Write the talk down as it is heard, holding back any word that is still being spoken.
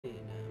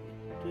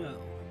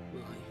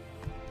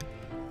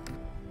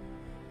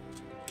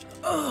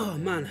Oh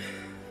man,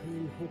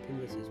 I'm hoping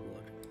this is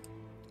working.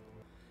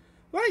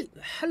 Right,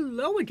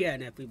 hello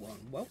again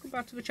everyone, welcome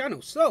back to the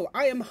channel. So,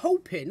 I am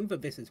hoping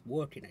that this is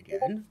working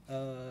again.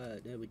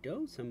 There we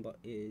go, somebody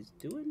is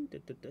doing,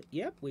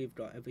 yep, we've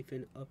got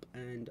everything up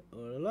and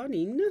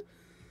running.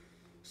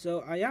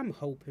 So, I am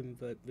hoping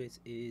that this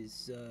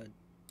is,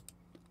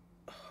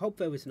 hope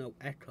there is no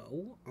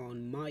echo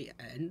on my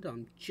end.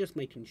 I'm just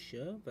making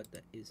sure that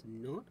there is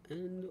not,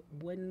 and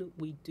when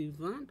we do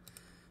that,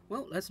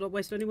 well, let's not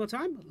waste any more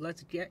time.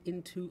 Let's get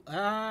into,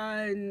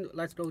 and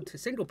let's go into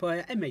single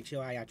player and make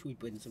sure I actually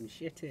bring some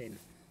shit in.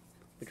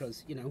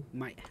 Because, you know,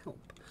 might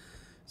help.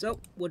 So,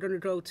 we're going to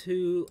go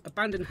to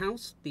Abandoned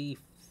House, the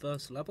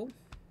first level.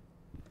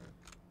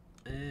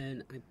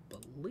 And I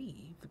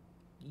believe,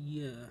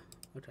 yeah,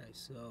 okay,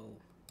 so,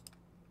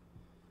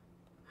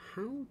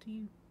 how do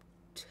you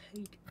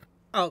take,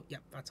 oh, yeah,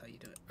 that's how you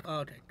do it.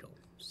 Okay, cool.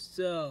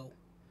 So,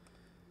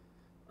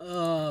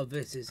 oh,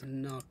 this is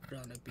not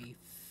gonna be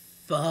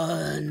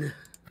fun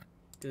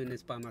doing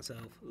this by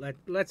myself.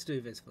 Let's do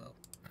this though.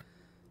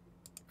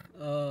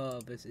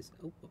 Oh, this is,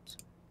 oh, whoops.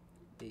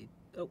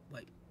 Oh,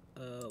 wait,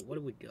 what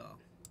do we got?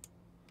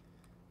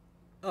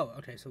 Oh,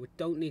 okay, so we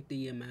don't need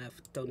the EMF,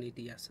 don't need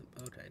the SM.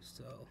 Okay,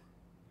 so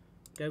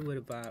get rid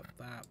of that.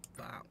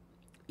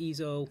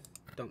 ESO,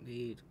 don't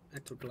need.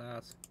 Extra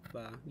glass,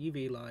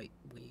 UV light,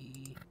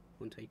 we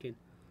want taking.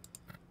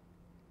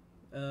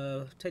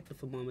 Take the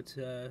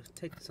thermometer,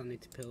 take the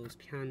sanity pills,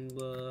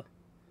 camera,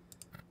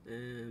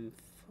 and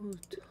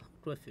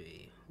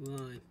photography.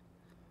 Right.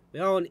 We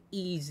are on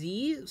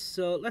easy,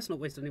 so let's not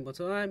waste any more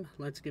time.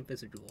 Let's give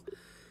this a go.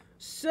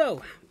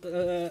 So,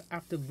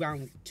 after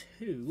round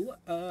 2,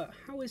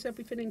 how is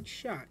everything in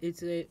chat?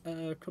 Is it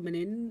coming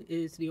in?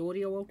 Is the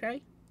audio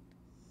okay?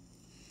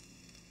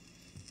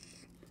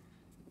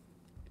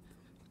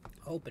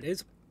 Hope it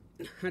is.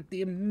 Had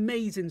the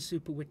amazing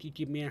Super Wiki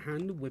give me a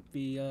hand with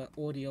the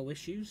audio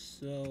issues,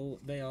 so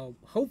they are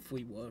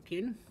hopefully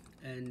working,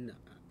 and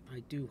I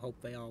do hope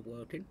they are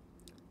working.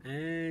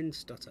 And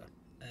stutter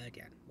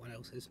again. What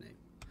else is new?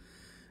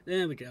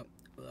 There we go.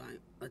 Right,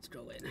 let's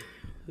go in.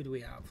 Who do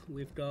we have?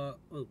 We've got,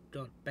 oh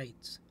god,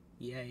 Bates.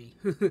 Yay.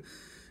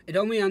 It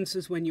only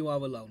answers when you are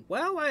alone.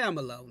 Well, I am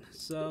alone,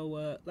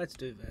 so let's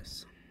do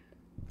this.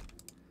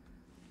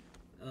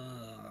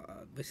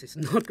 This is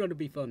not going to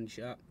be fun,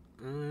 chat.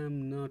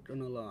 I'm not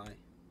gonna lie.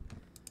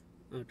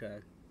 Okay.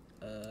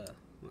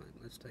 Right,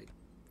 let's take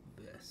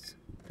this.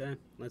 Okay,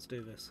 let's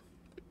do this.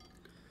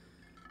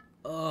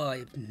 Oh,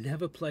 I've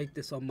never played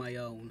this on my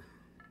own.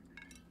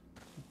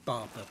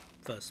 Bar the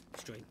first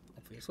stream,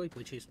 obviously,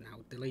 which is now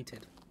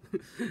deleted.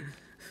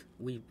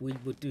 we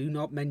do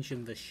not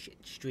mention the shit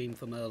stream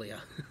from earlier.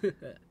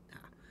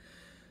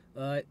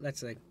 Alright,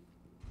 let's see.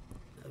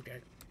 Okay.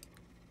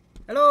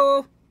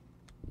 Hello!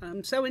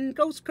 I'm selling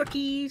ghost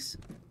cookies!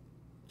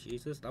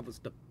 Jesus, that was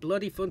the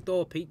bloody front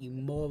door, Pete, you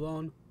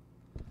moron.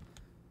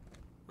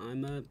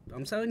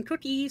 I'm selling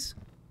cookies.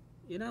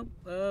 You know,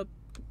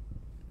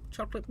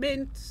 chocolate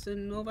mints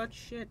and all that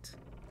shit.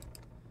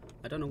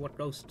 I don't know what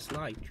ghosts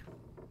like.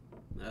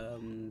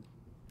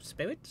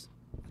 Spirits?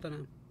 I don't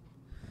know.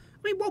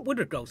 I mean, what would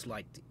a ghost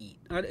like to eat?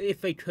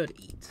 If they could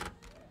eat.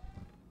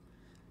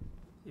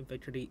 If they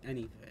could eat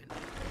anything.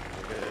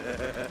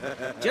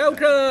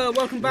 Joker,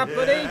 welcome back,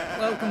 buddy.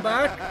 Welcome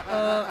back.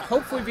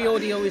 Hopefully the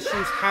audio issues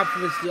have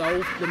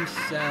resolved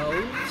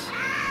themselves.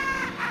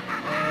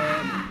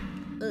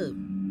 Oh.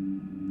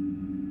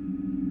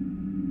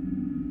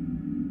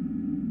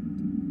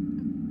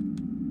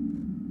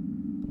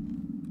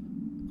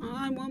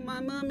 I want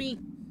my mummy.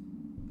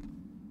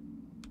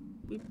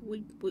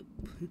 We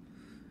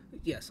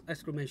yes,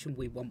 exclamation,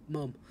 we want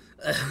mum.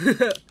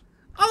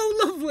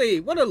 Oh, lovely!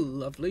 What a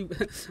lovely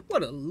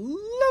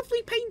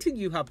painting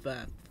you have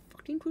there.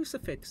 Fucking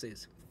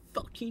crucifixes.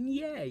 Fucking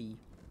yay.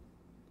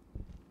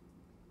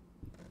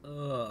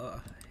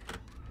 Alright,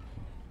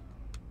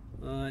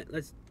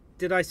 let's...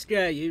 Did I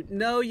scare you?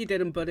 No, you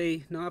didn't,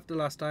 buddy. Not after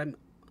last time.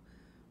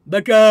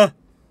 Mecca!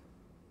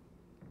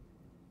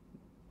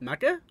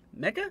 Mecca?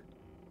 Mecca?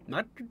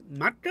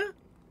 Mecca?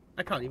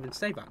 I can't even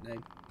say that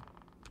name.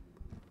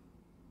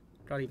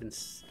 Can't even...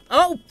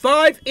 Oh,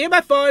 5!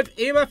 EMF 5!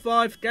 EMF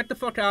 5! Get the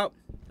fuck out.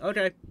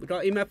 Okay, we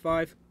got EMF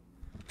 5.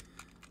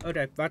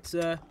 Okay, that's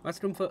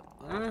confirmed.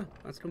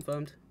 That's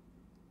confirmed.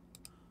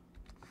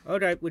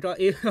 Okay, we got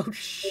oh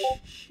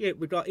shit,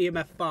 we got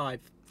EMF 5.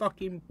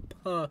 Fucking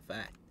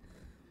perfect.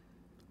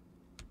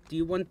 Do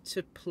you want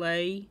to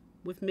play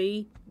with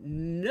me?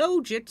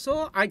 No,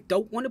 Jigsaw, I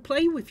don't want to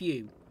play with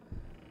you.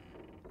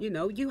 You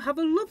know, you have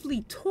a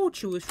lovely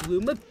torturous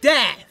room of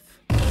death.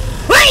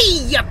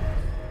 Hey, you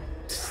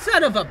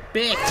son of a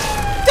bitch!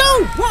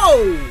 Don't!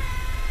 Whoa!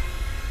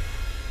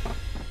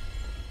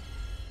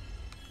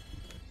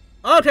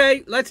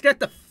 Okay, let's get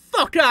the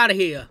fuck out of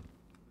here.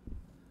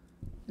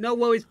 No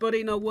worries,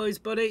 buddy. No worries,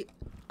 buddy.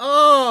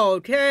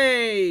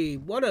 Okay,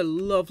 what a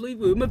lovely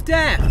room of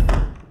death.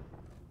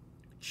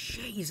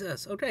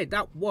 Jesus. Okay,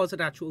 that was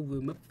an actual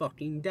room of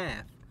fucking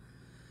death.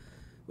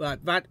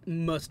 Right, that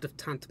must have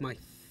tanked my...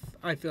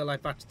 I feel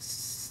like that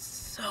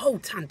so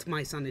tanked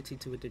my sanity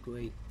to a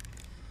degree.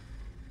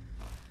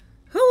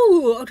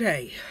 Oh,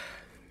 okay.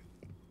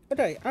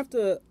 Okay,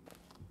 after...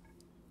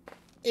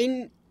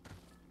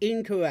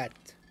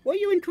 Incorrect. What are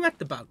you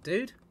incorrect about,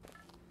 dude?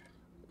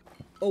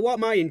 Or what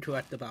am I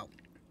incorrect about?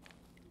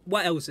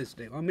 What else is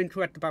new? I'm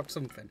incorrect about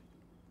something.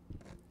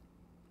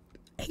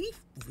 Hey,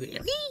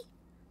 really?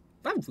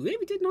 That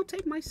really did not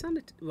take my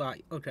sanity.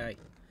 Right, okay.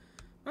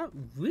 That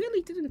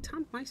really didn't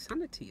tank my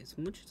sanity as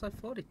much as I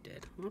thought it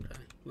did.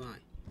 Okay,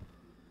 right.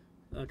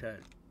 Okay.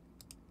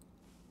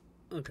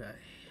 Okay.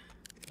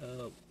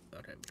 Oh,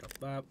 okay, we got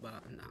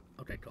that, and that.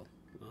 Okay, cool.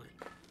 Right.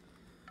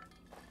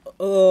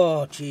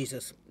 Oh,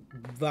 Jesus.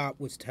 That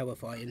was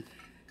terrifying.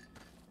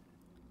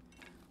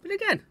 But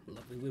again,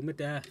 lovely with my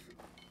death.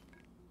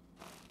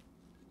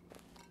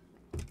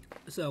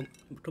 So,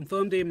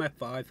 confirmed EMF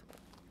 5.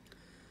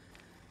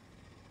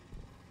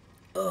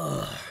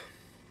 Ugh.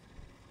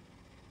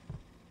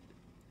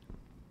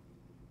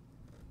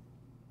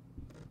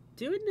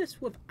 Doing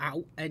this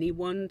without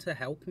anyone to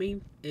help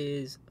me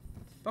is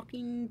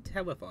fucking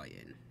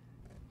terrifying.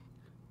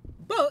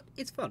 But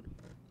it's fun.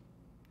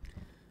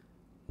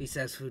 He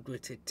says with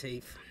gritted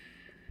teeth.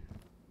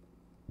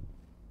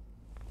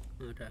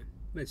 Okay.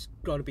 It's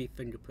gotta be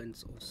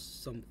fingerprints or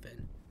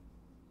something.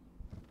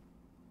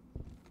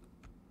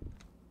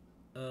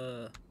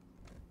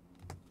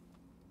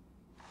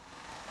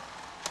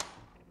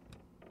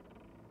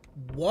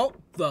 What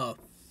the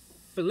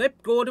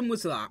flip Gordon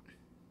was that?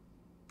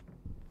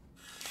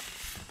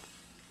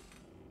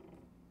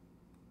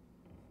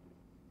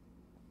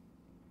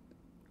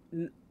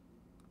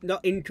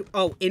 Not into.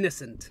 Oh,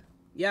 innocent.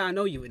 Yeah, I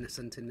know you're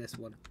innocent in this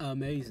one.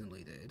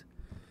 Amazingly, dude.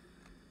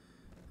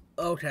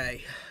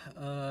 Okay.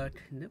 I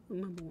can never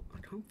remember what. I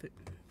can't think.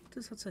 What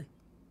does that say?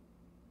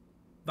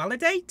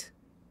 Validate?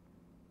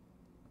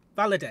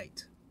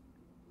 Validate.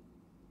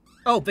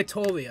 Oh,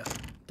 Victoria.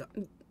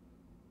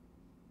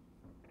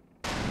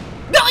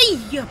 No!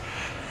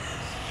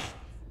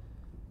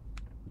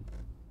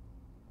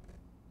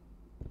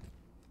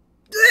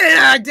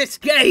 This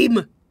game!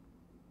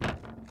 You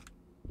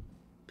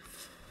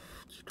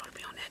gotta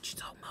be on edge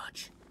so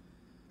much.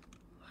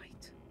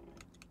 Right.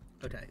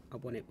 Okay, I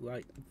want it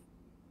right.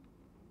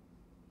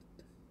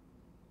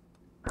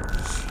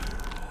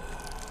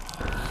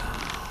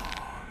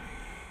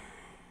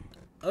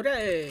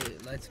 Okay,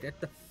 let's get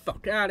the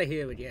fuck out of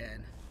here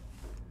again.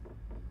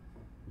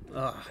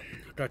 Oh,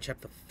 gotta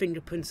check the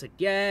fingerprints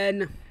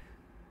again.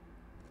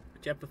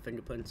 Check the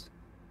fingerprints.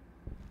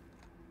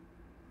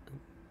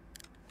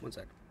 One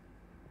sec.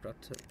 Got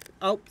to...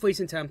 Oh,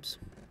 freezing temps.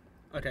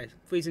 Okay,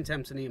 freezing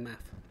temps and EMF.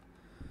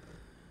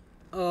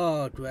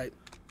 Oh, great.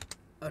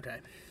 Okay,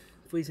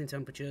 freezing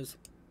temperatures.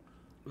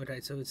 Okay,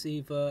 so it's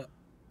either...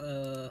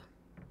 okay,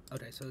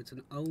 so it's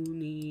an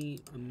only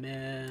a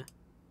mare.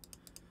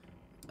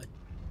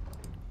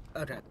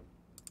 Okay,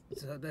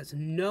 so there's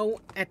no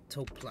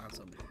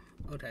ectoplasm.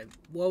 Okay,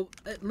 well,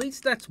 at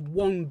least that's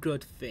one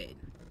good thing.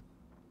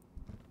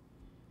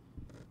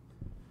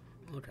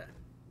 Okay.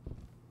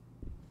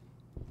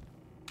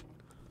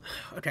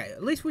 Okay,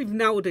 at least we've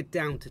narrowed it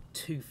down to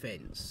 2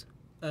 things.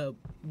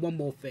 One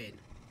more thing.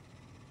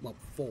 Well,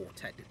 4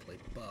 technically,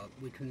 but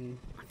we can.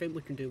 I think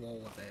we can do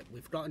all of it.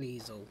 We've got an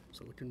easel,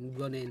 so we can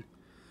run in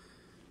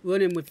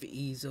with the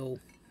easel,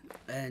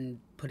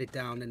 and put it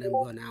down, and then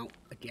run out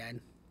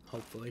again.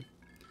 Hopefully.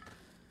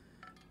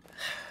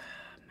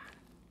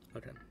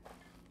 Okay.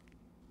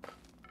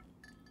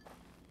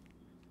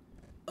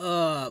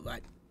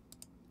 Right.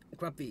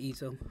 Grab the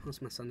easel.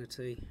 How's my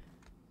sanity?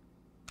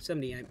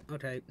 78.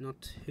 Okay, not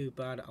too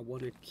bad. I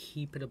want to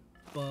keep it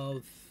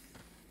above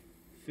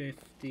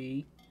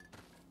 50.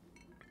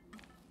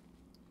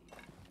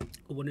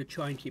 I want to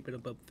try and keep it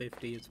above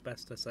 50 as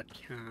best as I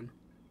can.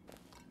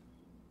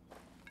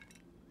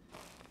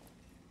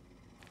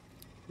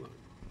 Well.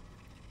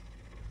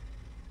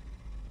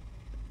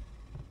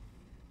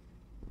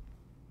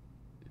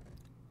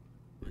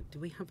 Do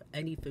we have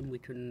anything we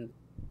can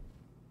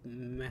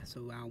mess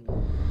around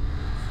with?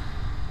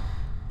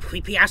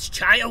 Creepy ass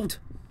child!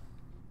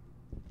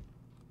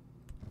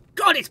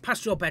 God, it's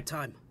past your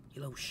bedtime,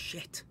 you little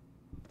shit.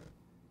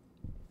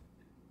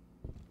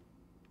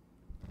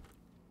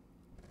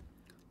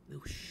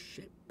 Little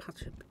shit,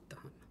 past your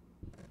bedtime.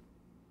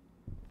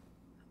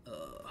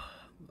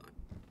 Right.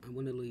 I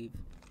want to leave.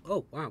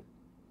 Oh, wow.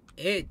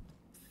 It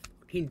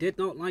fucking did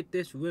not like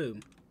this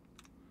room.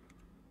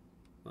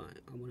 Right,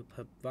 I want to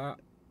put that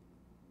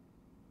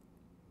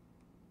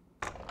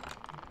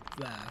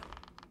there.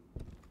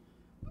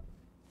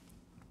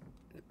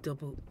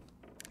 Double.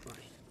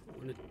 Right, I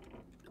want to.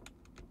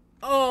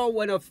 Oh,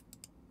 when I've...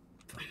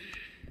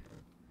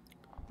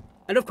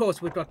 And of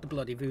course, we've got the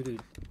bloody voodoo.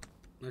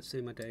 Let's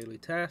do my daily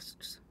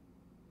tasks.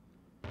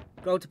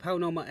 Go to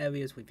paranormal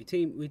areas with your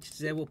team, reach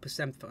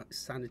 0%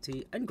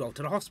 sanity, and go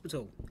to the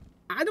hospital.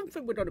 I don't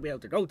think we're going to be able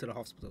to go to the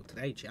hospital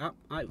today, chap.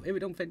 I really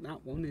don't think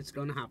that one is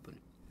going to happen.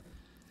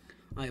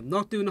 I am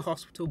not doing the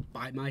hospital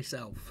by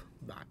myself.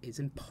 That is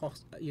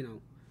impossible, you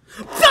know.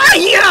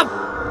 Fire!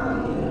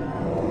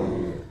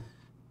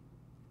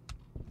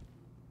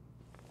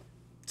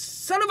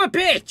 of a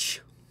bitch!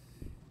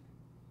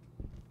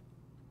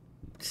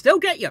 Still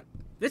get you.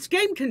 This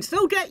game can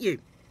still get you.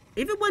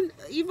 Even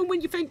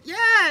when you think,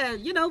 yeah,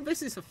 you know,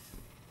 this is a...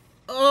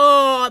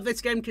 Oh,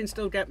 this game can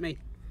still get me.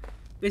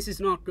 This is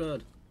not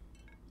good.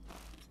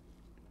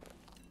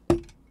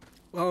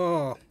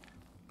 Oh.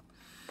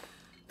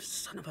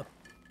 Son of a...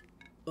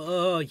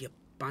 Oh, you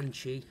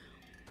banshee.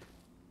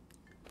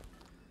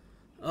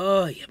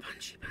 Oh, you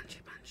banshee.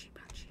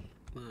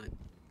 Right.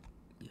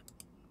 Yeah.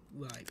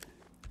 Right.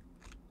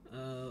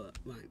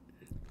 Right.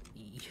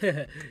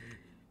 Yeah.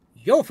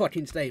 You're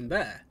fucking staying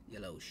there, you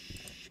little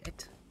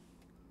shit.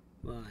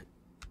 Right.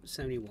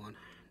 71.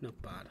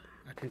 Not bad.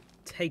 I can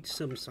take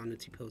some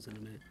sanity pills in a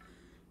minute.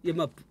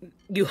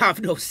 You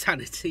have no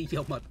sanity.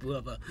 You're my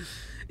brother.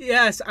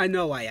 Yes, I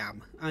know I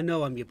am. I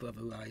know I'm your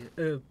brother, right,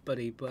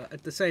 buddy. But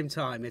at the same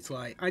time, it's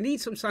like I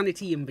need some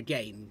sanity in the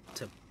game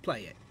to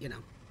play it. You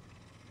know.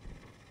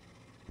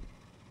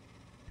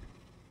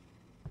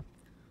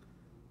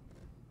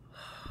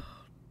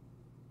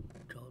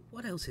 God,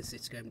 what else is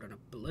this game gonna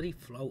bloody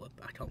float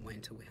up? I can't wait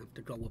until we have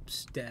to go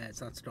upstairs.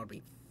 That's gonna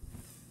be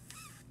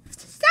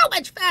so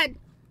much fun.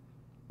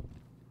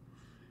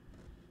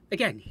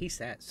 Again, he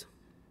says.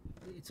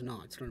 It's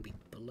not. It's going to be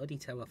bloody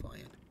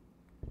terrifying.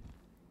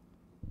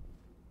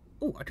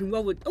 Oh, I can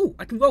roll with... Oh,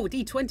 I can roll with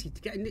D20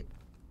 to get in it.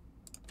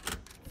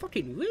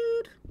 Fucking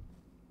rude.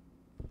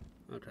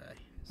 Okay,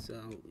 so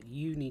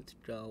you need to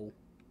go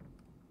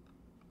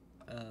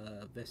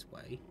this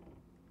way.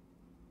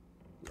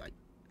 Right.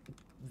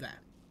 There.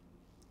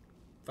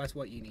 That's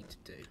what you need to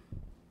do.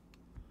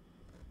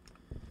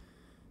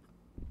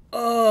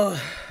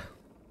 Oh...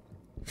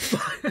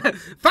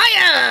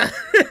 Fire!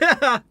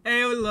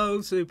 Hey,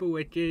 hello, Super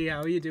Wiki.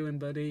 How are you doing,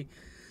 buddy?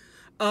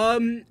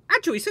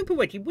 Actually, Super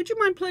Wiki, would you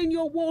mind playing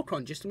your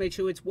walk-on just to make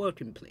sure it's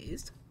working,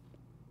 please?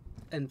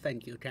 And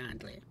thank you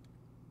kindly.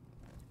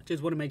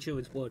 Just want to make sure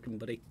it's working,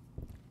 buddy.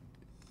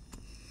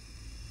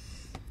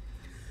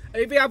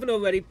 And if you haven't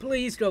already,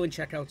 please go and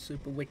check out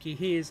Super Wiki.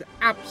 He is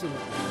absolutely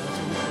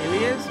awesome. Here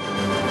he is.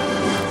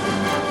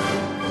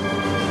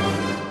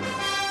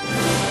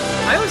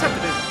 I always have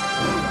to do that.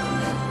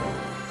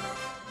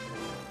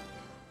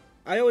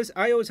 I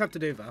always have to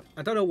do that.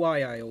 I don't know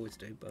why I always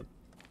do, but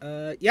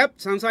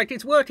yep, sounds like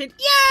it's working.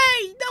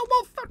 Yay! No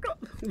more fuck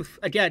up.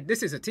 Again,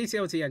 this is a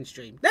TCLTN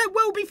stream. There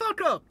will be fuck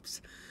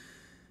ups.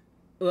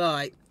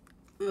 Right.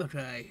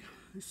 Okay.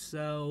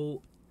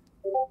 So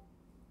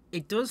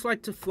it does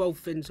like to throw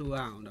things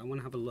around. I want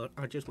to have a look.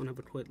 I just want to have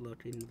a quick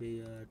look in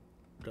the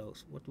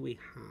dose. What do we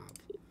have?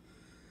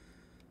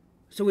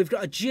 So we've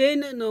got a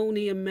gin, an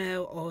oni, a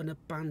male, or an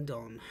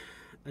abandon.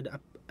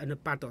 An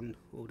abaddon,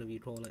 or whatever you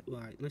call it.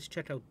 Right, let's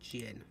check out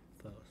gin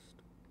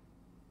first.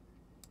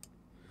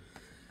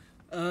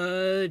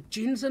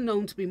 Gins are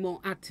known to be more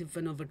active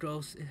than other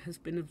drugs. It has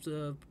been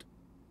observed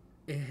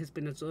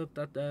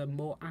that they're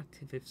more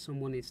active if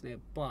someone is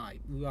nearby.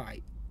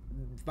 Right,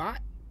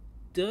 that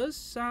does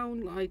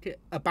sound like it.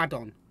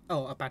 Abaddon.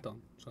 Oh,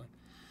 abaddon. Sorry.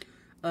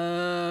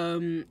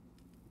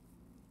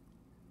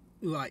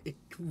 Right, it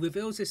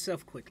reveals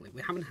itself quickly.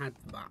 We haven't had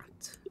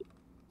that.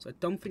 So I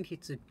don't think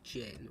it's a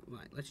gin.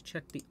 Right, let's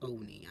check the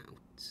Oni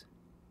out.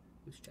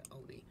 Let's check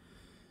Oni.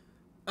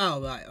 Oh,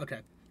 right,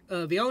 okay.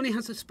 The Oni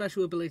has a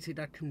special ability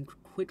that can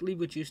quickly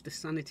reduce the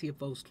sanity of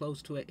those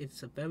close to it.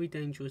 It's a very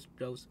dangerous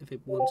dose. If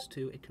it wants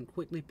to, it can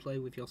quickly play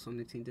with your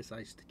sanity and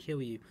decides to kill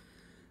you.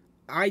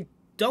 I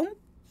don't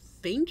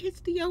think it's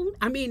the Oni.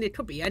 I mean, it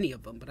could be any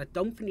of them, but I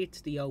don't think it's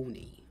the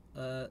Oni.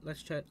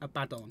 Let's check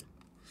Abaddon.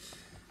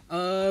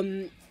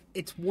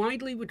 It's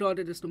widely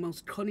regarded as the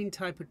most cunning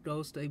type of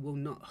ghost. They will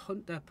not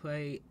hunt their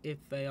prey if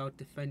they are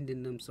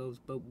defending themselves,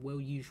 but will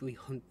usually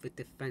hunt the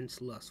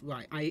defenseless.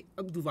 Right, I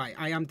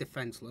am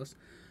defenseless.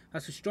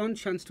 Has a strong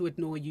chance to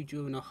ignore you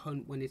during a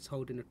hunt when it's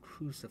holding a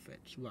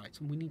crucifix. Right,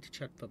 so we need to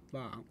check for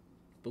that,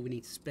 but we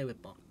need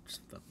spirit box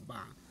for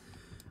that.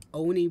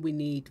 Only we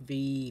need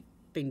the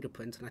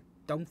fingerprints, and I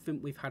don't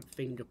think we've had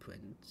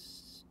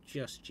fingerprints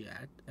just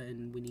yet,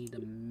 and we need a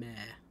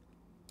mare.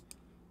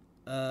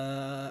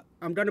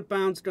 I'm gonna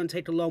bounce, gonna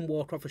take a long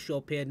walk off a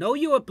short pier. No,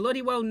 you are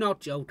bloody well not,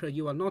 Joker.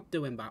 You are not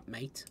doing that,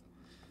 mate.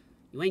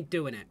 You ain't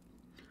doing it.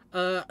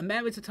 A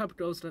mare is a type of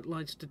ghost that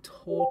likes to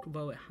talk,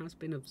 though it has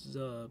been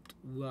observed.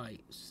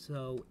 Right,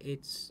 so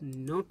it's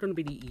not gonna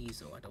be the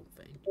easel, I don't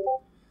think.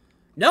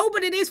 No,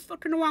 but it is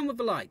fucking around with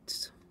the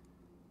lights.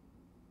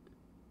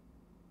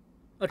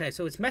 Okay,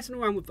 so it's messing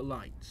around with the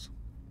lights.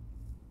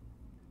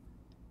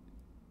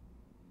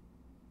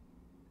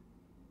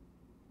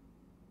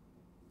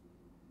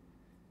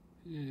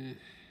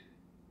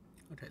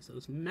 Okay, so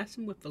it's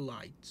messing with the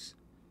lights.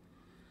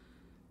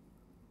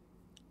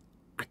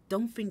 I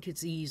don't think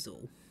it's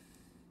easel.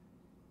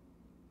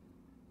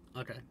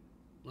 Okay,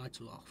 lights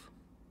are off.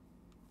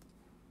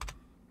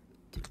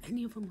 Do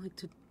any of them like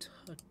to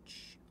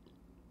touch?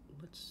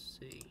 Let's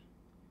see.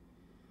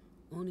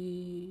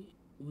 Only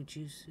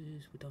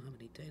reduces. We don't have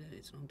any data.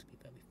 It's known to be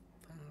very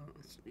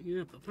fast.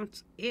 Yeah, but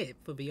that's it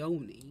for the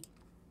Oni.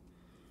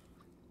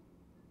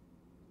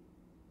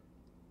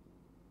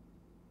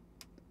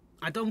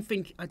 I don't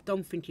think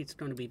it's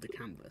going to be the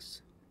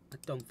canvas. I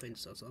don't think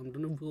so. So I'm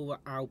going to rule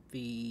out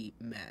the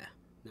mare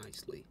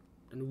nicely.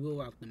 I'm going to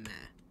rule out the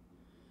mare.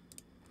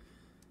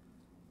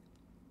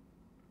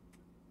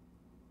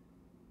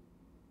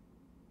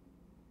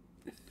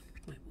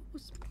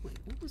 Wait,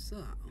 what was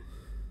that?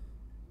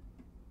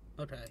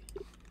 Okay.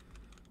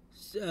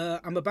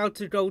 I'm about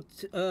to go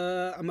to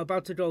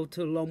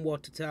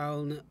Longwater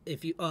Town.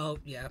 If you, oh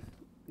yeah,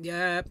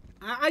 yeah.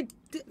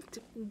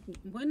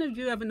 When have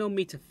you ever known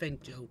me to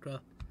think,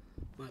 Joker?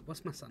 Right,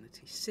 what's my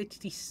sanity?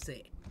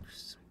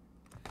 66.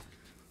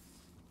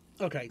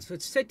 Okay, so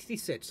it's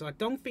 66. So I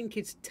don't think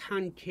it's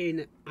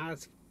tanking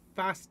as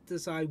fast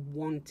as I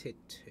want it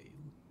to.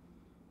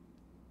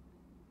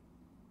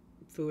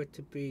 For it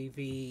to be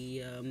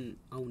the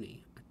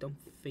Oni, I don't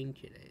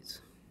think it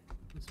is.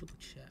 Let's double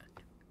check.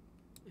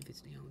 If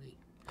it's the only,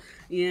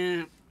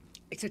 yeah,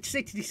 it's at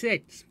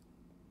 66.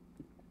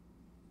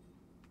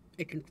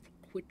 It can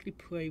quickly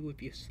play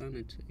with your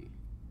sanity.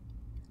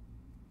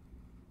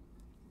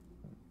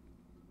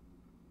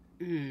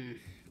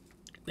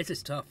 This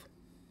is tough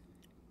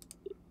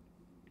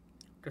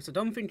because I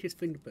don't think it's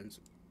fingerprints,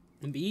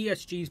 and the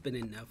ESG's been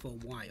in there for a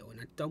while,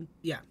 and I don't.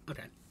 Yeah,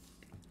 okay.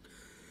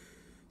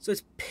 So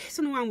it's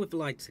pissing around with the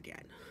lights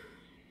again.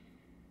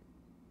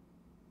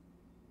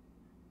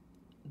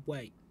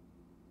 Wait.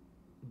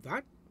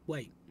 That?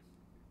 Wait.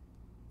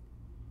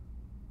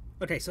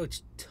 Okay, so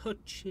it's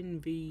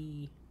touching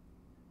the...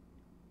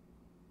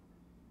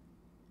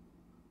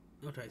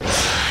 Okay.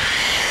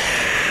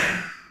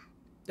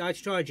 Nice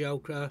try,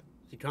 Joker.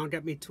 You can't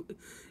get me.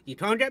 You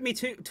can't get me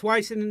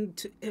twice in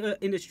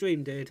the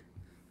stream, dude.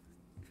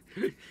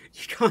 You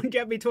can't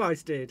get me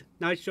twice, dude.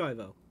 Nice try,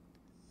 though.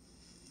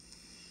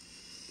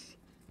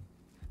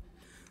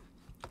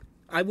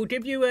 I will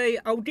give you a.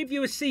 I'll give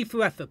you a C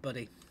for effort,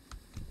 buddy.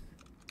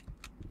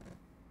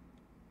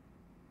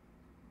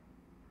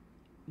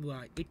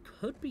 Right, it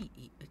could be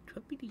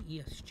the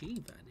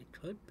ESG then. It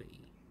could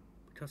be,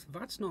 because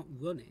that's not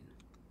running.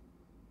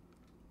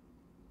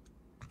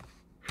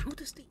 How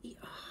does the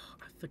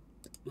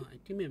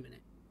right, give me a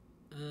minute.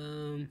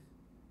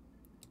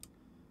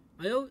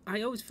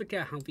 I always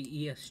forget how the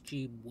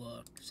ESG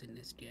works in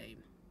this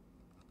game.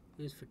 I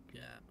always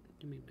forget.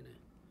 Give me a minute.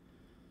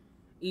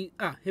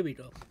 Here we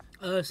go.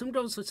 Some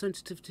drones are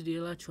sensitive to the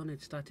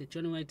electronic static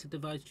generated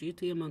device due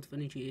to the amount of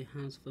energy it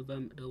has for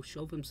them. They'll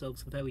show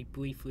themselves very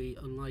briefly,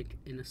 unlike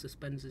in a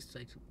suspended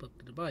state of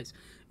the device.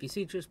 If you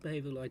see just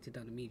behavior, light it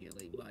down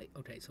immediately. Right,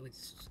 okay, so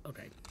it's...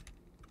 okay.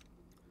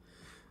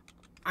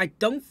 I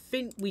don't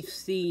think we've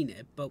seen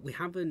it, but we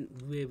haven't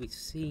really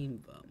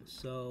seen them.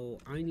 So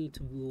I need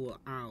to rule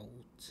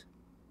out...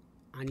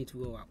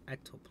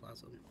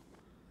 ectoplasm.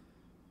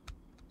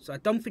 So I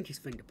don't think it's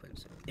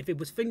fingerprints. If it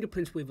was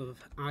fingerprints,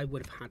 I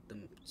would have had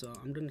them. So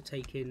I'm going to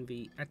take in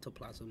the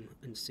ectoplasm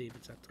and see if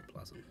it's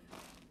ectoplasm.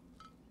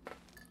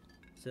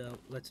 So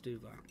let's do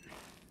that.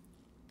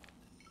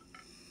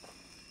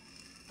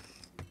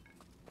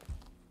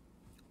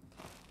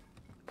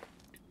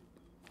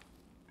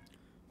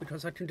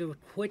 Because I can do a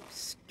quick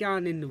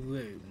scan in the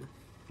room.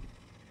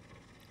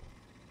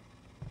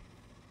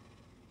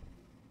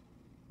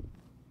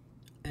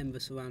 And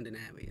the surrounding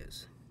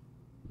areas.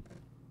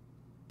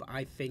 But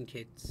I think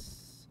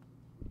it's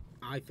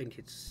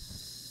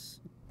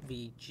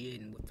the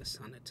gin with the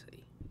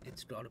sanity.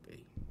 It's gotta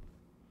be.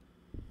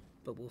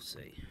 But we'll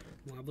see.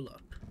 We'll have a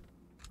look.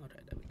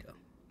 Okay, there we go.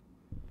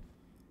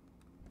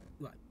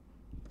 Right.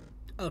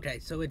 Okay,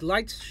 so it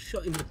likes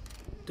shutting the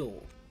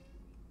door.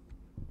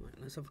 Right,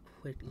 let's have a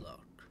quick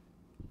look.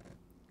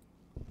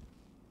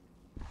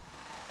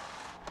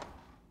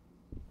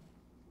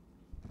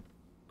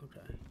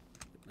 Okay.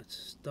 Let's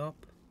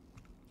stop.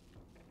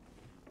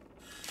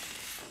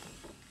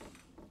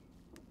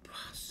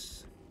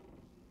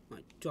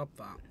 Drop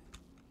that.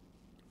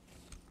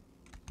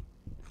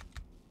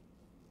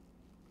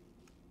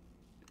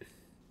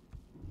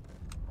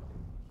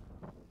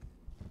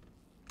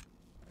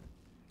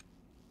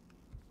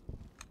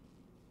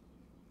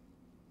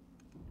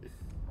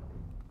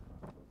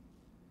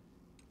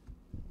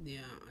 Yeah,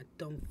 I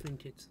don't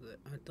think it's the...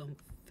 I don't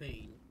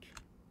think...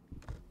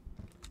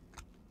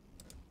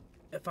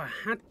 If I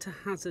had to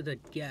hazard a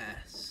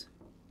guess...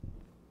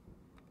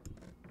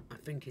 I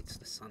think it's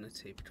the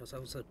sanity, because I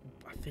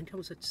think I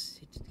was at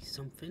 60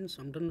 something,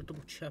 so I'm gonna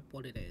double check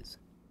what it is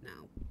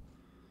now.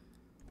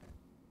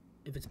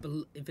 If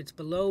it's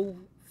below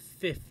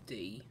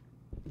 50,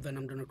 then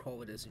I'm gonna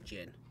call it as a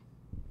gin,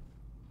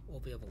 or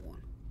the other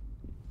one.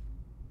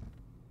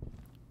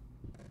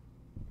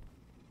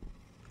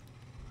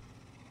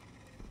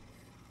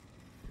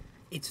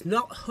 It's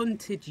not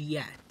hunted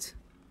yet.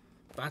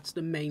 That's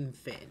the main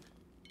thing.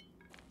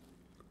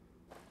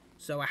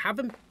 So I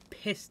haven't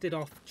pissed it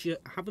off. I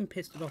haven't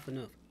pissed it off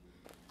enough.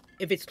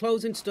 If it's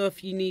closing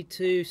stuff, you need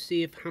to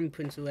see if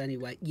handprints are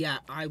anyway. Yeah,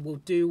 I will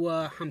do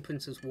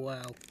handprints as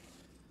well,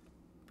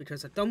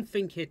 because I don't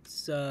think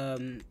it's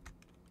ectoplasm.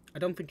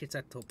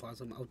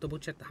 I'll double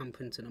check the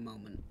handprints in a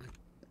moment.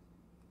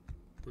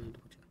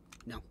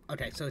 No.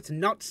 Okay, so it's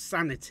not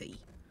sanity.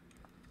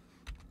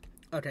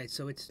 Okay,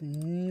 so it's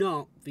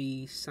not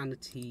the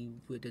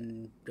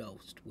sanity-ridden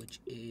ghost, which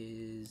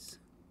is...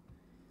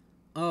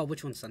 Oh,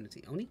 which one's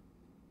sanity? Oni?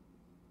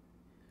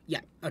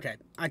 Yeah, okay.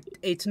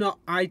 It's not...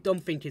 I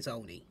don't think it's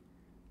Oni,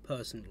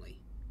 personally.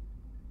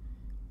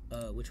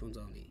 Which one's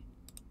Oni?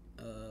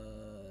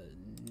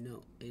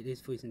 No, it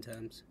is freezing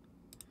terms.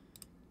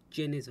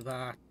 Jinn is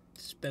that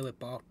spirit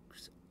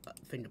box,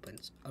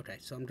 fingerprints. Okay,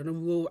 so I'm gonna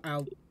rule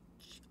out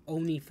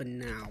Oni for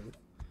now.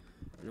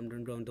 And I'm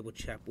gonna go and double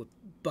check with...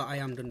 But I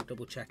am gonna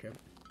double check it.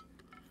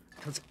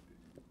 Because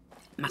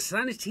my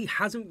sanity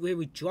hasn't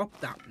really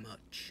dropped that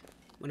much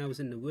when I was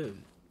in the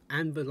room.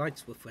 And the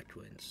lights were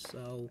flickering,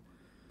 so...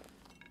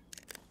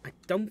 I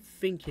don't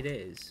think it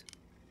is.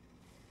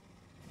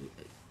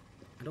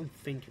 I don't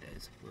think it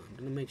is. Well, I'm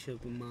gonna make sure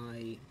that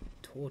my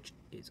torch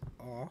is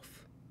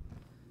off.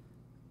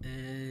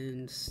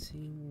 And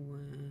see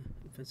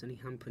if there's any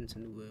handprints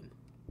in the room.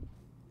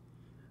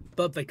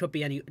 But they could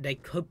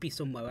be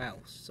somewhere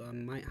else, so I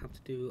might have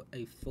to do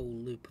a full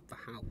loop of the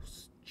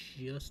house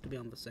just to be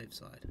on the safe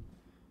side,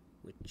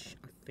 which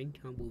I think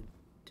I will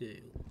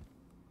do.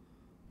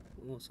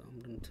 Also,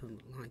 I'm going to turn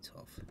the lights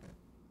off.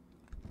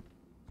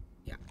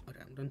 Yeah,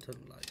 okay, I'm going to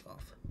turn the lights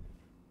off.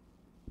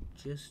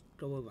 Just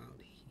go around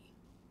here.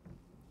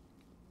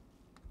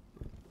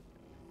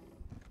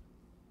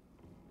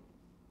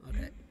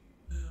 Okay.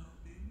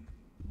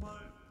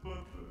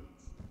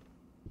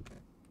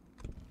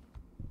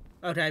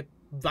 Okay,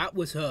 that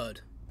was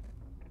heard.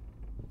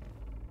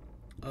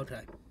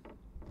 Okay.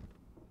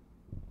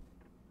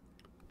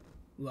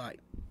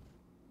 Right.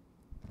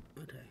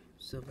 Okay,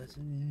 so there's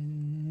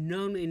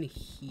none in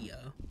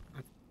here. I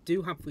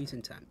do have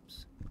freezing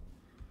temps.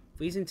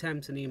 Freezing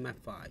temps and EMF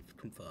 5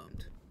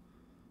 confirmed.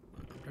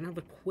 Right, I'm gonna have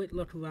a quick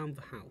look around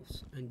the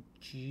house and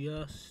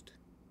just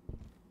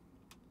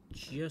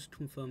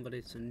confirm that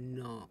it's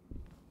not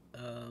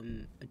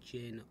a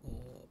Jinn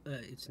or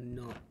it's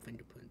not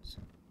fingerprints.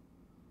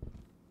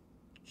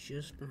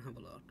 Just gonna have a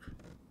look.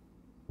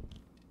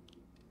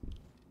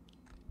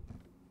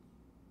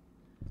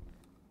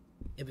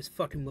 It was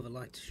fucking with the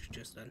lights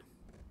just then.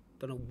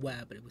 Don't know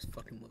where, but it was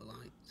fucking with the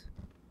lights.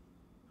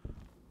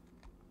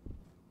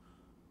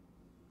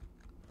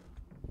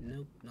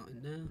 Nope, not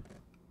in there.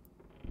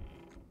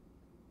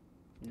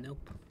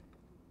 Nope.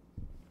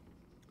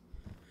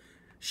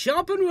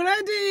 Sharp and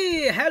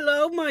ready!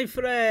 Hello, my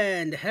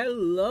friend.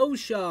 Hello,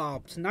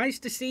 Sharps. Nice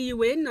to see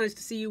you in. Nice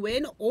to see you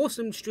in.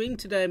 Awesome stream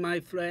today, my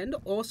friend.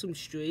 Awesome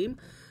stream.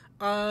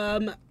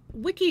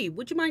 Wiki,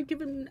 would you mind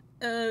giving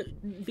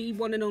the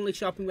one and only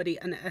Sharp and Ready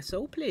an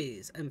SO,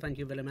 please? And thank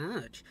you very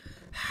much.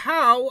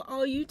 How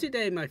are you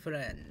today, my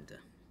friend?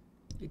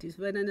 It is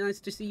very nice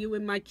to see you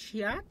in my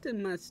chat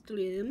and my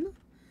stream.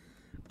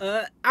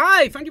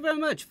 Aye, thank you very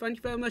much. Thank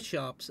you very much,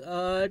 Sharps.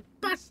 But...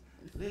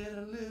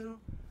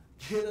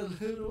 Get a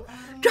little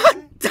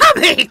God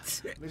damn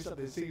it! Next up,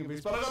 they're singing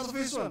bass, but I got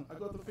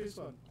the first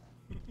one.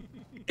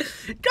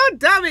 God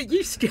damn it!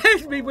 You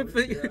scared me with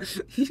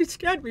the. You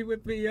scared me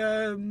with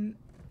the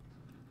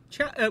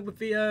shout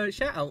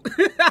out.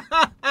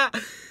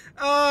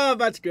 Oh,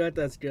 that's good.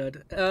 That's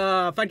good.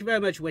 Thank you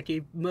very much,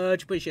 Wiki.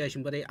 Much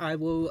appreciation, buddy. I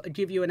will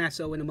give you an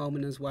SO in a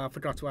moment as well. I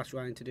forgot to ask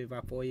Ryan to do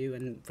that for you,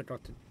 and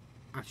forgot to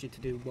ask you to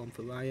do one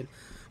for Ryan.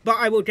 But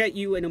I will get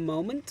you in a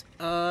moment.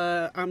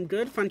 I'm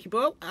good, thank you,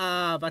 bro.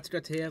 That's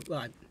good to hear.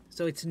 Right,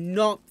 so it's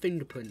not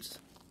fingerprints.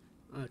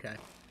 Okay.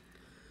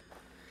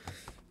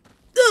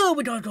 Oh,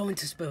 we gotta go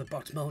into spirit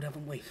box mode,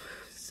 haven't we?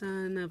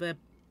 Son of a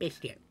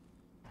biscuit.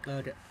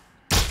 Okay.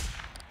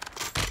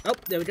 Oh,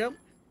 there we go.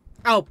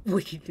 Oh,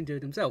 Wiki can do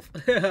it himself.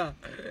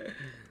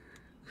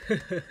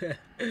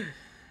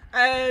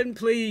 And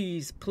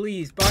please,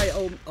 buy.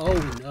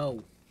 Oh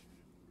no.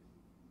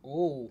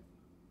 Oh.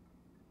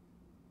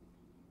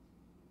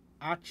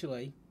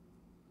 Actually,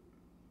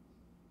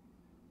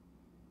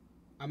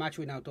 I'm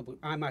actually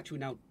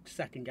now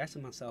second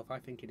guessing myself. I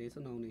think it is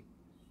an Oni.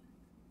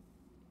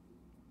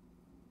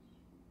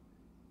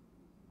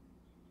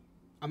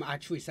 I'm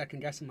actually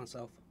second guessing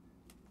myself.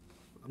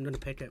 I'm gonna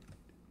pick it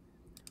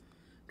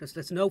because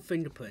there's no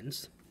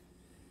fingerprints.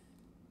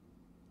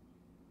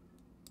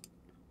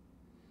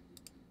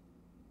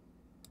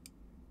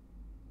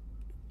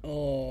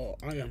 Oh,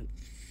 I am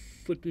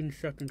freaking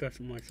second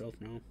guessing myself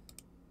now.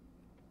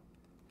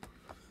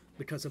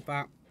 Because of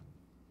that,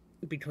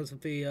 because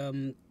of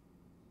the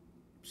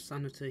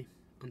sanity,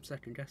 I'm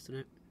second guessing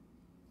it.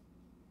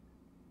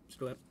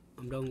 Screw it,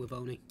 I'm going with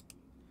Oni.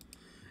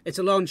 It's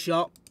a long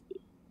shot,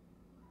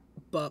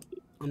 but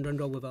I'm gonna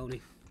go with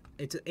Oni.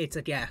 It's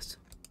a guess.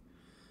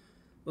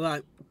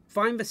 Right,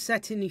 find the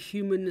set in the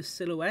human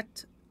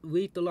silhouette,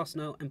 read the lost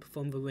note, and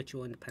perform the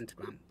ritual in the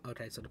pentagram.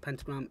 Okay, so the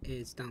pentagram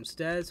is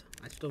downstairs.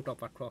 I still got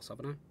that cross,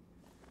 haven't I?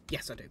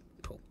 Yes, I do.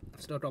 Cool.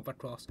 I've still got that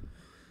cross.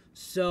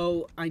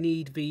 So I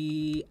need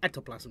the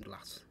ectoplasm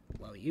glass.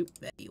 Where are you?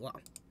 There you are.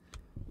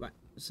 Right,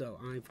 so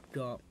I've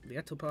got the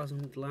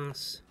ectoplasm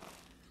glass.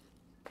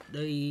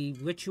 The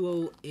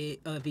ritual,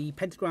 the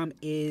pentagram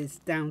is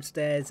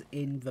downstairs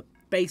in the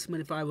basement,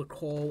 if I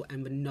recall,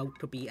 and the note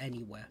could be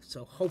anywhere.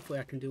 So hopefully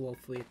I can do all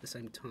three at the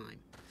same time.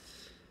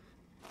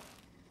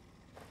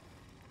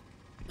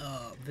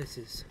 Oh, this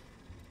is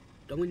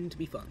going to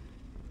be fun.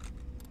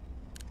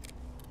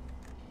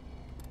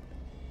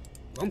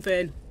 One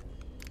thing.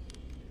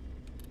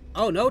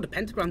 Oh no, the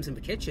pentagram's in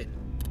the kitchen.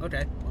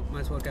 Okay, well,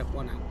 might as well get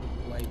one out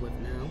of the way with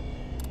now.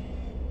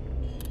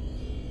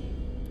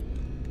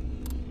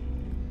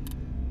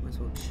 Might as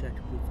well check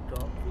if we've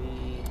got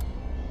the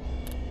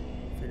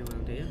thing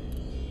around here.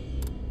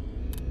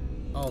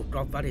 Oh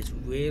god, that is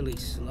really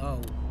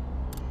slow.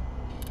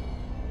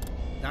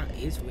 That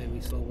is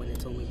really slow when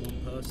it's only one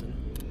person.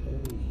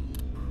 Holy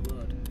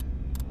crud.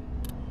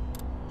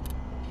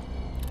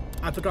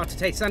 I forgot to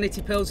take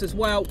sanity pills as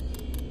well.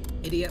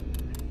 Idiot.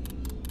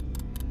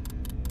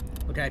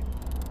 Okay.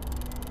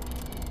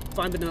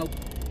 Find the note.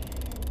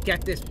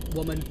 Get this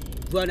woman.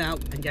 Run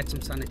out and get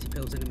some sanity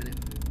pills in a minute.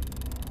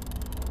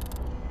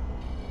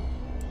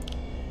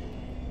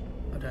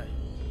 Okay.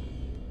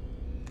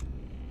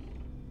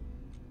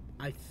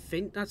 I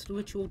think that's the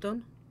ritual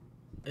done.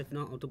 If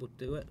not, I'll double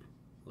do it.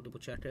 I'll double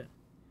check it.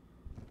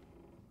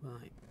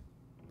 Right.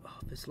 Oh,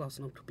 this last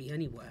note could be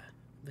anywhere.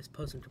 This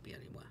person could be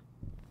anywhere.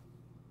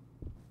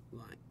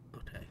 Right.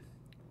 Okay.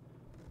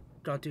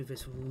 Gotta do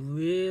this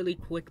really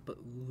quick, but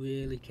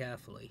really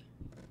carefully.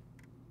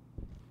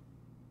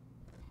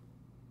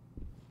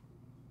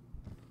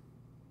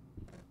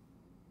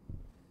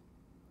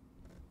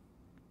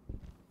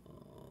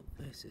 Oh,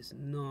 this is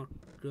not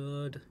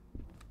good.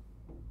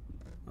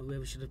 I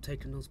really should have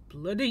taken those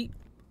bloody...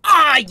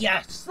 Ah, you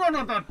son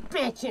of a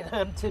bitch! It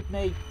hunted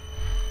me!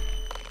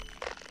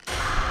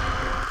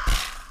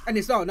 And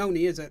it's not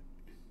only, is it?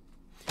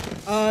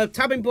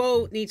 Tabbing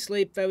Bro needs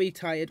sleep, very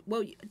tired.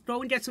 Well,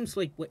 go and get some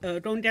sleep.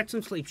 Go and get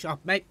some sleep, Shop,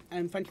 mate.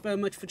 And thank you very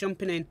much for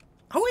jumping in.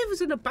 Oh, it was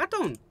in a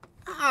Abaddon.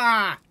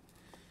 Ah!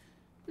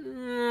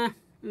 It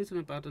was an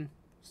Abaddon.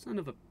 Son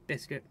of a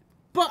biscuit.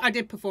 But I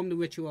did perform the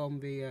ritual on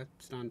the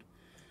stand.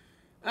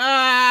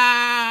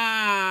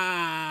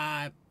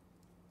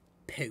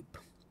 Poop.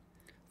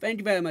 Thank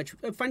you very much.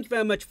 Thank you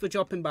very much for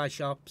dropping by,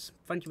 Shops.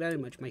 Thank you very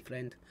much, my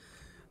friend.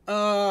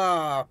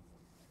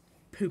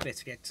 Poo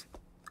biscuits.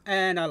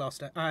 And I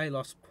lost it. I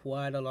lost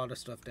quite a lot of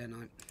stuff,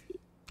 didn't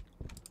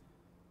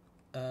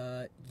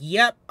I?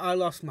 Yep, I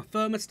lost my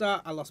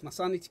thermostat, I lost my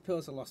sanity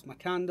pills, I lost my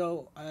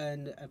candle,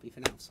 and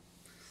everything else.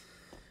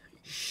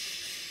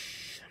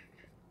 Shit.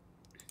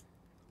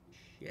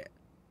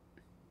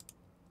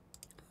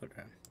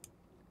 Okay.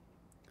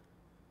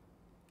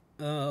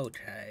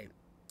 Okay.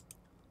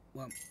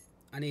 Well,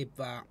 I need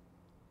that.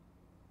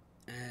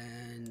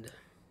 And...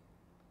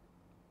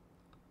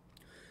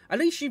 At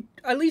least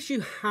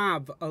you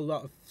have a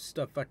lot of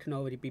stuff that can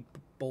already be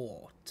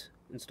bought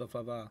and stuff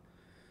like that.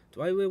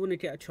 Do I really want to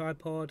get a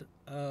tripod?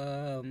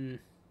 No,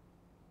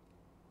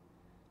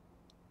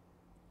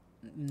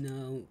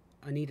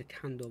 I need a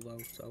candle though,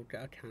 so I'll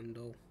get a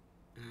candle.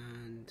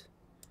 And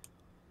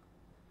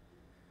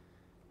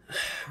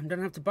I'm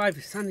gonna have to buy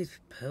the sanity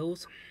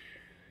pills.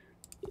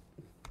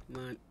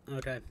 Right,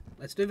 okay,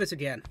 let's do this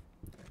again.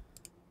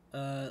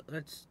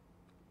 Let's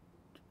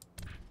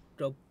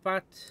go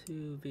back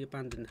to the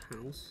abandoned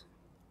house,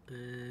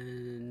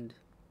 and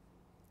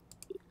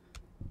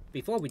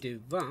before we do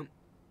that,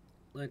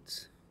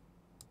 let's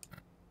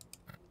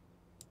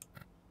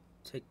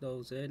take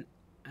those in.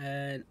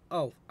 And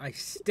oh, I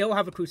still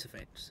have a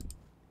crucifix.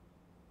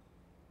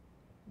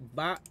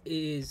 That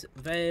is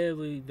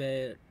very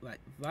right.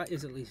 That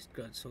is at least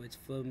good. So it's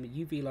from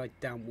UV light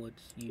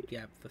downwards. You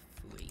get for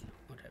free.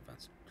 Okay,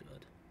 that's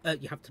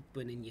good. You have to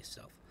bring in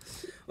yourself.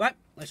 Right,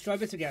 let's try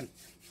this again.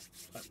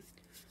 Right.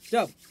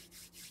 So,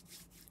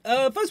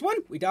 first one,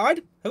 we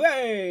died.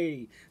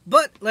 Hooray!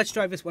 But let's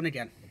try this one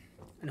again.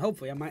 And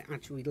hopefully I might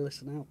actually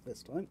listen out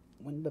this time.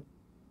 When the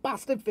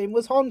bastard thing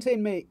was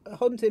haunting me.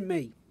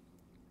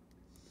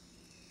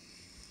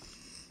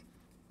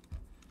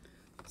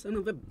 Son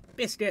of a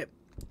biscuit.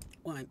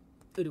 Right,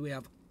 who do we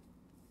have?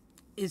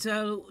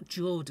 Isel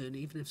Jordan.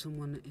 Even if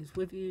someone is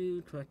with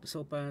you, correct the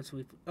soul balance.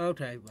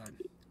 Okay, right.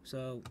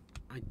 So,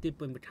 I did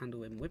bring the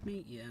candle in with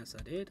me. Yes,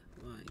 I did.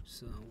 Right,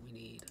 so we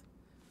need...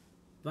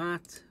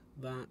 that,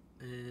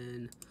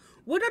 and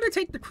we're going to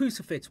take the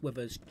crucifix with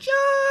us,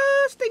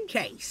 just in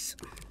case.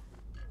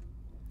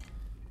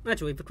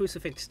 Actually, the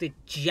crucifix did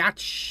jack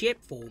shit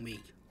for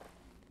me.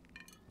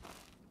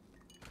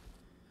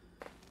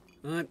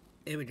 Alright,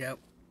 here we go.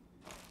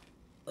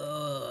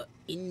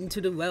 Into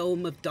the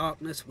realm of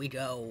darkness we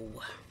go.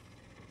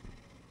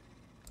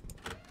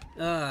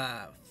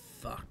 Ah,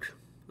 fuck.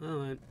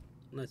 Alright,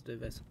 let's do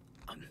this.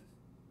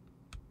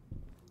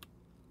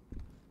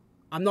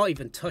 I'm not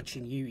even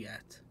touching you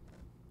yet.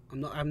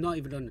 I'm not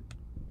even gonna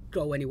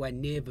go anywhere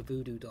near the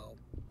voodoo doll.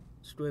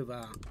 Screw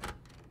that.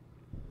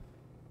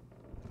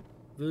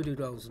 Voodoo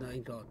dolls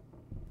ain't got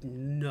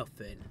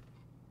nothing.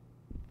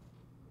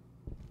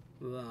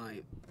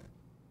 Right.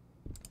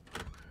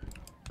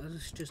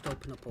 Let's just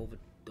open up all the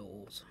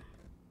doors.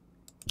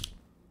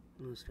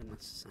 Let's get my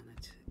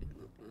sanity.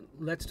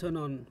 Let's turn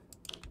on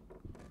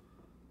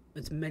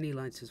as many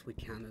lights as we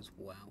can as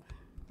well.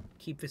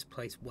 Keep this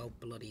place well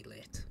bloody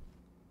lit.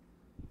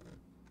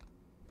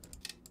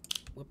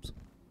 Whoops.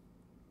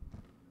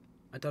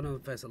 I don't know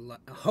if there's a light.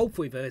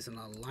 Hopefully there isn't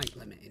a light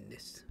limit in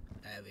this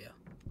area.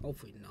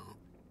 Hopefully not.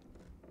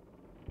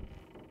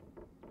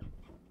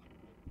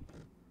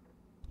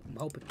 I'm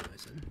hoping there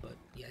isn't, but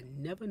you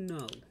never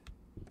know.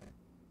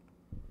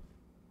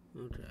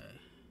 Okay.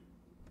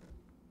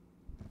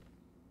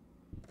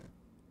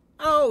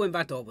 Oh, and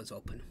that door was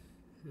open.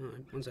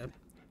 Alright, one sec.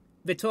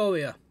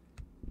 Victoria.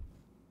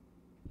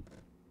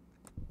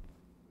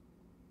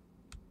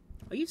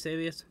 Are you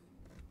serious?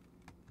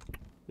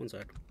 One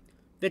sec.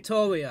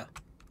 Victoria.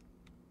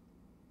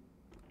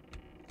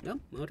 No?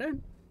 Okay.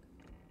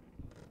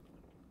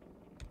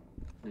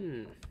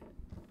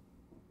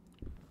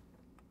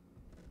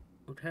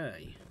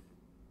 Okay.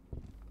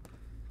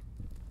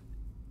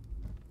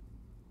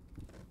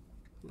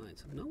 Right,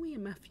 so no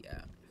EMF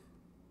yet.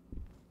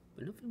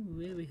 But nothing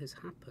really has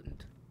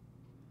happened.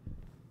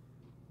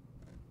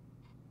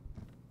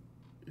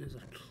 There's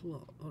a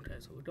clock. Okay,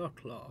 so we've got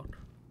a clock.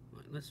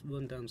 Right, let's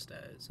run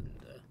downstairs and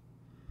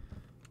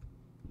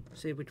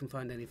see if we can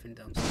find anything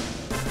downstairs.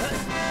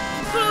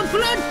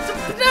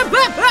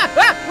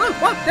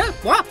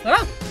 What?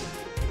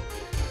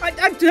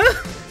 I do.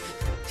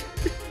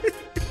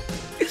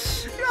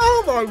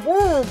 Oh my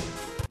word!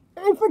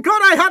 I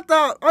forgot I had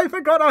that. I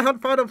forgot I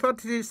had Final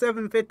Fantasy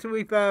VII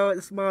Victory Bell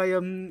as my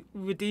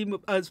redeem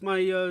as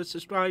my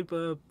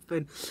subscriber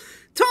thing.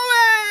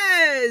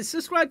 Torres,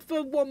 subscribe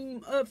for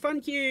one.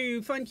 Thank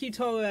you,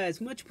 Torres.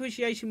 Much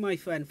appreciation, my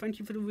friend. Thank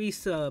you for the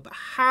resub.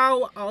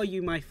 How are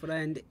you, my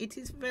friend? It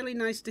is very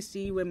nice to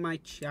see you in my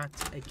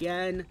chat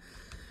again.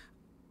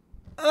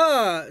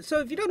 So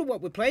if you don't know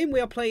what we're playing, we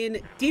are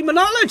playing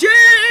Demonology.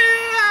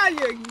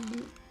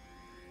 Come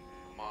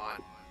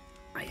on.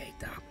 I hate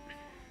that.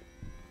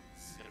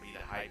 This is gonna be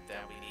the hype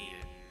that we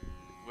needed.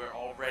 We're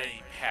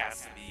already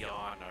past and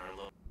beyond our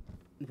little.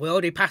 We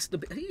already passed the.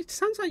 It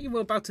sounds like you were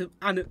about to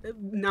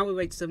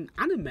narrate some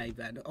anime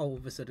then, all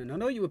of a sudden. I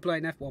know you were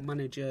playing F1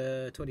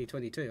 Manager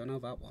 2022, I know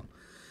that one.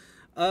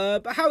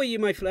 But how are you,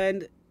 my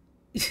friend?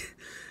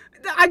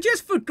 I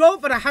just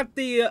forgot that I had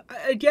the.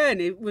 Again,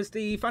 it was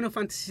the Final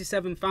Fantasy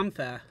VII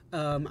fanfare.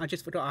 I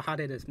just forgot I had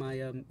it as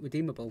my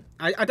redeemable.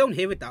 I don't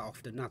hear it that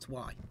often, that's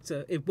why.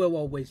 So it will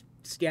always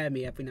scare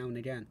me every now and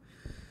again.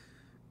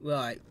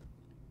 Right.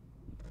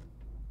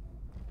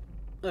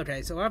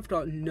 Okay, so I've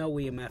got no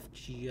EMF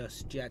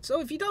just yet.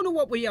 So if you don't know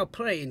what we are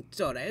playing,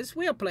 Torres,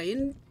 we are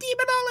playing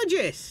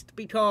Demonologist,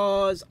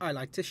 because I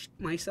like to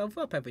myself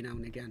up every now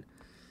and again.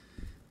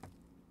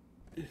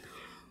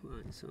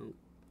 Right, so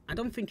I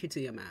don't think it's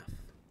EMF.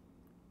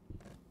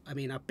 I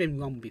mean, I've been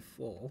wrong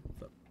before,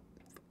 for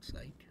fuck's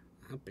sake.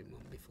 I have been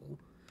wrong before.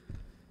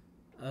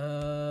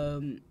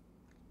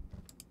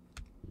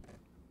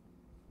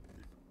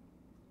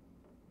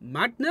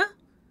 Magna?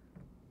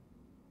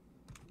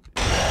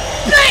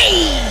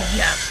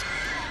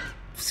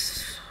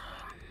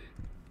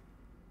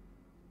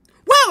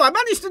 Well, I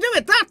managed to do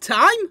it that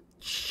time!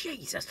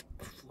 Jesus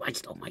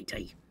Christ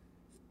almighty.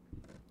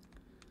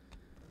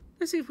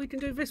 Let's see if we can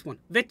do this one.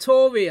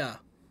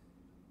 Victoria.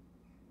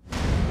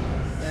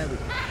 There we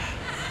go.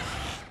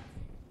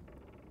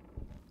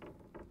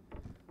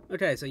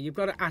 Okay, so you've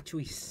got to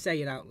actually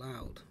say it out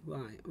loud.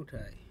 Right,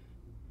 okay.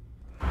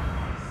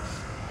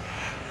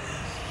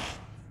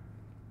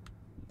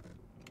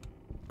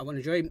 I want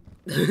to dream.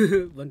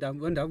 Run down,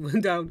 run down,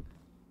 run down.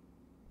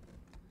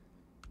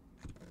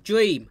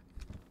 Dream.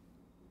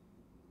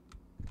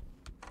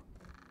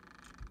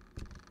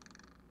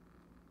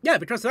 Yeah,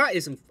 because that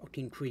isn't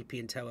fucking creepy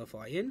and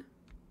terrifying.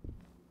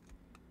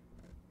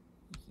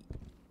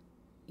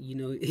 You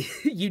know,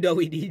 you know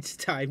he needs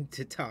time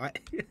to tie.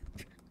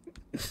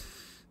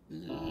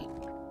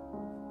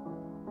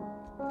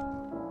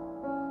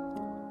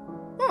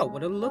 Oh,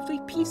 what a lovely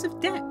piece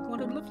of deck.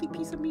 What a lovely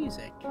piece of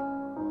music.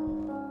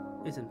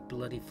 Isn't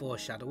bloody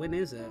foreshadowing,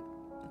 is it?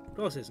 Of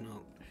course it's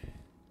not.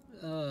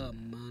 Oh,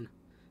 man.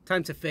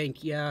 Time to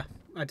think, yeah.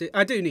 I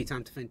do need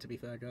time to think, to be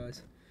fair,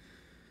 guys.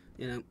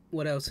 You know,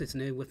 what else is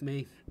new with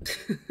me?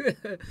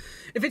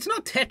 If it's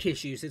not tech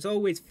issues, it's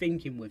always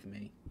thinking with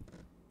me.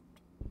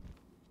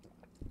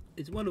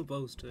 It's one of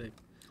those two.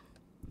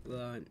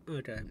 Right,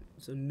 okay.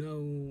 So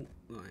no...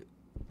 Right.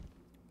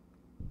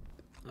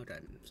 Okay,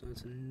 so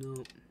that's a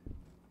no...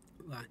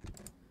 Right.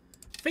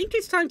 I think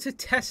it's time to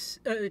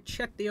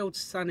check the old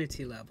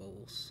sanity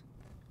levels.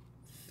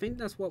 I think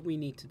that's what we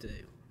need to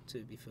do, to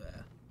be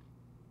fair.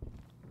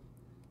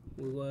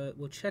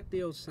 We'll check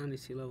the old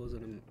sanity levels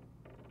in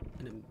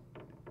a...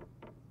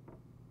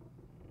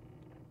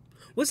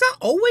 Was that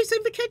always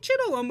in the kitchen,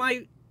 or am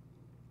I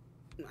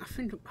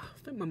think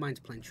my mind's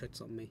playing tricks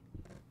on me.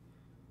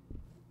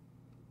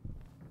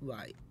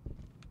 Right.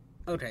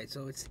 Okay,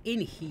 so it's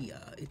in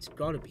here. It's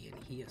gotta be in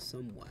here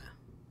somewhere.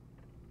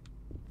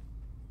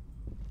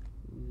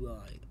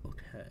 Right,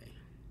 okay.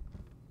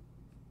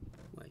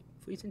 Wait,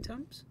 freezing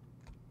temps?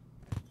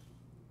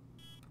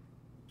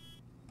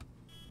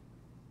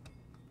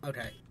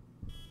 Okay.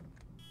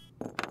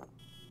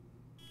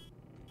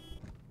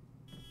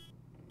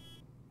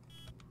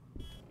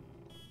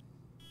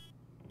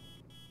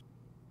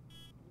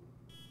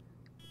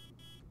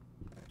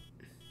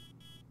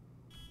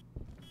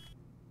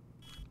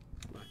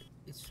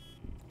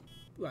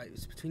 Right,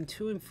 it's between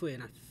 2 and 3,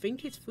 and I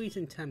think it's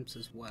freezing temps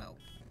as well.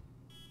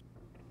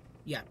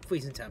 Yeah,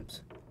 freezing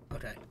temps.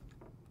 Okay.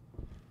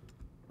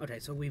 Okay,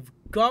 so we've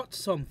got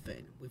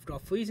something. We've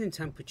got freezing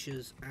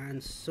temperatures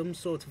and some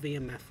sort of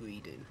EMF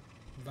reading.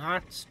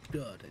 That's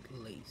good, at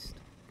least.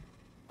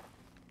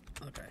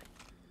 Okay.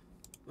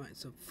 Right,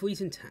 so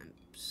freezing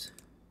temps.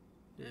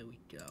 There we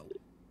go.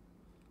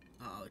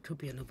 Oh, it could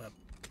be another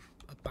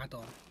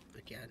Abaddon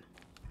again.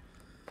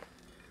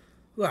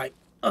 Right,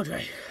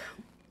 okay.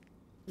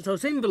 So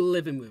it's in the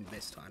living room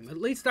this time. At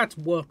least that's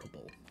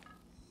workable.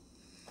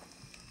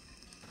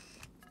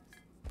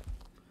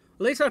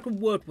 At least I can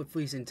work with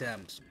freezing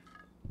temps.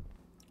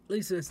 At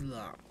least there's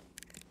that.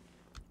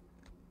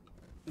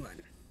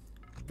 Right.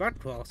 That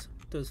cross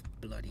does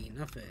bloody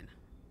nothing.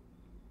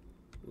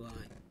 Right.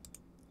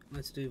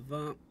 Let's do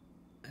that.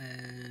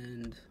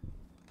 And...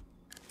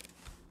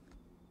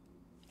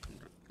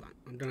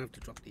 I'm gonna have to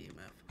drop the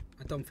EMF.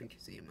 I don't think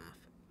it's EMF.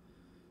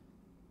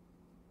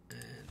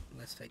 And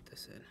let's take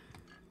this in.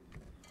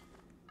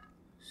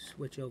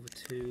 Switch over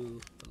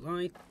to the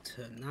light.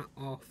 Turn that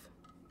off.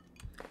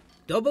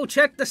 Double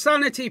check the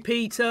sanity,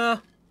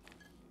 Peter.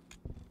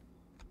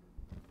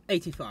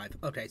 85.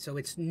 Okay, so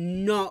it's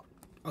not.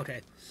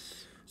 Okay,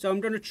 so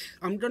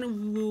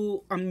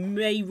I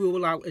may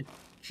rule out a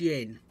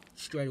gin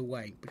straight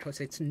away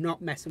because it's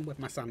not messing with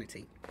my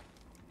sanity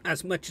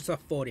as much as I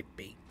thought it'd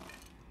be.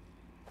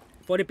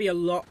 Thought it'd be a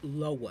lot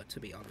lower, to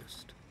be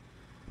honest.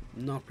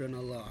 Not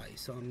gonna lie.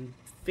 So I'm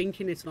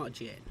thinking it's not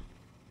gin.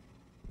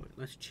 Right,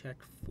 let's check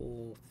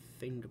for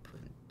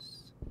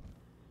fingerprints.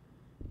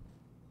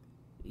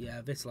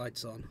 Yeah, this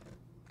light's on.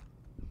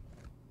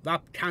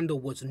 That candle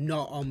was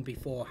not on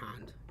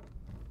beforehand.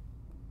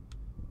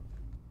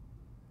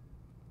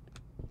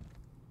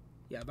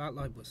 Yeah, that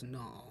light was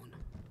not on.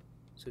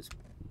 So it's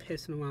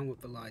pissing around with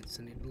the lights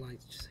and it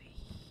lights just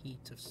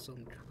heat of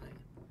some kind.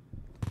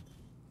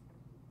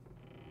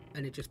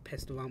 And it just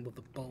pissed around with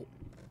the bolt.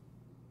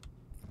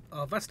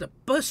 Oh, that's the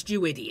bust,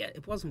 you idiot!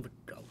 It wasn't the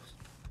ghost.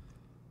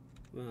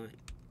 Right.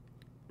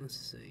 Let's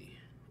see.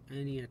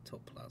 Any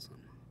ectoplasm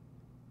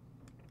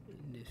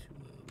in this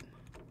room?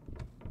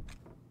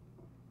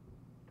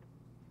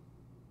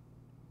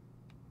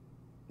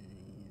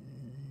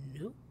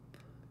 Nope.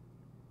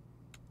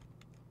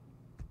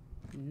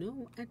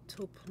 No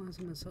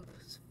ectoplasm as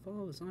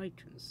far as I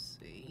can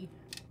see.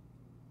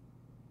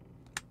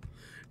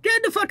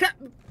 Get the fuck out!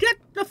 Get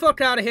the fuck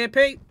out of here,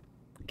 Pete!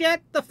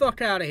 Get the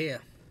fuck out of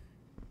here!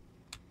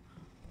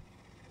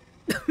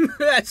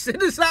 as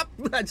soon as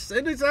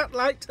that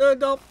light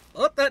turned off,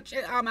 put that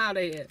shit, I'm out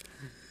of here.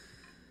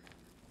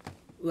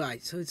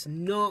 Right, so it's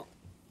not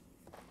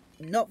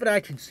that I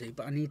can see,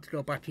 but I need to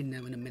go back in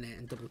there in a minute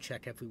and double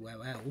check everywhere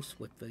else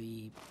with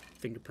the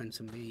fingerprints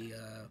and the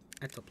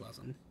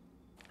ectoplasm.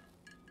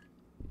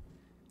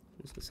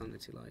 What's the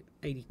sanity like?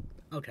 80.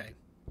 Okay.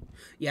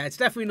 Yeah, it's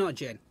definitely not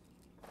gin.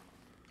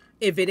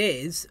 If it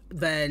is,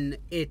 then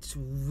it's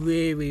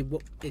really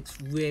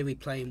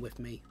playing with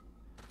me.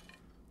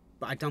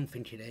 But I don't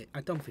think it is.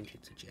 I don't think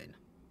it's a gin.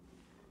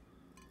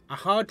 I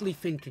hardly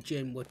think a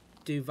gin would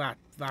do that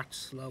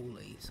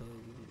slowly. So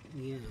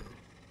yeah.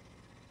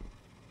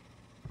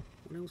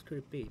 What else could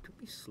it be? It could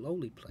be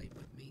slowly playing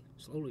with me,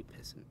 slowly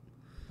pissing,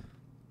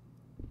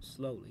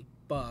 slowly.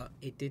 But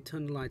it did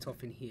turn the light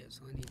off in here,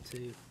 so I need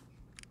to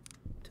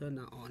turn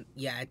that on.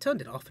 Yeah, it turned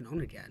it off and on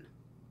again.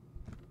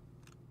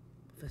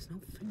 But there's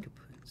no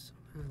fingerprints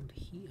around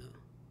here.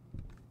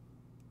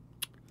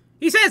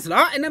 He says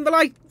that, and then the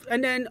light,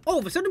 and then all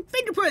of a sudden,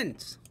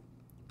 fingerprints.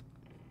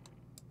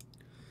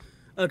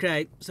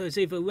 Okay, so it's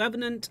either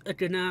Revenant, a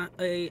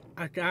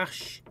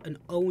Gash, an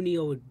Oni,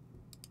 or a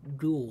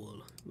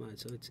Ghoul. Right,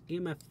 so it's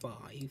EMF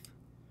 5,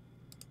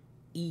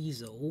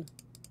 Easel,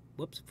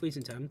 whoops,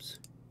 freezing temps,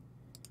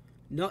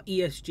 not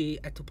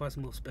ESG,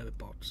 ectoplasm, or spirit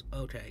box.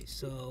 Okay,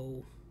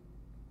 so,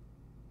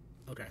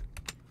 okay.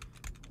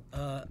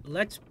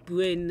 Let's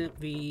bring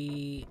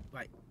the,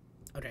 right,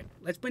 okay,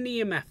 let's bring the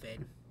EMF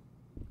in.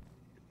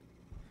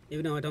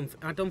 Even though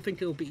I don't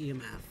think it'll be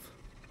EMF.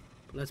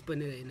 But let's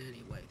bring it in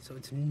anyway. So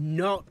it's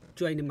not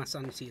draining my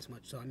sanity as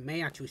much. So I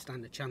may actually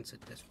stand a chance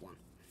at this one.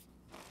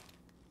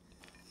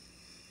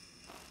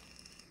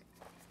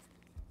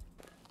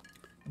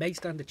 May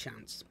stand a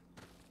chance.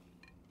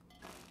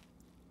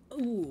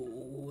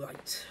 Ooh,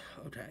 right.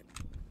 Okay.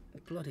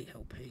 Bloody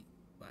hell, Pete.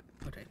 Right,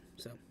 okay,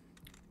 so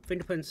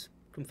fingerprints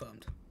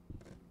confirmed.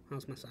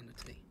 How's my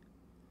sanity?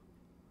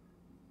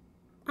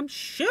 I'm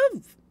sure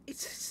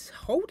it's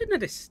holding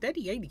at a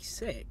steady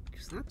 86.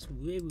 That's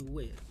really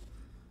weird.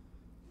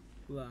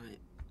 Right.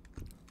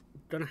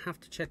 Gonna have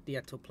to check the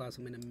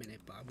ectoplasm in a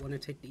minute, but I want to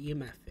take the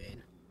EMF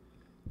in.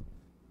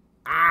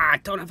 Ah, I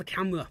don't have a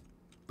camera.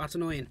 That's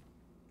annoying.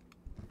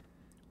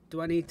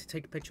 Do I need to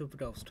take a picture of the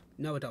ghost?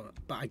 No, I don't.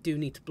 But I do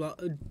need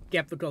to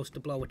get the ghost to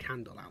blow a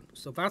candle out.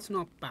 So that's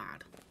not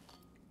bad.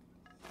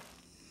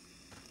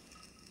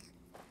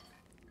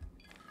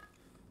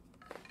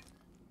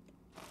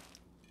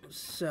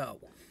 So,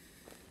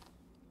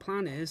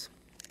 plan is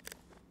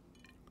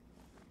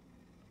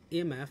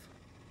EMF,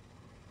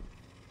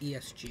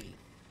 ESG.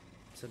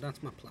 so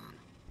that's my plan.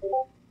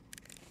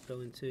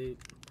 Going to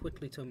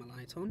quickly turn my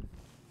light on.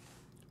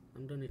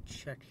 I'm going to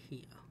check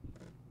here.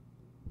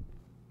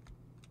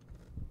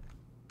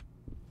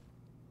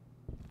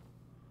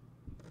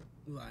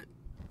 Right.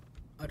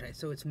 Okay,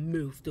 so it's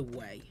moved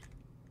away.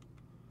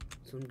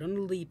 So I'm going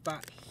to leave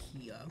that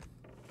here.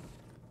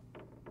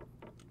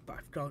 But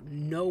I've got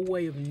no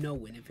way of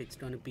knowing if it's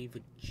going to be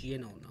the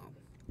gin or not.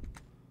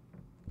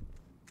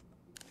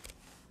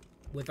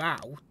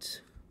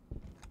 Without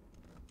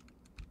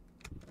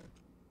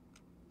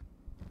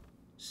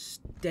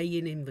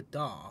staying in the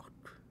dark.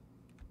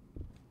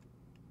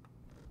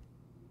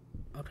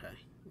 Okay,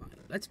 right.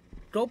 Let's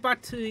go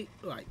back to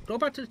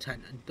the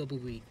tent and double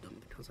read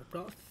them, because I've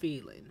got a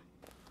feeling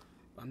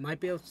I might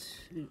be able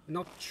to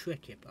not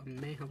trick it, but I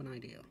may have an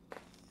idea.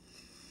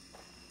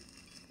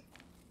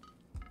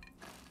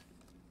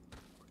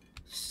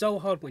 So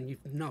hard when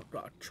you've not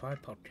got a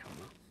tripod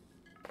camera.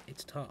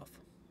 It's tough.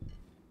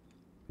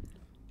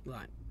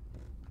 Right.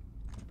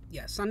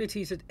 Yeah,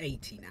 sanity's at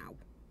 80 now.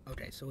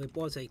 Okay, so it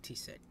was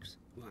 86.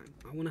 Right,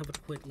 I want to have a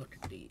quick look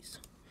at these.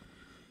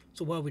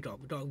 So what have we got?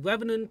 We've got a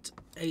Revenant,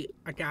 a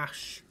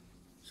Agash.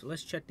 So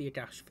let's check the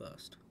Agash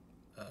first.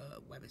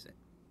 Where is it?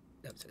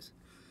 There it is.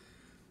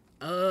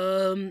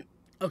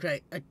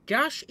 Okay, a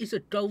Agash is a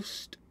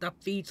ghost that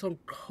feeds on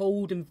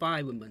cold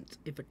environments.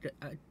 If a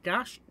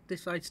Agash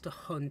decides to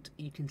hunt,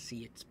 you can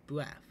see its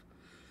breath.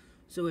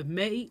 So it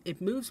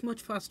moves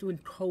much faster in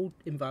cold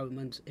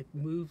environments. It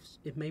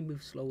may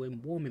move slower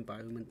in warm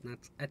environments.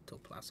 That's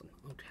ectoplasm.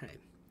 Okay.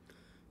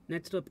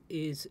 Next up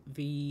is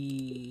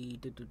the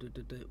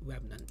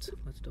Remnant.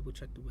 Let's double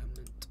check the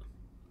Remnant.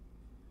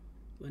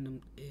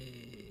 Remnant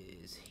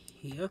is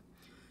here.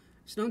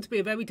 It's known to be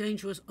a very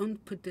dangerous,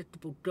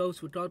 unpredictable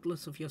ghost.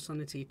 Regardless of your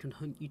sanity, it can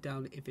hunt you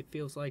down if it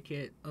feels like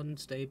it.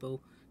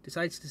 Unstable.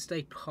 Decides to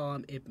stay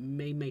calm. It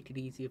may make it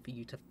easier for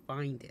you to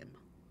find him.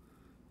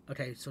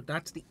 Okay, so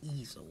that's the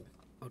easel.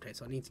 Okay,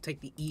 so I need to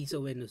take the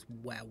easel in as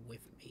well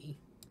with me.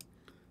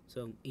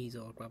 So,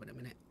 easel, I'll grab it in a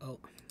minute. Oh,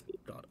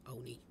 God,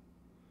 Oni.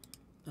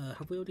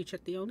 Have we already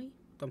checked the Oni?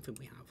 Don't think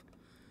we have.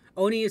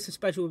 Oni is a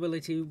special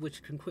ability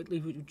which can quickly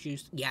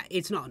reduce... Yeah,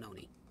 it's not an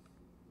Oni.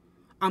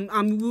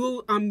 I'm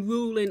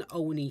ruling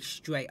Oni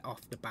straight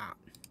off the bat.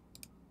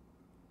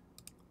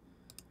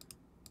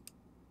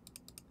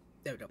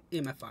 There we go,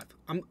 EMF 5.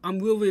 I'm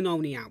ruling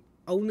Oni out.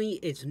 Oni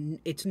is...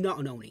 It's not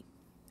an Oni.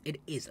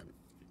 It isn't.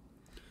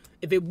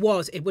 If it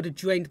was, it would have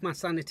drained my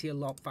sanity a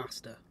lot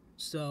faster.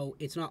 So,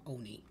 it's not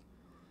Oni.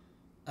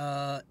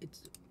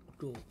 It's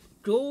Ghoul.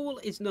 Ghoul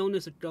is known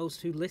as a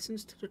ghost who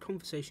listens to the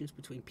conversations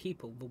between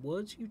people. The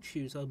words you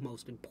choose are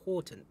most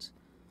important.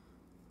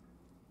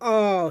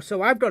 Oh,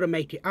 so I've got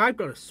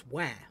to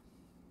swear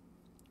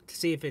to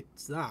see if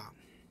it's that.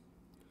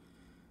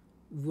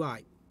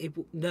 Right.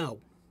 No.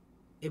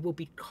 It will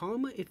be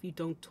calmer if you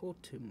don't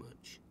talk too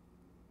much.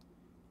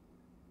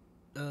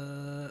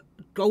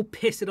 Go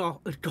piss it off.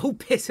 Go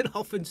piss it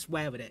off and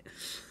swear at it.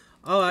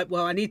 Alright,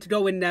 well, I need to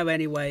go in there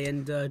anyway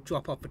and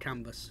drop off the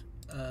canvas.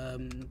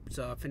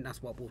 So I think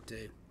that's what we'll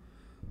do.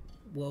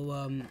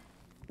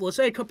 We'll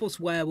say a couple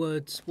swear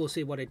words. We'll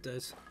see what it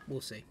does. We'll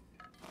see.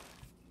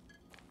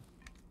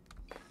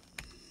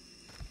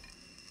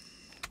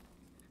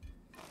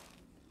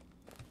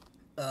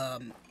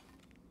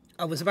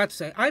 I was about to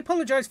say, I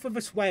apologise for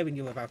the swearing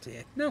you were about to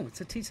hear. No,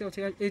 it's a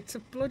TCLT. It's a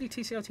bloody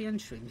TCLTN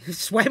stream.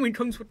 Swearing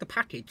comes with the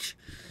package.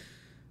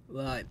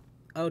 Right.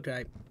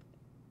 Okay.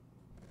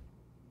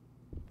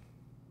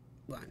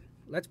 Right.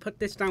 Let's put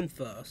this down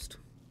first.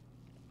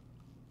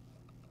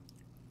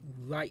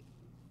 Right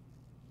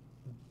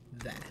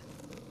there.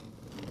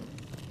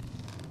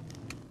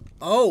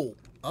 Oh,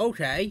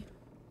 okay.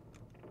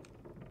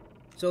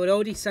 So it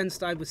already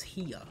sensed I was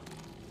here.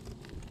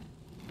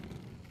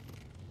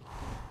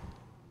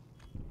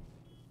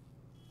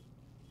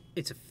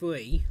 It's a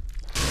 3.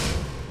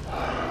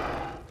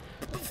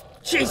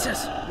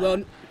 Jesus!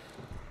 Run!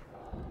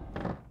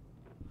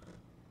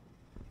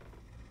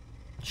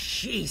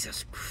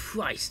 Jesus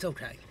Christ,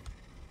 okay.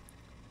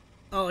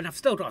 Oh, and I've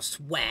still got to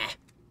swear.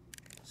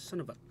 Son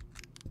of a...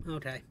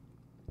 Okay.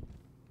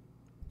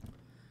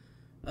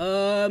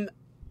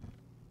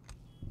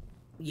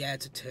 Yeah,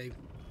 it's a 2.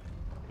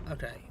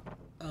 Okay.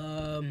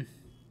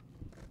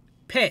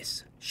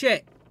 Piss.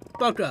 Shit.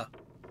 Bugger.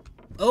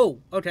 Oh,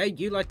 okay,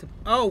 you like to...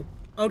 Oh,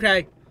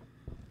 okay.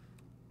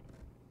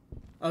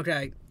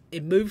 Okay,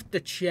 it moved the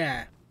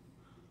chair.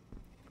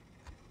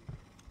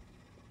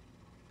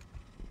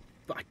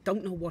 But I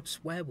don't know what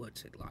swear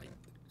words it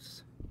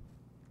likes.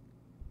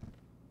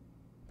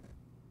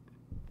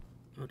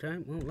 Okay,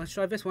 well, let's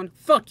try this one.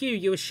 Fuck you,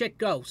 you a shit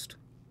ghost.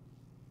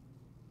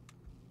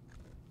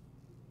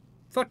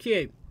 Fuck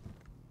you.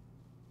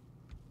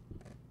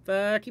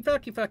 Fucky,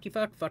 fucky, fucky,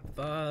 fuck, fuck,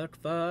 fuck,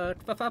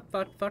 fuck, fuck, fuck,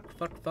 fuck, fuck,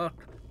 fuck, fuck,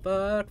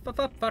 fuck, fuck,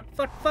 fuck, fuck,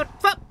 fuck,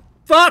 fuck, fuck,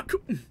 fuck.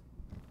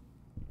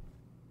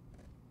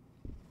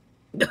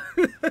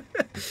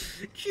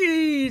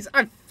 Jeez,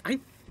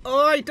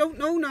 I don't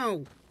know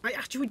now. I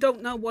actually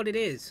don't know what it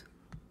is.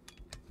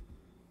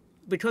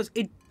 Because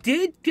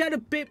did get a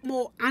bit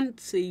more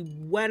antsy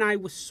when I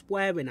was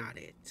swearing at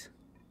it.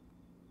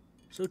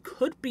 So it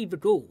could be the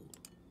goal.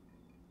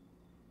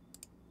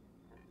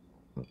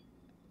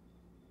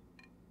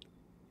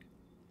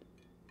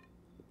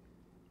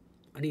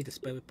 I need a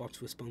spirit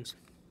box response.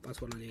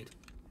 That's what I need.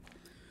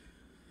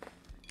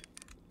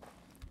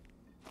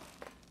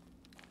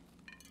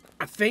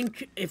 I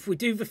think if we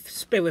do the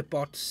spirit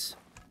bots,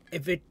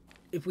 if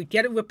we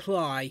get a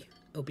reply,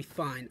 it'll be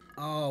fine.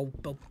 Oh,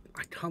 but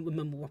I can't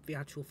remember what the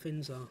actual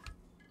things are.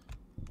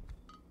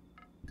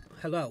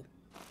 Hello.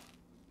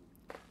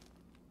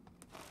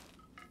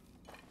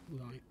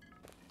 Right.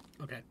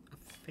 Okay. I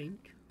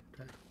think.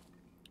 Okay.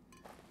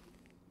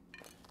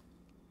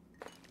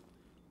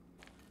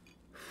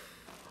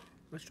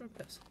 Let's try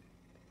this.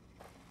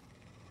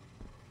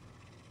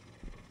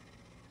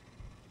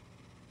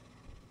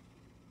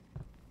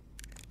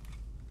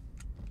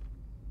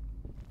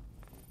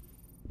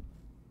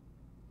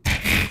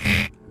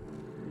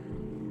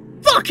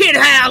 Fucking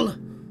hell!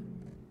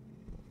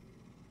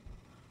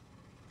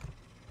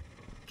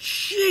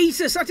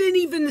 Jesus, I didn't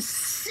even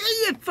see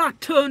if that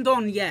turned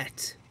on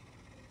yet.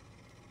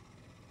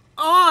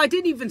 Oh, I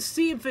didn't even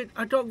see if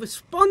I got a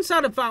response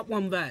out of that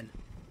one then.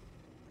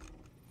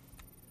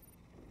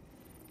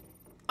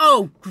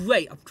 Oh,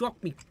 great. I've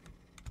dropped me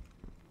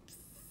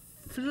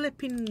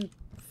flipping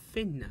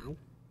thing now.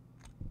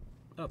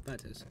 Oh,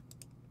 that is.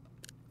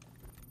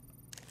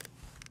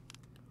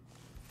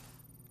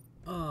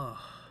 Oh.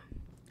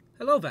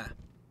 Hello there.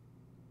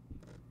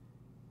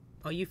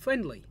 Are you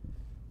friendly?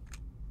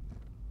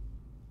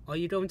 Are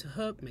you going to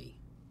hurt me?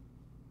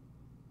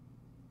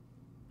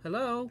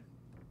 Hello?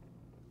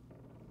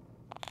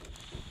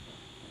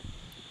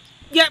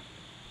 Yep.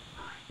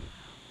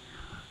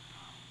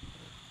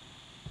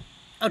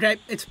 Okay,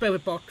 it's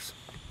spirit box.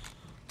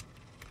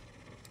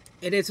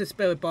 It is a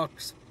spirit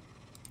box.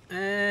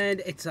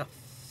 And it's a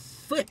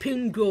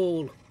flipping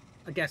goal.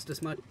 I guessed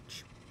as much.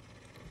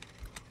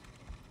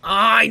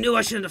 Ah, I knew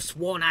I shouldn't have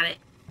sworn at it.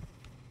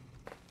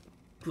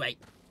 Great.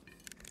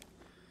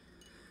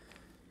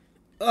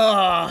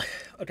 Oh,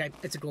 okay,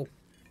 it's a goal.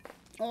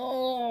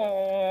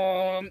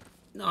 Oh,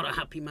 not a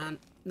happy man.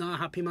 Not a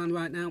happy man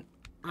right now.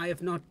 I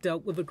have not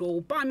dealt with a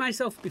goal by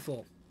myself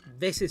before.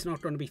 This is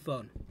not going to be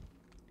fun.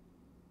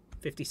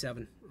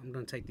 57. I'm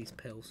going to take these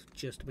pills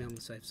just to be on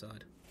the safe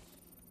side.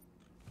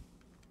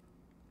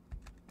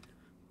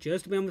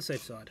 Just to be on the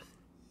safe side.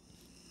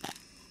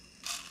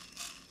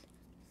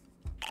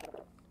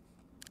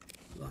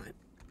 Right.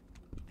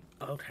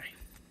 Okay.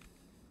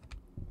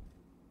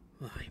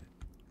 Right.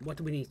 What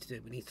do we need to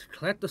do? We need to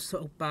collect the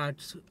soap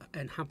bags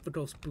and have the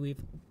ghost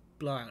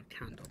blow out a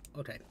candle.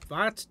 Okay,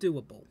 that's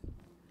doable.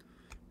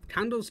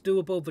 Candle's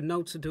doable, the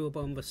notes are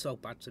doable, and the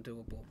soap bags are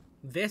doable.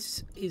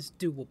 This is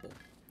doable.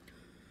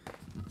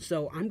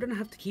 So I'm going to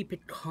have to keep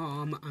it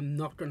calm. I'm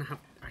not going to have...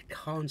 I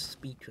can't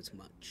speak as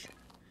much.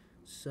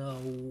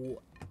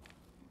 So...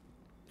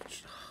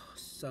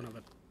 Son of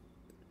a...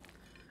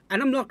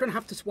 And I'm not going to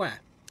have to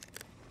swear.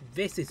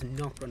 This is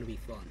not going to be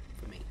fun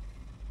for me.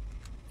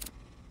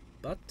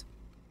 But...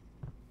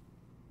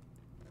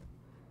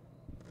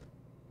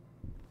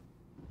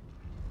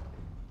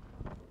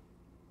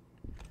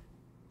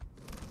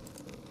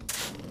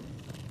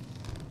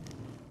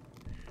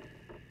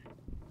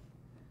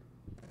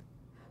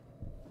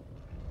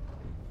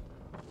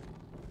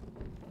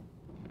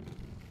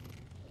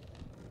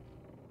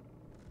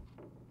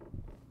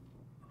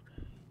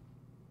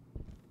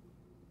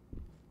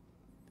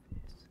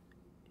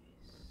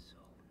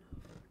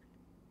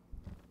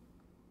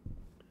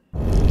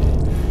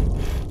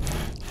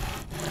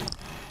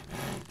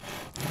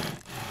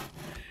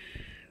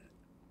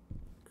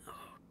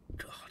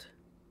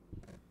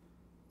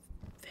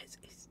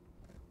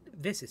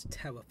 This is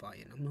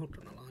terrifying, I'm not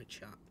gonna lie,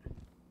 chat.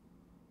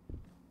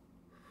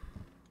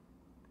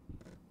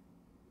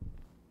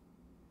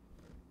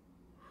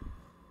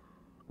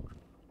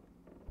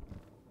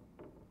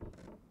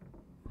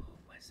 Oh,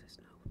 where's this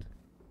note?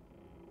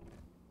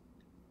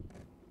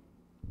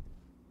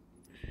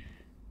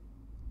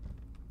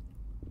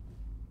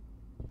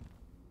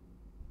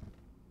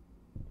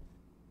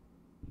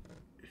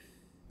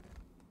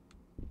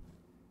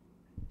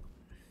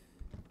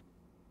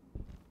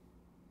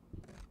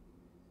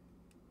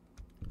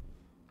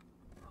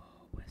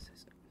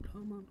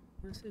 Come on,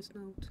 where's this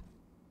note?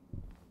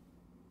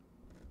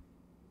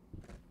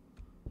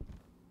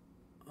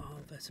 Oh,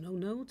 there's no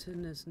note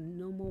and there's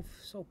no more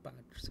soap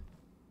bags.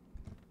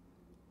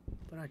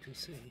 But I can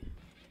see.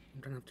 I'm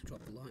gonna have to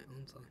drop the light,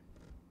 aren't I?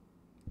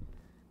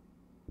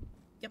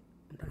 Yep,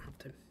 I'm gonna have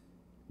to.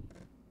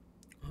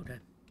 Okay.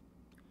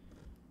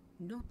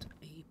 Not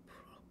a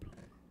problem.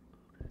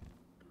 Okay,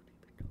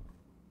 keep it calm.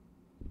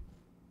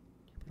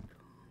 Keep it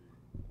calm.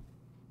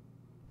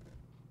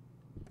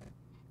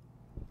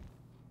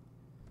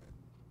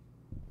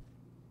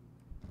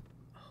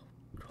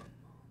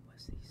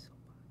 These so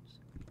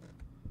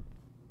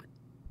bad.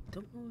 I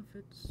don't know if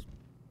it's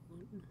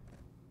one.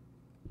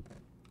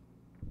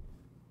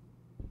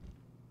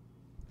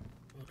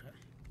 Okay.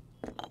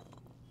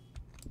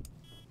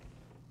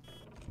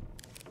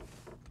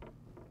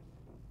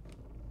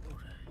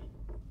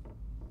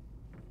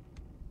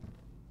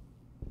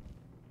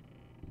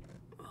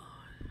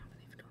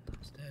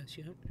 upstairs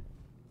yet.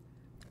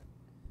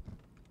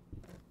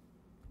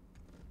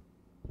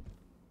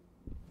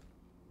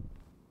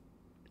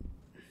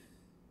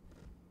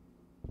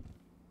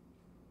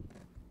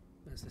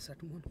 There's the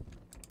second one.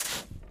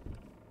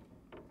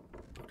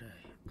 Okay,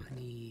 I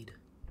need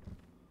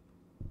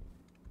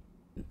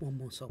one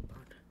more salt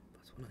pad.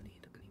 That's what I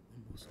need. I need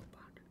one more salt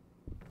pad.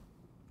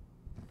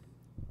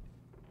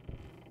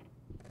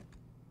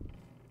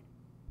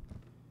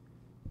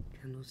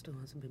 Candle still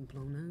hasn't been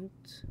blown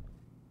out.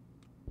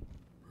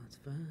 That's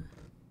fair.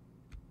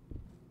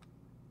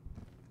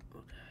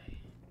 Okay.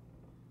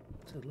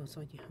 So it looks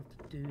like you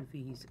have to do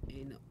these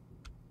in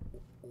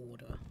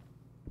order.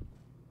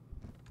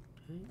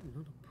 Okay,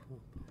 not a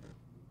problem.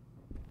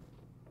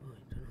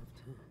 Right, don't have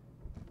to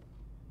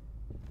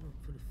look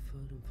for the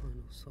third and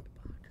final salt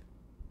pad.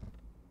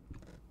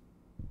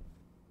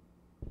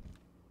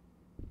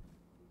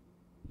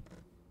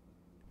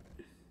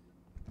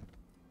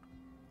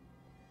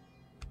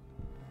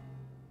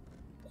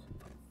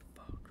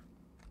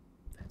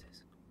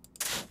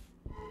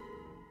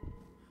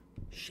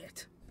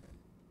 Shit.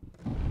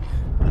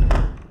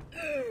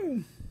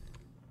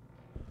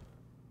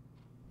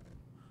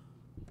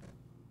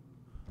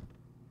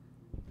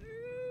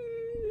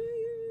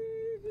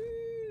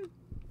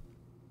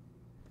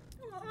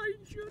 I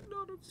should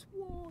not have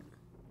sworn.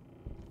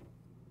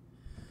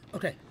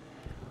 Okay.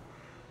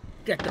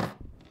 Get them.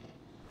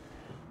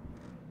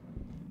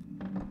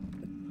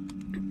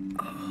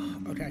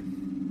 Okay.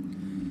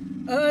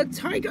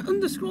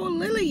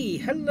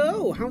 Tiger_Lily.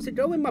 Hello. How's it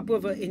going, my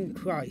brother in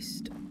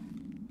Christ?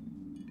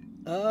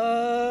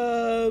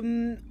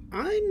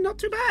 I'm not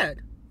too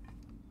bad.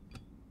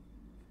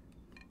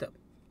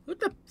 Who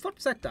the fuck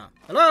said that?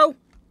 Hello?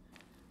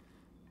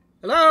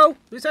 Hello?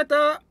 Who said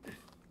that?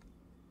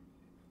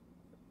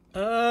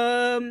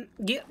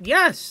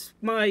 Yes,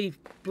 my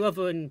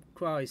brother in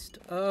Christ.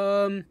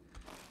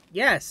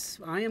 Yes,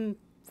 I am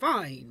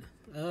fine.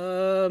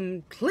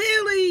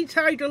 Clearly,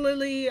 Tiger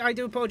Lily, I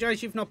do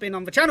apologise you've not been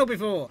on the channel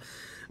before.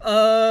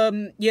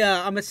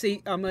 Yeah, I'm a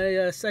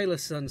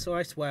sailor's son, so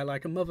I swear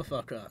like a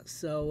motherfucker.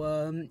 So,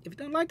 if you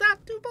don't like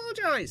that, do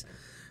apologise.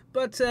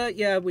 But,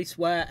 yeah, we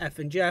swear F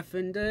and Jeff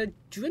and,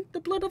 drink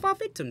the blood of our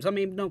victims. I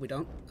mean, no, we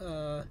don't.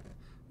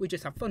 We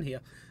just have fun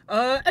here.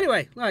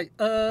 Anyway, right,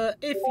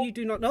 if you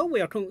do not know,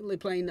 we are currently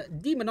playing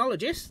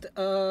Demonologist,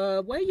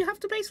 where you have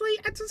to basically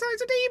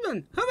exorcise a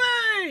demon.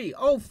 Hooray!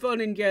 All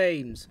fun and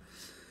games.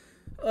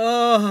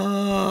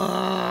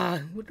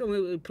 We're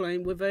currently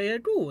playing with a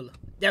ghoul.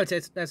 There it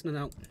is, there's no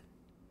note.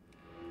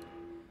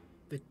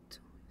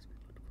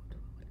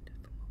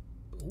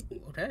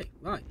 Ooh, okay,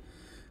 right.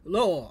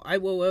 Law, I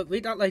will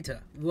read that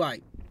later.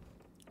 Right.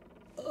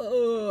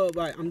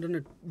 Right, I'm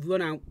gonna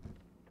run out,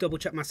 double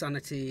check my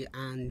sanity,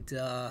 and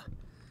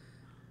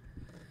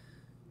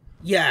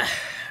yeah,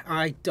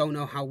 I don't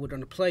know how we're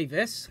gonna play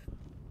this,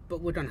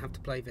 but we're gonna have to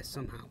play this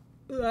somehow.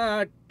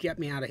 Get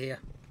me out of here.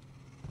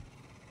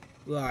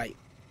 Right,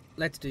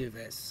 let's do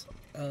this.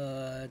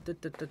 Right,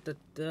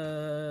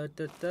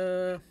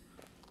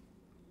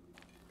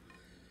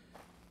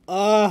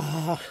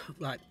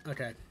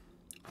 okay.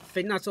 I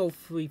think that's all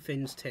three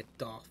things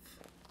ticked off.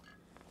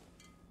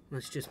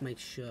 Let's just make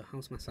sure.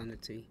 How's my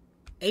sanity?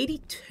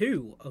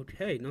 82.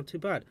 Okay, not too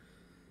bad.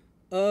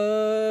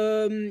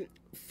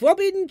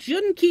 Throbbing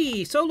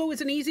Junkie. Solo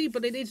isn't easy,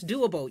 but it is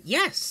doable.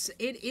 Yes,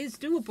 it is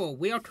doable.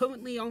 We are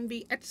currently on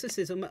the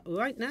exorcism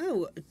right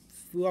now.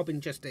 Throbbing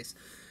Justice.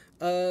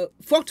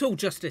 Throttle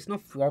Justice,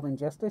 not Throbbing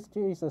Justice.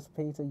 Jesus,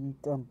 Peter, you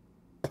dumb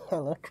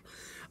pillock.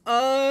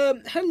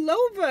 Hello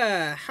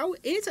there. How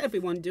is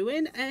everyone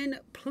doing? And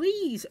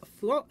please,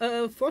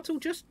 Throttle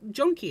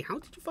Junkie, how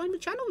did you find the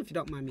channel, if you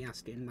don't mind me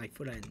asking, my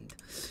friend?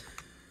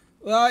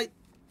 Right,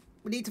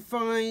 we need to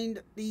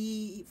find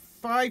the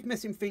 5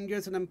 missing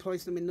fingers and then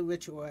place them in the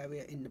ritual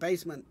area in the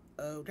basement.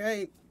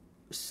 Okay,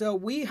 so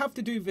we have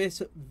to do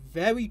this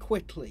very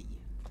quickly.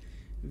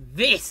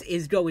 This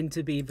is going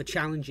to be the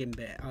challenging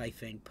bit, I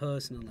think,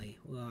 personally.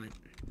 Right,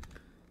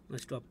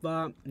 let's drop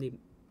that.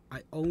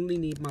 I only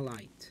need my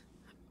light.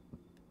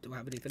 Do I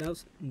have anything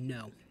else?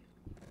 No.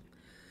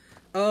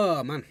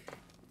 Oh, man.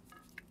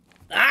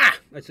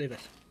 Let's do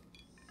this.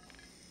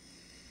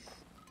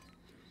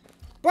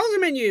 Browser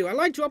menu. I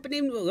like dropping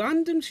in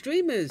random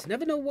streamers.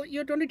 Never know what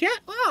you're going to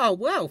get. Oh,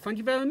 well, thank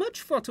you very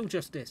much, Throttle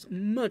Justice.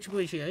 Much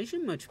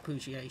appreciation, much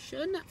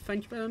appreciation.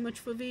 Thank you very much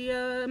for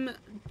the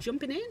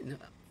jumping in.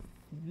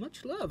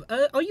 Much love.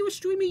 Are you a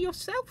streamer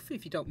yourself,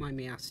 if you don't mind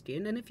me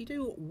asking? And if you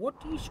do,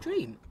 what do you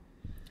stream?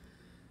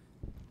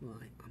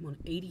 Right, I'm on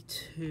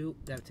 82.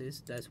 There it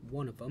is. There's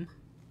one of them.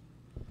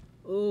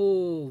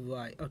 Oh,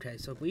 right. Okay,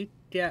 so if we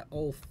get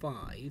all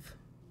 5.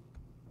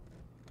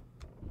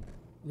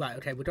 Right,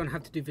 okay, we're going to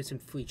have to do this in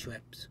 3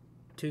 trips.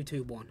 2,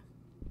 2, 1.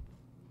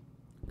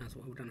 That's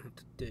what we're going to have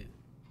to do.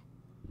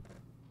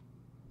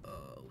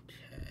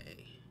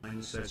 Okay.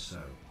 Mine said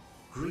so.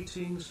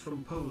 Greetings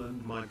from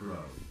Poland, my bro.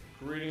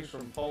 Greetings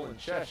from Poland,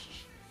 Czech.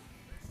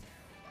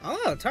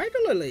 Ah, Tiger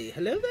Lily.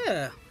 Hello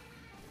there.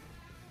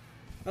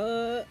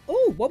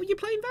 Oh, what were you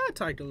playing that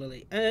title,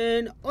 Lily?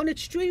 And on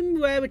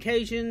extreme rare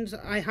occasions,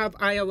 I have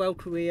IRL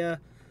career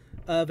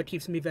that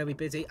keeps me very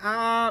busy.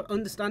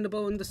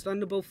 Understandable.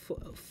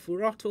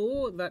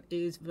 Throttle, that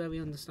is very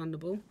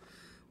understandable.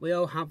 We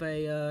all have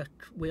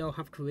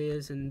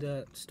careers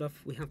and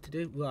stuff we have to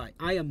do. Right,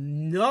 I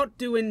am not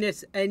doing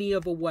this any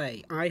other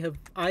way. I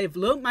have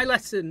learnt my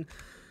lesson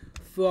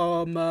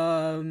from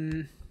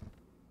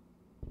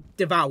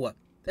Devour.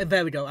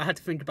 There we go. I had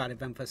to think about it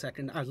then for a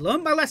second. I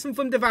learned my lesson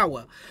from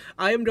Devour.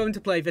 I am going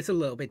to play this a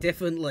little bit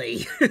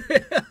differently.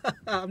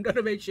 I'm going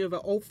to make sure that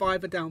all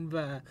 5 are down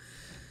there.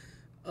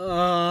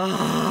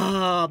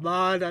 Oh,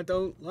 man, I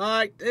don't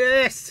like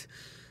this.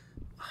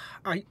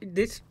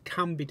 This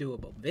can be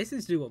doable. This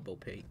is doable,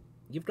 Pete.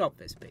 You've got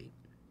this, Pete.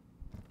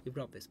 You've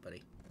got this,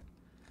 buddy.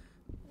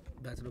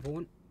 That's another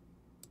one.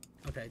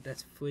 Okay,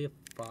 that's 3 of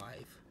 5.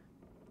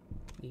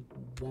 Need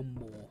 1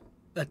 more.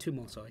 2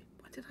 more, sorry.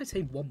 Why did I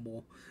say 1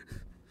 more?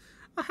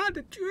 I had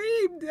a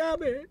dream,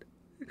 damn it.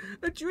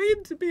 A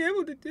dream to be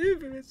able to do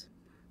this.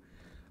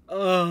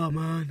 Oh,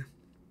 man.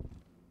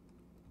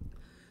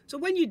 So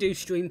when you do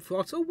stream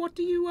Throttle, what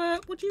do you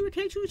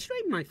occasionally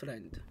stream, my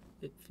friend?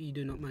 If you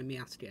do not mind me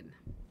asking.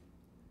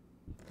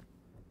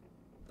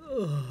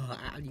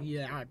 Oh,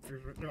 yeah,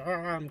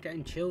 I'm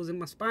getting chills in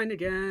my spine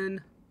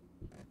again.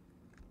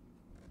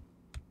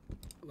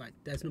 Right,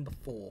 there's number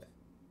 4.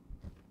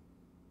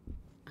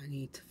 I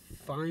need to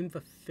find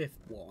the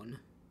 5th one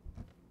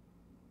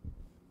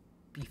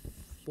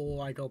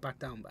before I go back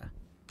down there.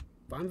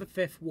 Find the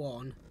 5th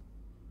one,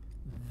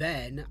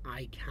 then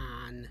I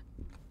can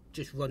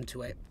just run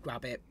to it,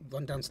 grab it,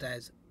 run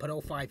downstairs, put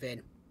all 5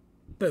 in,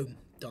 boom,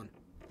 done.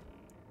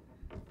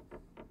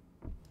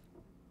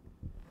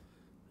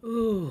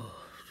 Ooh.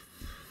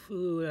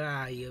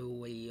 I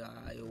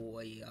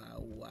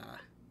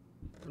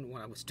don't know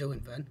what I was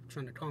doing then.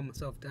 Trying to calm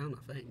myself down,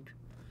 I think.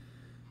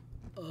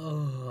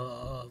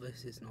 Oh,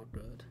 this is not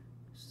good.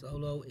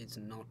 Solo is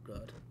not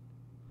good.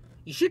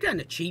 You should get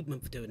an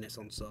achievement for doing this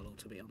on solo,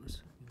 to be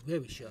honest. You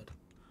really should.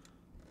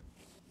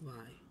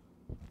 Right.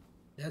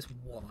 There's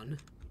 1.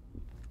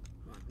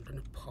 Right, I'm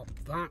going to pop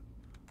that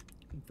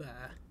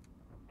there.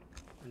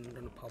 And I'm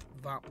going to pop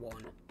that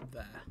one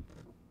there.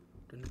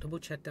 I'm going to double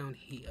check down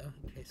here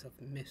in case I've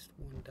missed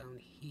one down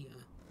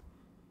here.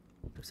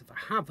 Because if I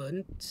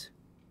haven't,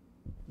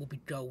 we'll be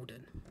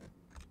golden.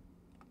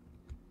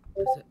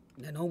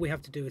 Then all we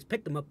have to do is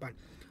pick them up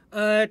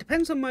and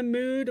depends on my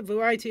mood, a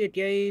variety of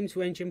games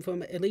ranging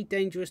from Elite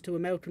Dangerous to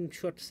American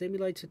Truck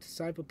Simulator to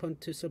Cyberpunk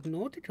to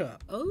Subnautica.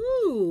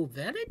 Oh,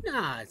 very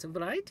nice. A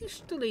variety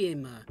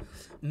streamer.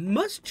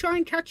 Must try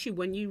and catch you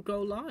when you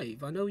go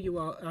live. I know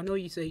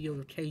you say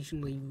you're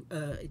occasionally,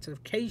 it's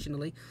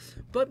occasionally,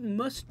 but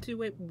must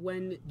do it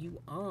when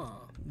you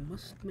are.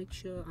 Must make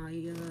sure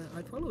I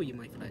follow you,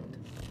 my friend.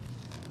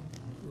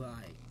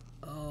 Right.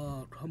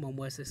 Oh, come on,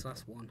 where's this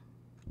last one?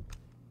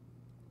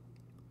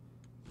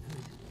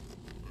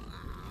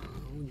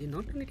 You're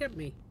not going to get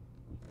me.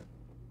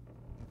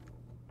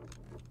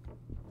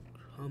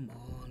 Come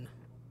on.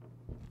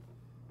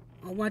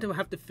 Oh, why do I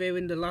have the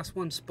feeling the last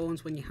one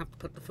spawns when you have to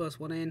put the first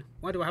one in?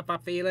 Why do I have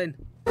that feeling?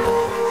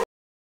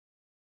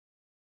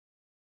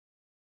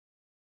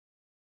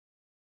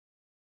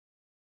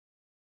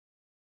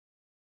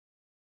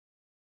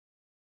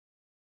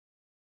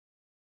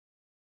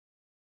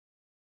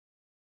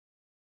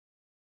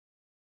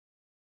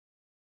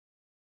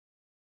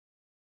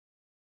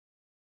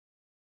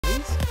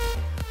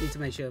 Need to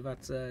make sure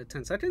that's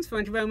 10 seconds.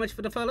 Thank you very much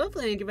for the follow.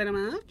 Thank you very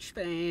much.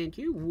 Thank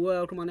you.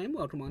 Welcome on in.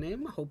 Welcome on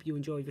in. I hope you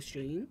enjoy the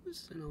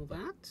streams and all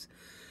that.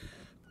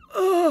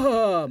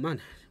 Oh, man.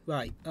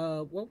 Right.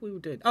 What we were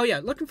doing. Oh, yeah.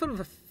 Looking for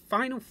the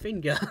final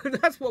finger.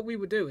 That's what we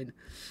were doing.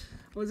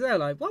 I was there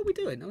like, what are we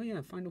doing? Oh,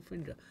 yeah. Final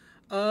finger.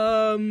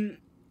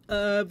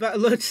 That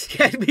alert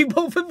scared me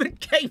more than the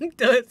game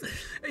does.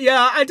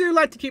 Yeah, I do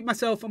like to keep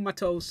myself on my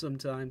toes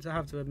sometimes. I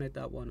have to admit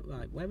that one.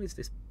 Right. Where is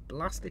this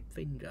blasted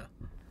finger?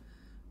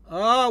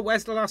 Oh,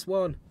 where's the last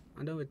one?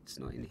 I know it's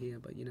not in here,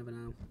 but you never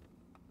know.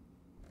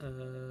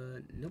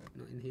 Nope,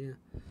 not in here.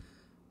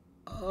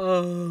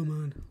 Oh,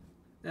 man.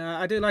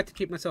 I do like to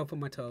keep myself on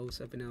my toes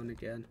every now and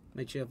again.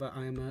 Make sure that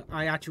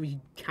I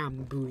actually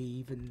can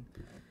breathe and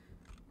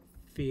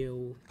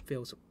feel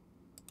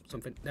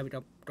something. There we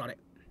go. Got it.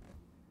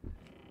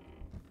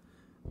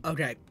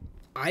 Okay.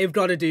 I've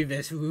got to do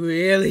this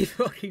really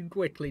fucking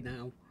quickly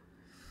now.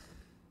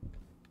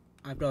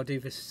 I've got to do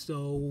this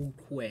so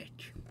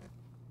quick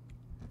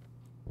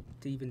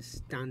to even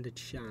stand a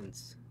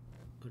chance.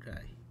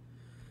 Okay.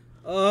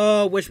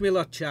 Oh, wish me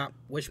luck, chap.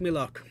 Wish me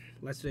luck.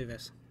 Let's do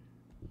this.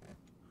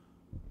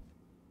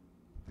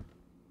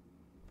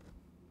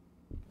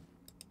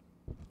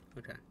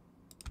 Okay.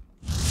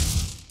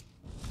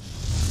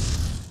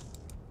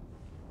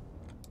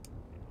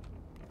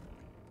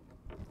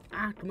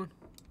 Ah, come on.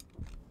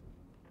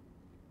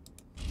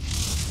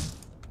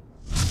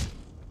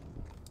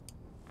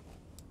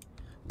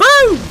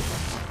 Boom!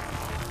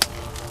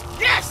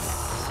 Yes!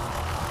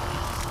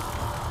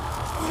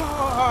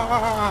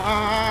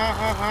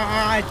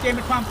 Give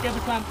me clamp, give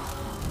me clamp.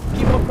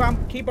 Keyboard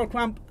cramp, keyboard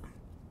cramp.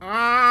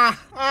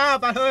 Ah,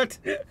 that hurt.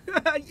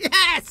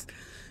 Yes!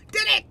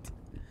 Did it!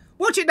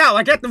 Watch it now,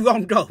 I get the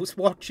wrong dose,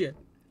 watch it.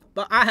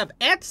 But I have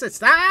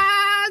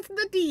exorcised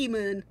the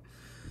demon.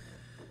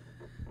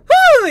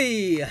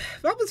 Whee!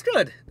 That was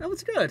good, that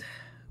was good.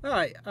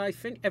 Alright, I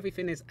think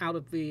everything is out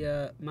of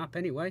the map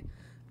anyway.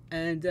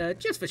 And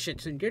just for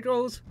shits and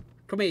giggles,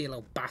 come here, you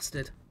little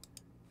bastard.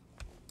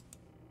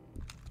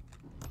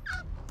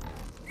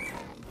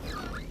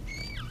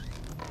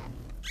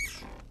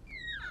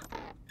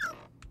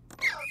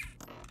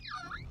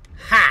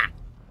 Ha!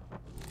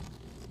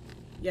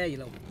 Yeah, you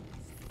little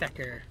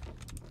fecker.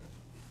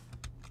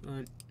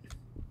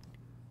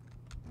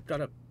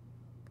 Gotta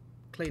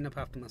clean up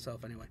after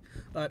myself anyway.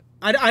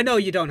 I know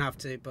you don't have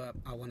to, but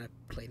I want to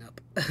clean up.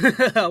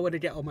 I want to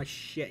get all my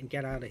shit and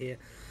get out of here.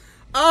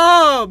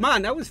 Oh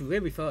man, that was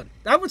really fun.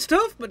 That was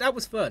tough, but that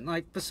was fun.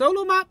 Like the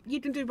solo map,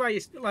 you can do by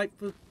yourself. Like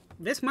for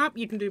this map,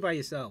 you can do by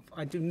yourself.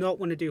 I do not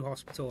want to do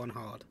hospital on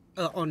hard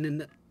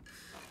on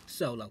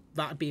solo.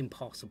 That'd be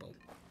impossible.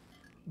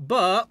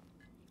 But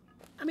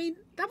I mean,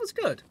 that was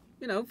good.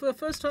 You know, for the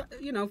first time.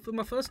 You know, for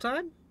my first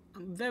time,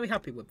 I'm very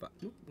happy with that.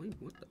 Oh, wait,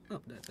 what the?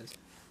 Oh, there it is.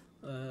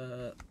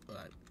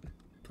 Right.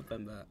 Put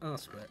them there. Oh,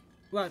 screw it.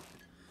 Right.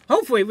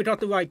 Hopefully we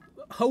got the right.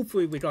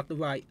 Hopefully we got the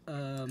right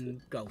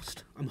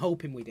ghost. I'm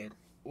hoping we did.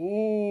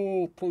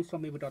 Oh, please tell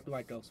me we got the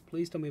right ghost.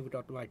 Please tell me we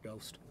got the right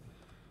ghost.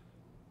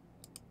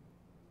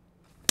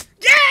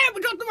 Yeah,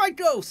 we got the right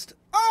ghost.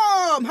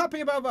 Oh, I'm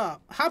happy about that.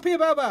 Happy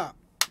about that.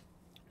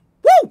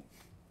 Woo!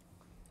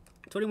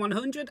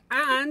 2100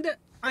 and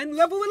I'm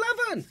level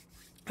 11.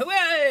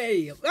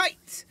 Hooray!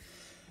 Right.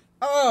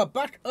 Oh,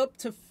 back up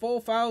to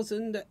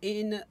 4,000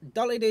 in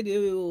dollar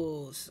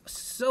deals.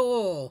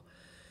 So,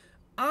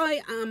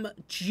 I am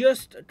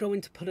just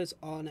going to put us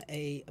on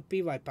a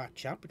be right back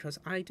chat because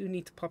I do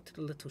need to pop to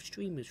the little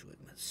streamer's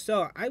room.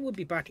 So, I will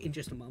be back in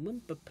just a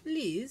moment, but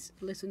please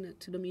listen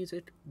to the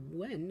music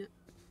when,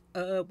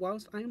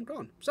 whilst I am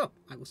gone. So,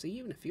 I will see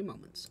you in a few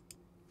moments.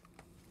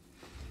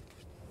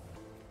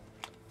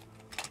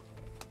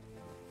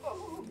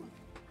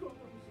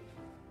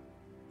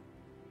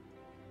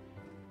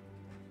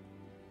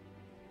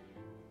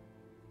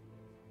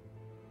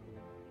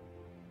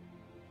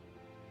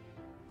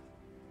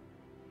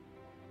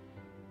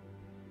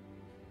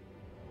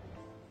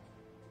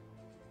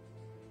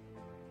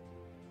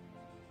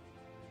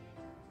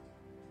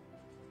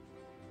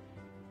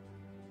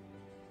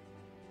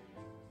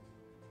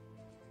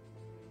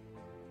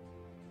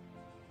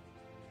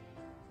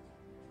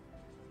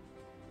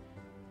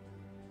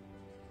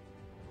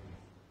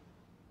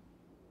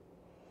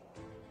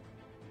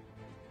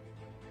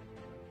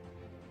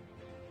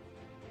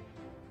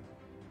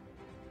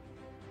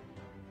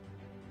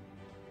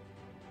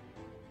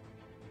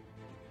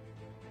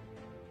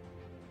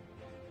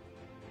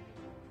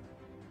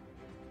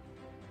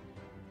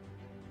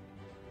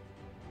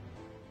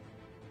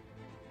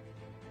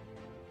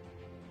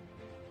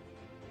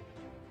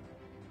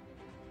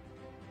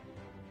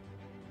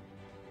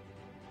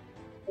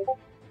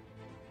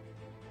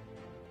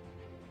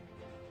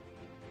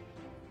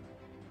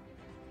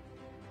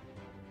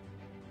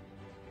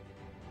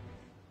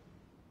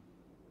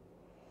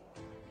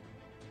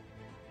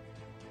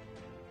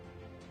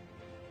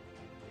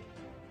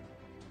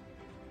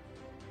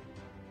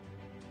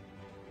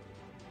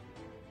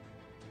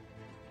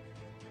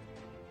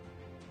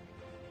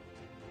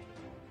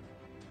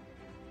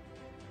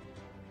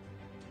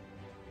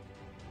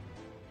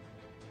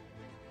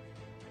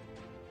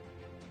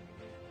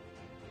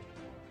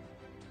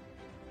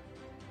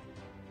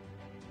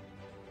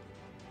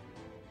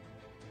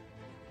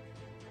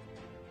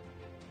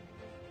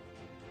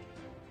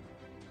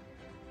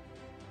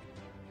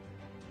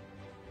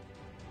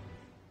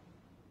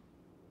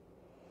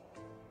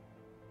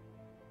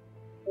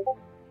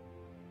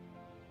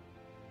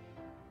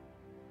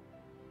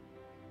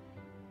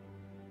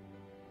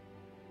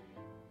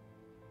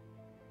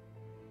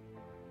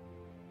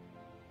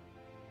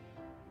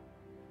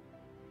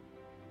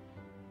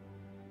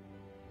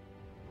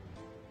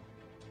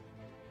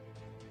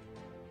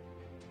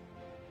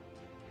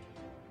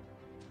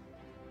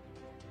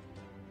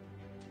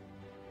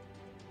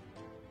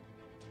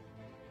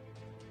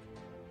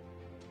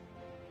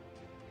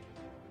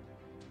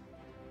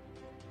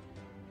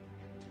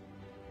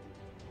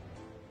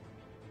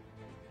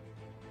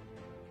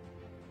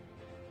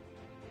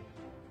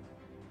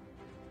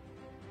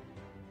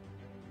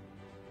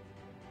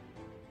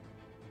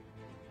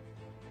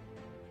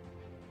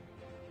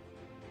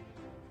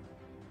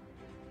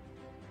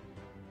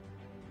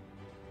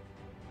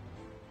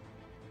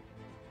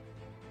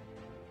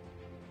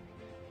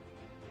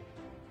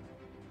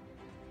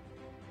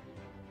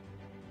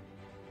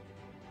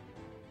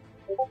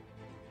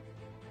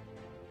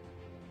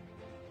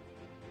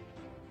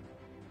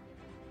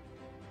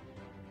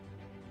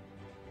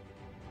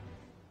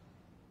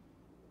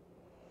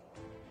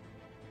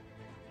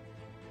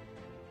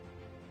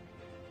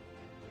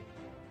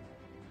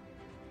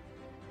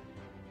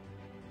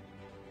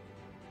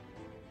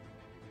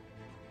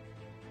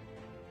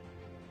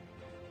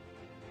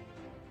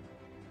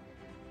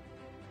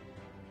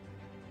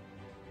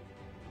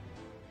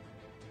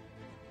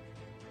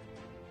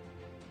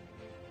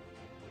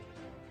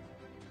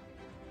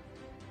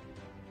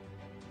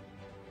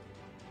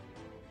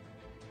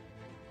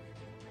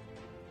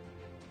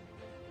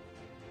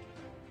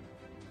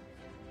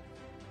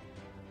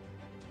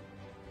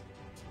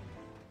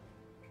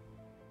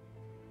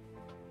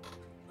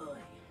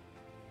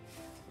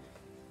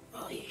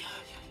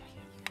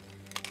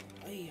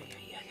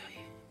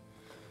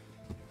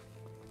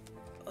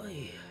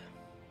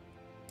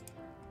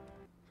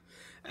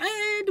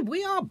 And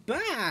we are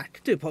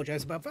back. Do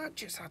apologise about that.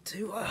 Just had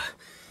to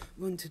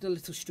run to the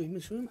little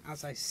streamer's room,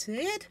 as I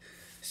said.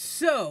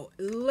 So,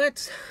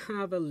 let's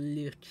have a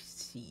look.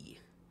 See.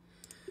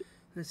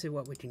 Let's see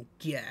what we can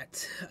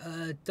get.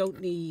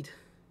 Don't need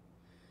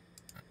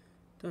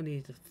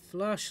a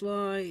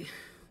flashlight.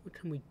 What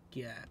can we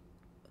get?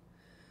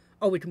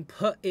 Oh, we can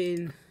put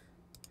in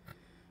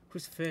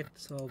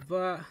crucifix or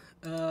that.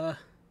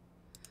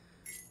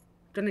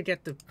 Gonna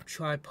get the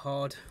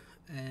tripod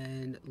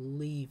and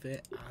leave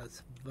it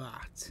as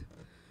that.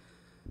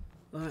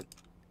 Right,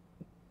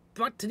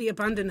 back to the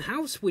abandoned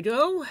house we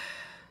go.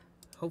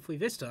 Hopefully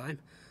this time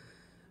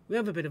we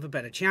have a bit of a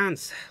better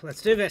chance.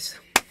 Let's do this.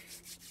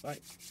 Right,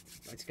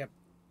 let's get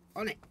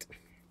on it.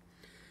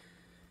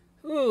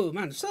 Oh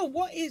man, so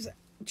what is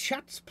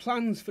chat's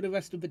plans for the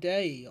rest of the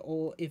day?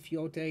 Or if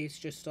your day is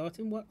just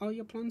starting, what are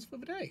your plans for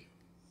the day?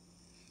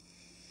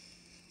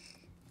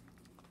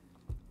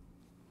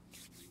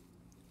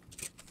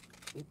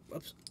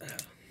 Oops.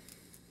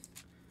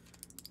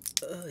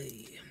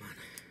 Man.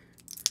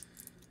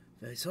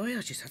 Very sorry,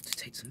 I just had to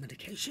take some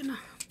medication.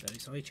 Very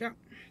sorry, chat.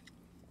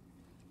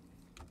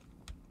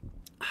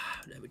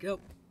 There we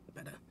go.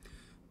 Better.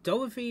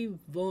 Dorothy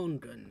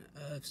Vaughan.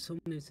 If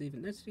someone is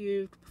even next to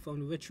you,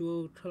 perform a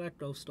ritual, collect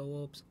those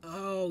orbs.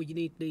 Oh, you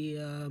need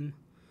the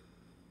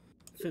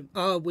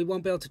oh, we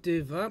won't be able to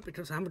do that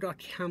because I haven't got a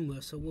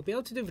camera, so we'll be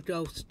able to do the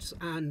ghosts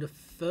and the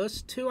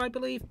first two, I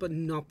believe, but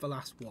not the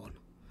last one.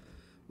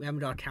 We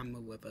haven't got a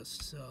camera with us,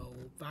 so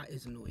that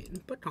is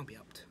annoying, but can't be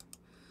helped.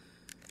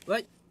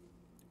 Right,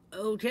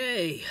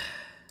 okay.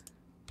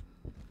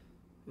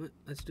 Right,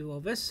 let's do all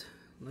this.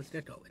 Let's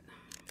get going.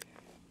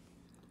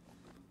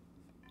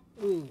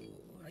 Ooh,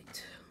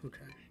 right,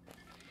 okay.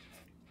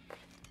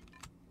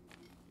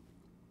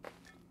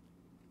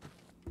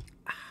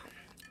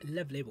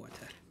 Lovely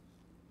water.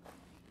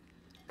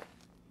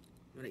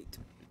 Right.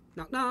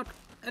 Knock knock.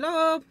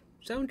 Hello.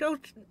 Someone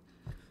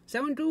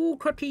do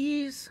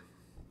cookies.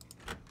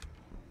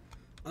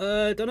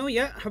 Don't know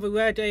yet. Have a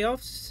rare day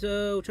off,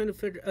 so trying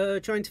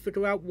to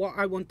figure out what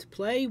I want to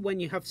play. When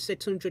you have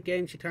 600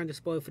 games, you kind of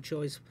spoil for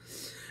choice.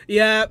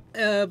 Yeah,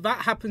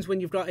 that happens when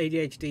you've got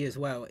ADHD as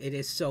well.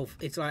 It's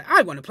like,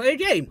 I want to play a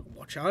game.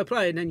 What shall I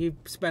play? And then you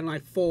spend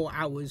like 4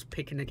 hours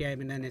picking a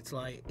game, and then it's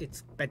like,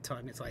 it's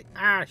bedtime. It's like,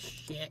 ah,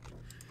 shit.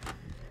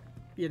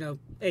 You know,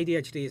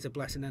 ADHD is a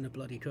blessing and a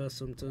bloody curse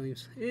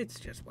sometimes. It's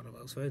just one of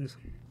those things.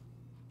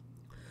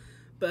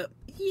 But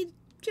you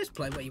just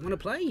play what you want to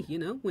play, you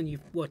know, when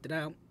you've worked it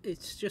out.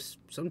 It's just,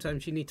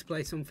 sometimes you need to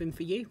play something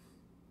for you.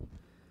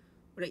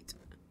 Right.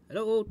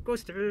 Hello,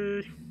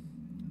 Ghoster.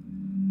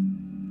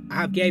 I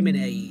have Gaming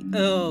Aid.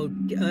 Oh,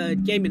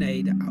 Gaming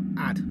Aid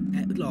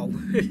ad. Lol.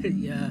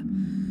 Yeah.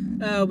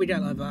 We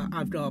don't like that.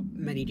 I've got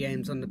many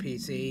games on the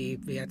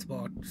PC, the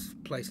Xbox,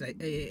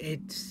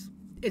 PlayStation.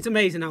 It's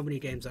amazing how many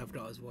games I've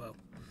got as well.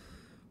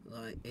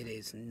 Like, it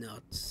is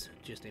nuts,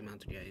 just the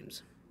amount of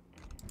games.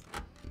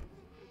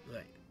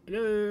 Right.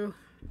 Hello.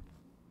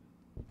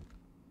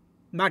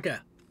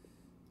 Manga.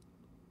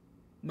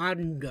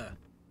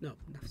 No,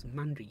 that's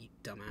manga, you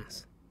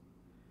dumbass.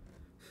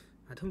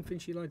 I don't think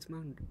she likes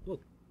manga.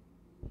 Whoa.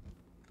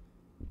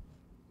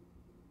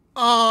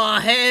 Oh,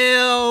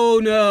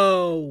 hell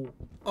no!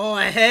 Oh,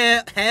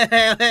 hell.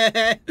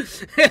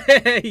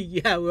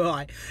 Yeah,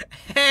 right.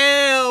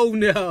 Hell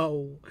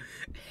no.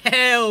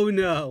 Hell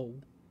no.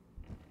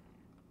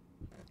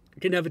 I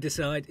can never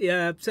decide.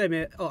 Yeah, same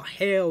here. Oh,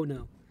 hell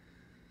no.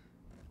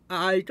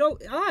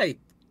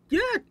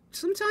 Yeah,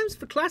 sometimes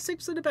the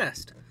classics are the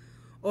best.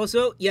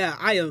 Also, yeah,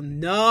 I am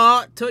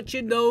not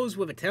touching those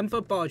with a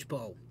 10-foot barge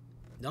pole.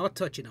 Not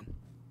touching them.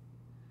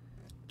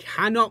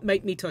 Cannot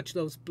make me touch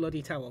those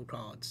bloody tarot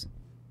cards.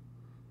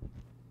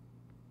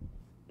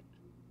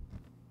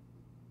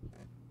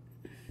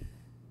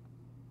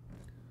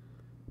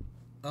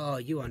 Oh,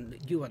 you are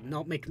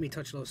not making me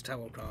touch those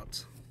tarot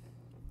cards.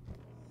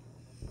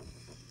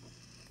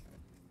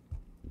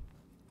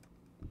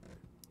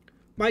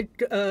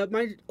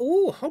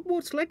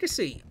 Hogwarts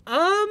Legacy.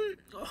 I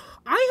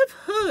have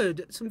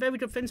heard some very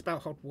good things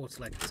about Hogwarts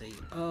Legacy.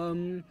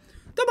 Don't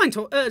mind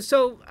talking.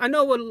 So I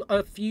know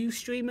a few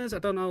streamers. I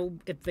don't know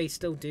if they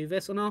still do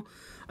this or not.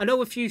 I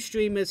know a few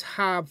streamers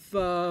have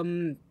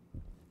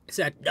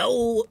said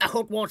no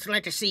Hogwarts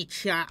Legacy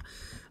chat.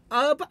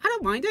 But I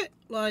don't mind it.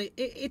 Like,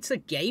 it's a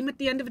game at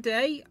the end of the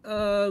day.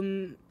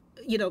 You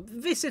know,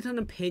 this is an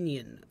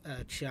opinion,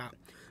 chat.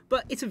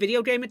 But it's a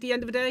video game at the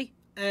end of the day.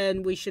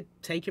 And we should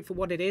take it for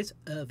what it is,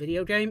 a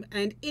video game.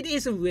 And it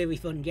is a really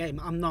fun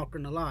game, I'm not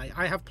going to lie.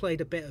 I have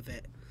played a bit of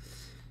it.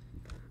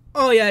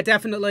 Oh yeah,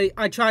 definitely.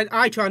 I try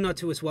not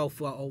to as well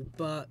throttle.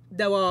 But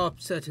there are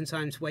certain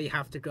times where you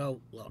have to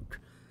go,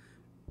 look.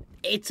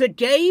 It's a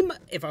game.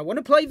 If I want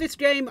to play this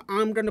game,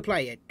 I'm going to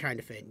play it, kind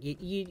of thing.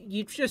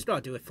 You just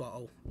got to do a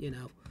throttle, you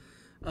know.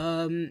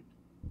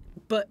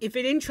 But if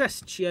it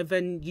interests you,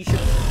 then you should...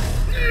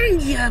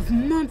 You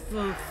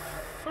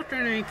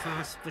motherfucking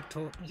A-pass,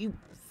 Victoria. You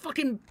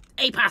fucking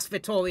A-pass,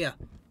 Victoria.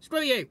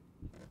 Screw you.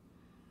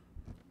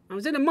 I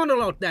was in a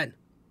monologue then.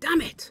 Damn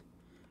it.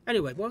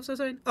 Anyway, what was I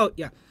saying? Oh,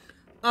 yeah.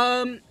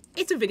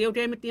 It's a video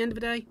game at the end of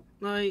the day.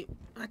 Like,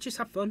 I just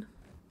have fun.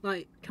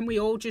 Like, can we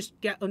all just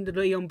get under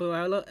the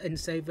umbrella and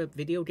say that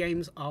video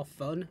games are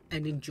fun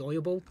and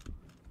enjoyable?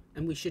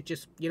 And we should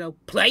just, you know,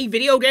 play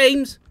video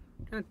games?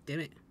 God damn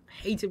it. I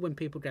hate it when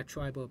people get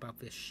tribal about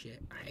this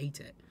shit. I hate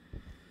it.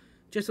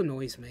 Just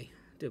annoys me.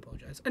 I do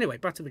apologise. Anyway,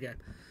 back to the game.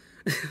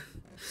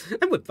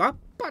 And with that,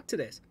 back to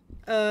this.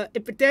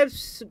 If the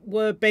devs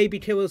were baby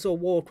killers or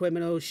war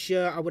criminals,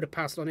 sure, I would have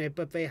passed on it,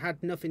 but they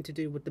had nothing to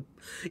do with the...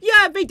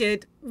 Yeah, they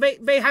did.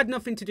 They had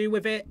nothing to do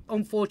with it.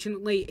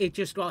 Unfortunately, it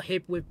just got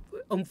hit with...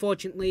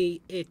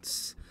 Unfortunately,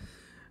 it's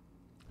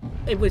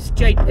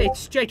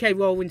J.K.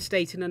 Rowling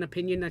stating an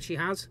opinion that she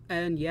has.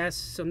 And yes,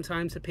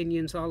 sometimes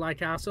opinions are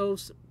like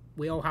assholes.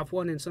 We all have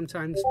one, and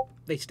sometimes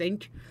they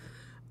stink.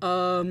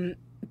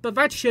 But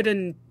that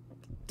shouldn't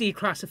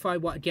declassify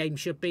what a game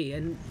should be.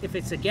 And if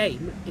it's a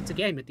game at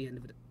the end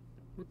of the day.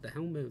 What the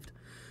hell moved?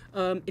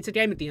 It's a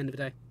game at the end of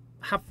the day.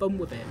 Have fun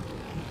with it.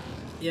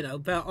 You know,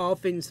 there are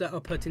things that are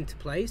put into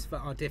place that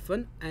are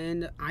different,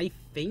 and I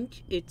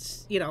think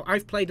it's, you know,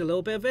 I've played a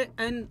little bit of it,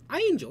 and I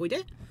enjoyed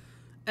it,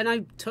 and I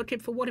took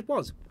it for what it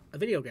was, a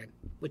video game,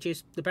 which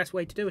is the best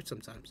way to do it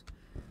sometimes.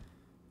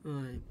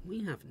 Alright,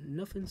 we have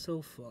nothing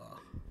so far.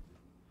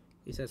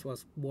 He says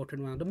whilst walking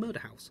around a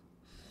murder house.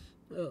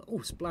 Oh,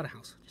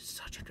 Splatterhouse.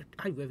 Such a good...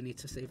 I really need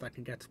to see if I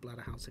can get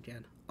Splatterhouse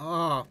again.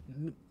 Oh,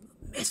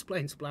 miss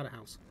playing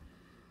Splatterhouse.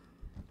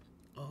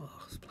 Oh,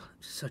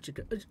 such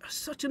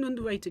an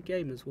underrated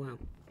game as well.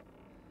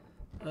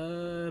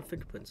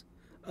 Fingerprints.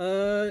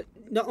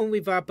 Not only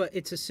that, but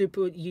it's a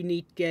super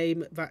unique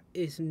game that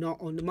is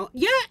not on the market.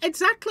 Yeah,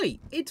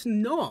 exactly. It's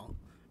not.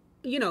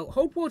 You know,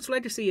 Hogwarts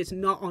Legacy is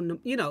not on the...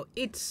 You know,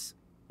 it's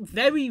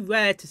very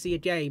rare to see a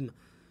game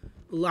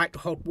like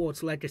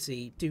Hogwarts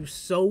Legacy do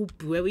so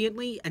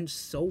brilliantly and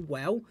so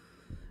well.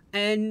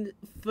 And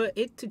for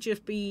it to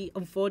just be,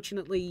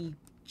 unfortunately,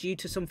 due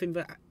to something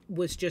that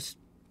was just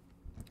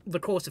the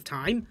course of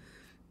time,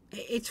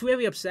 it's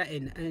really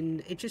upsetting,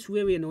 and it just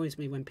really annoys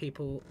me when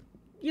people,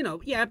 you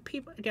know, yeah,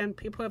 people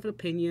have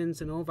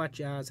opinions and all that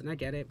jazz, and I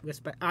get it.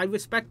 I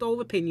respect all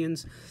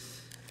opinions,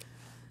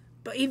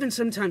 but even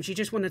sometimes you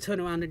just want to turn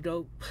around and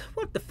go,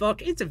 what the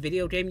fuck? It's a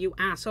video game, you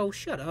asshole.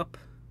 Shut up.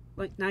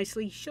 Like,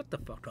 nicely, shut the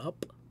fuck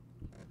up.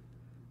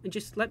 And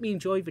just let me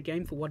enjoy the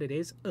game for what it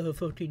is. A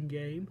fucking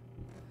game.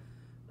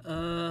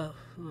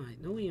 Right,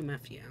 no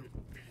EMF yet.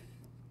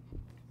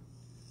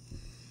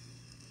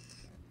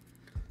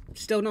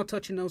 Still not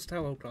touching those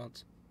tarot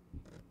cards.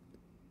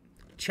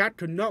 Chat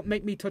could not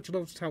make me touch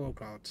those tarot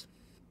cards.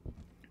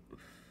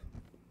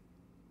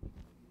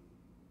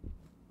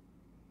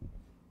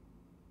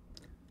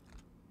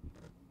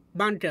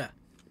 Magna.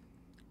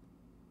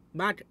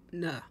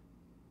 Magna.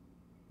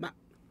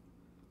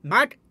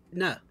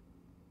 Magna.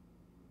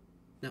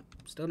 No,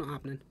 still not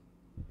happening.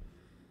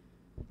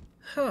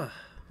 I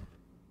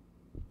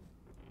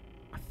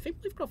think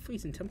we've got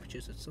freezing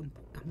temperatures at some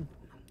point. I'm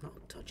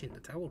not touching the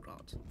tarot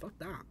cards. Fuck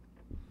that.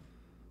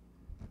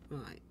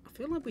 Right, I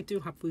feel like we do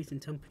have freezing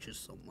temperatures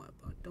somewhere,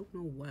 but I don't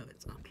know where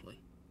exactly.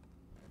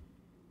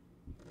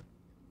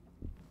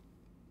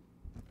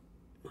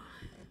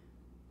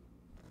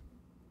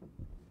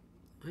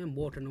 I am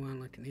walking around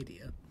like an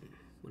idiot.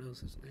 What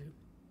else is new?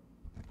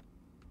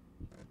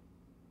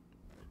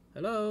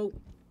 Hello?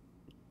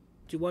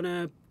 Do you want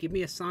to give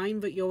me a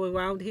sign that you're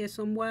around here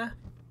somewhere?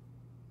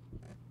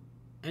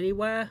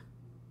 Anywhere?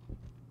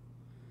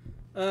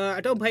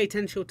 I don't pay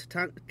attention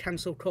to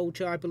cancel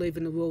culture. I believe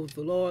in the rule of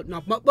the law.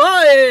 Not my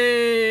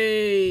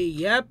boy!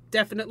 Yep,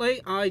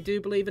 definitely. I do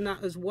believe in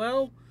that as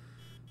well.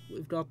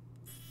 We've got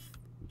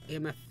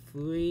EMF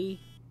 3.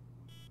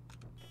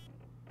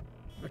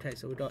 Okay,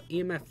 so we've got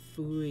EMF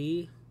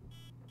 3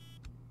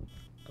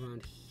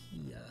 around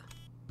here.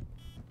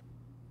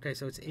 Okay,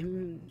 so it's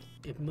in...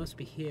 It must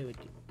be here.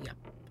 Yeah.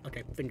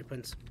 Okay,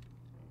 fingerprints.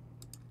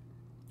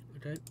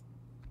 Okay.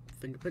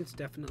 Fingerprints,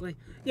 definitely.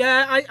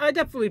 Yeah, I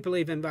definitely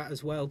believe in that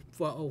as well.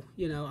 Well,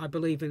 you know, I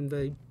believe in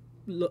the...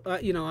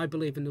 I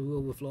believe in the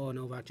rule of law and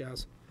all that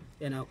jazz.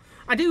 You know.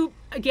 I do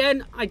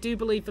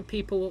believe that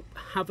people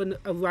have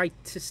a right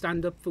to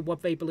stand up for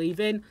what they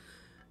believe in.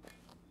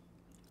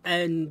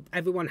 And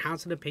everyone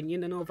has an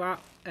opinion and all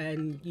that.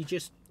 And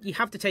you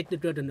have to take the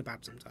good and the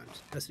bad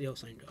sometimes, as the old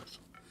saying goes.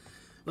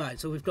 Right,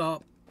 so we've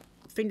got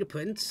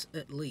fingerprints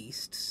at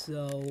least.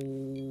 So,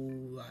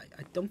 right,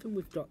 I don't think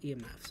we've got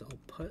EMF, so I'll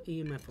put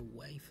EMF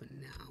away for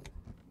now.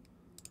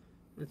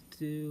 Let's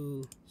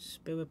do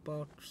spirit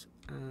box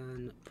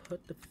and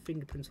put the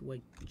fingerprints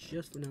away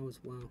just for now as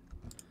well.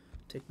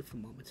 Take the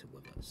thermometer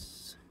with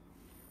us.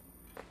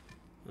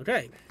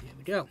 Okay, here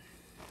we go.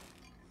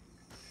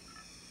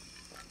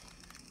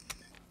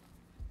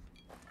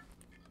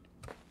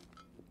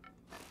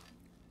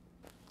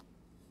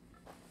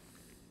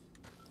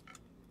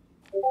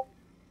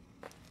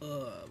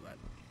 Right.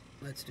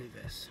 Let's do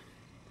this.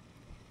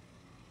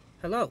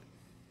 Hello.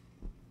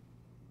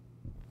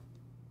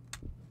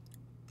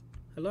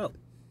 Hello.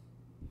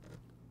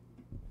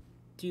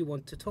 Do you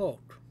want to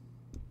talk?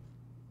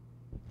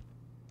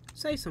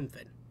 Say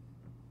something.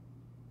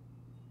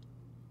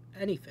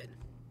 anything.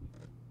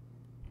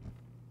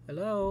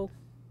 Hello?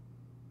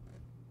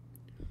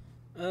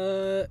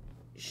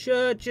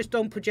 Sure, just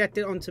don't project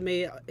it onto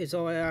me, is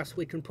all I ask.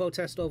 We can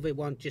protest all we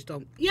want, just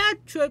don't... Yeah,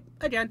 true,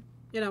 again,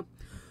 you know.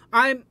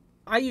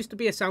 I used to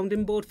be a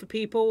sounding board for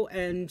people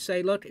and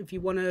say, look, if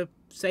you want to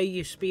say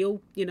your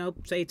spiel, you know,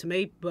 say it to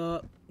me,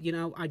 but, you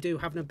know, I do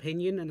have an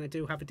opinion and I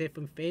do have a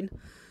different thing.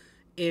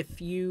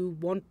 If you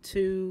want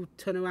to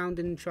turn around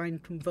and try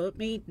and convert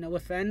me, no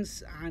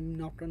offense, I'm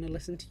not going to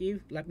listen to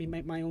you. Let me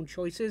make my own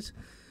choices.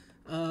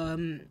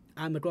 I'm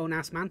a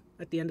grown-ass man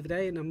at the end of the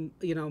day, and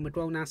I'm a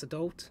grown-ass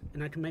adult,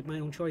 and I can make my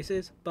own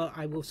choices, but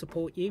I will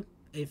support you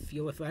if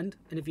you're a friend,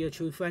 and if you're a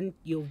true friend,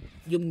 you'll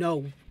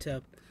know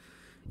to,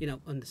 you know,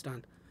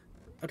 understand.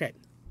 Okay,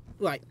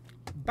 right,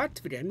 back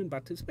to the game and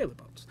back to the spirit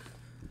box.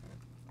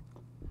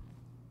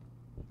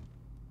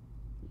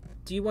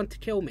 Do you want to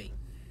kill me?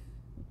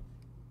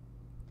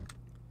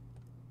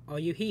 Are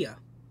you here?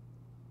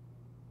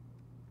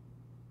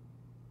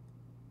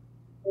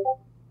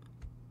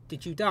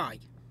 Did you die?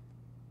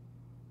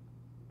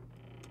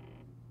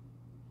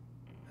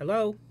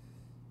 Hello?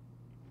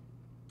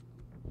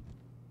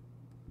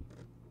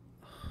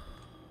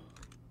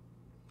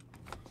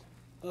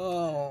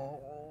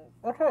 Oh,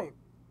 okay.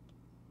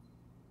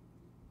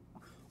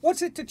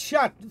 What's it to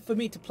chat for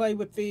me to play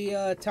with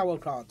the tarot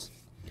cards?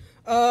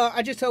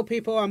 I just tell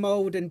people I'm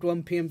old and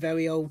grumpy and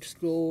very old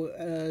school,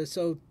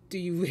 so do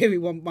you really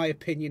want my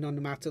opinion on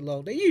the matter,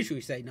 Lord? They usually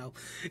say no.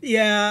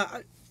 Yeah,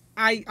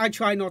 I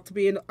try not to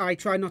be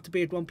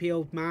a grumpy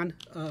old man,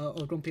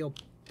 or grumpy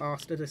old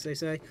bastard, as they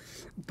say.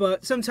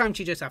 But sometimes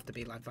you just have to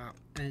be like that,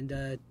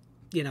 and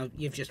you know,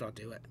 you've just got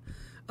to do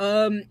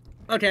it.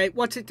 Okay,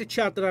 what's it to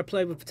chat that I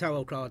play with the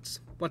tarot cards?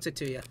 What's it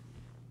to you?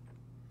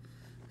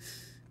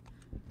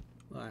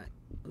 Right,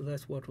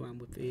 let's walk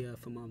around with the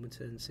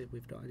thermometer and see if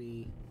we've got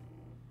any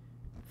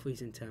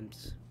freezing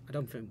temps. I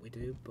don't think we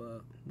do,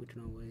 but we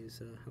can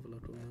always have a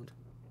look around.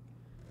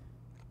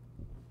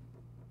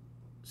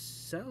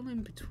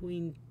 Settling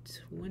between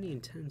 20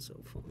 and 10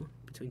 so far.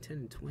 Between 10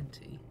 and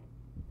 20.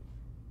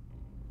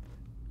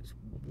 It's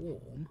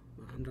warm.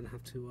 I'm going to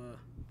have to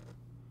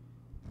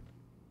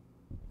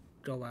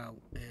go out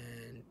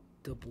and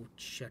double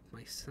check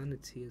my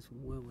sanity as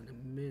well in a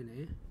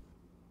minute.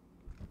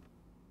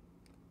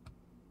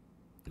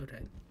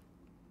 Okay.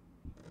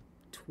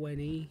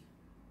 20.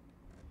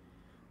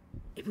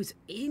 It was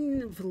in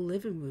the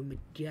living room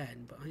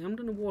again, but I am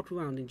going to walk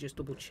around and just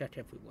double check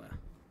everywhere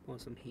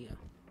whilst I'm here.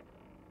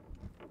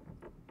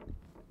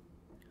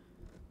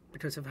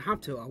 Because if I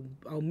have to,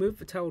 I'll move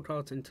the tarot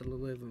cards into the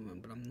living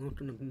room, but I'm not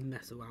going to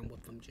mess around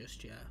with them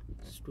just yet.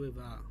 Screw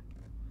that.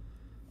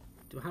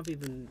 Do I have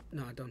even...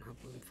 No, I don't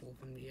have room for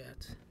them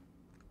yet.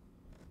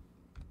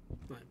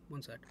 Right,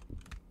 one sec.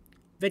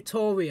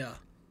 Victoria!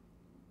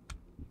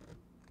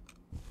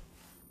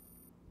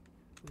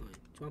 Right,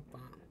 drop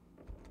that.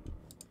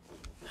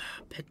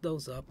 Pick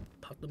those up,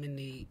 put them in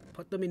the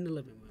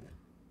living room.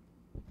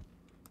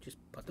 Just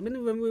put them in the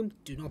living room,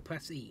 do not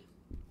press E.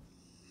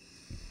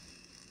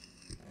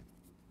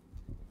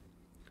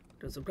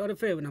 Because I've got a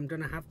feeling I'm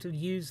going to have to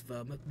use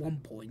them at one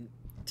point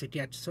to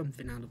get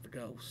something out of the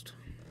ghost.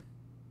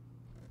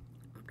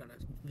 I've got a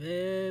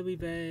very,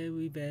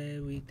 very,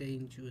 very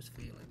dangerous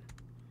feeling.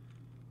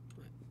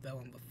 Right, they're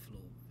on the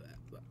floor there.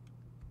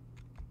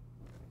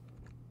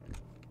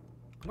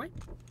 Right.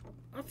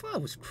 I thought I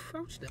was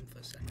crouched in for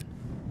a second.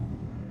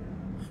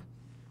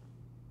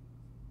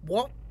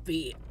 What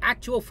the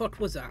actual fuck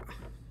was that?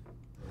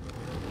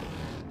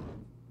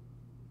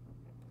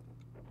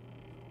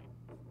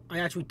 I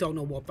actually don't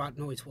know what that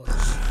noise was.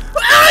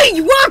 Hey!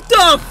 What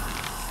the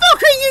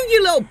fuck are you,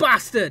 you little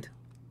bastard?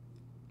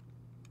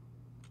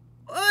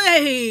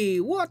 Hey!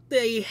 What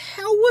the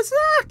hell was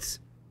that?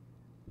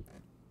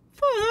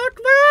 Fuck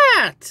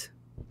that!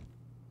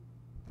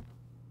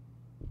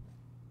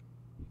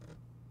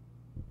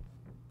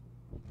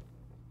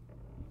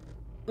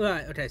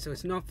 Right, okay, so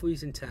it's not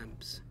freezing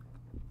temps.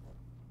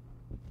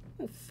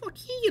 Oh, fuck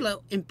you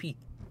little impy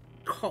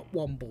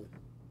cotwomble.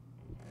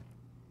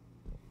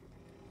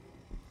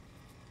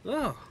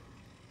 Oh.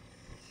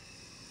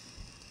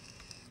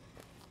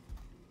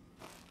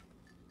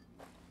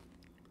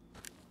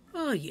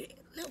 Oh, yeah,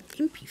 little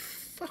impy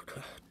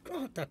fucker.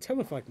 God, that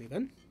terrified me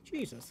then.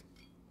 Jesus.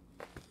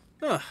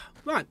 Oh,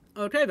 right,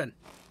 okay then.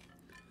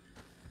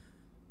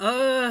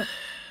 Right,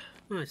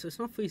 so it's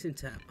not freezing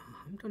temp.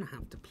 Oh, I'm gonna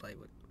have to play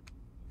with...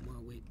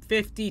 Well,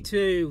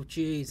 52,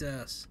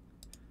 Jesus.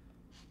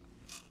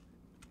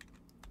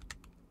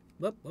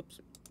 Whoops.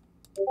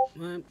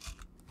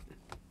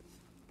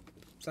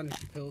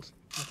 Sanity pills.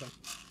 Okay.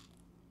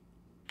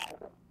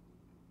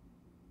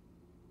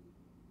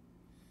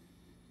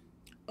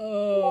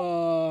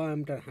 Oh,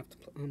 I'm gonna have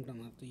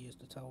to use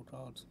the tarot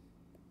cards.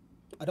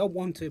 I don't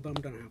want to, but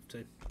I'm gonna have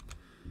to.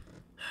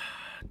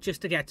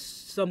 Just to get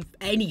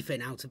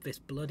anything out of this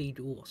bloody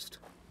ghost.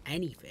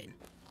 Anything.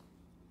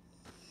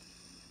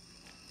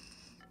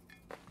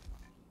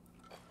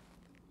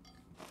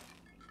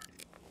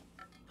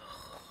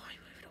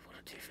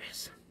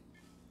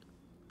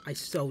 I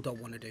so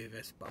don't want to do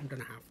this, but I'm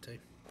gonna have to.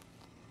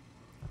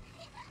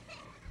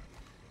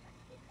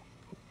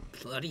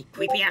 Bloody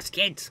creepy ass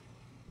kids.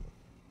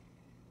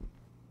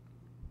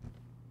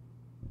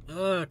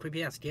 Oh,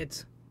 creepy ass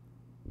kids.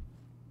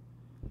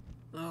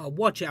 Oh,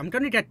 watch it. I'm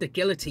gonna get the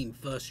guillotine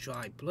first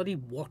try. Bloody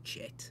watch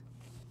it.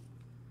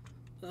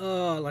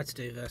 Oh, let's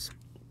do this.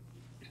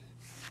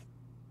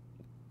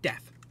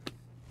 Death.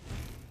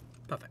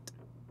 Perfect.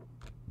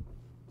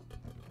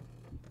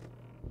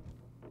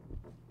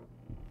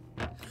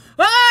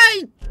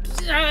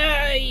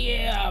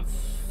 Yeah,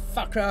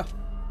 fucker.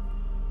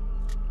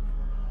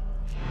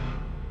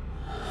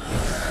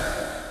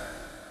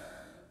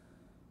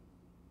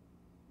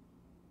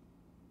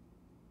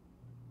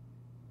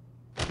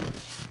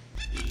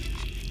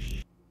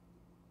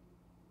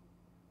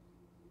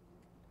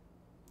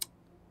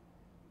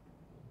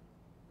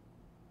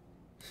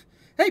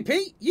 Hey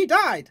Pete, you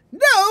died.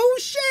 No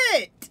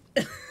shit.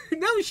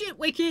 No shit,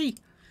 Wiki.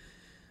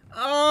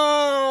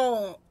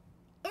 Oh,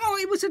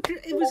 it was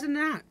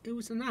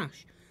an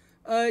ash.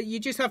 You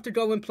just have to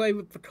go and play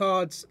with the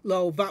cards.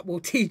 Lol, that will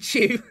teach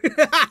you.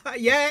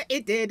 Yeah,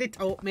 it did. It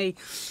taught me.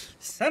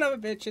 Son of a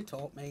bitch, it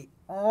taught me.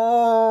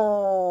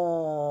 Oh,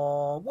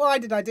 why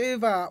did I do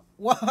that?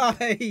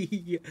 Why?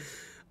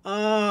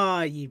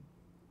 Ah, you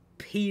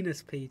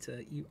penis,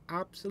 Peter. You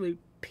absolute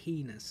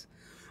penis.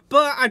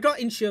 But I got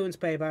insurance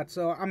payback,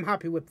 so I'm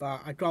happy with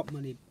that. I got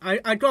money.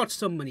 I got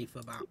some money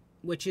for that,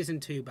 which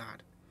isn't too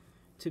bad,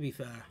 to be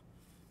fair.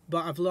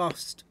 But I've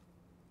lost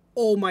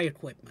all my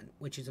equipment,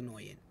 which is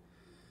annoying.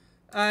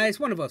 It's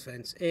one of those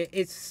things.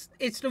 It's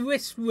the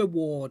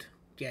risk-reward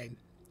game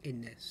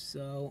in this.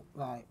 So,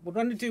 right, we're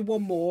going to do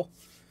one more,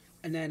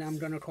 and then I'm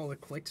going to call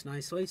it quits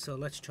nicely. So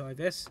let's try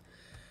this.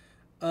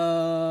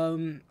 I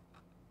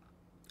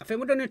think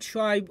we're going to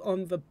try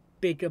on the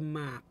bigger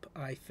map.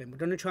 I think we're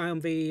going to try on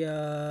the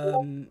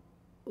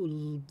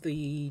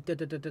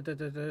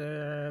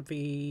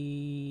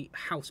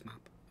house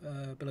map.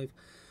 I believe.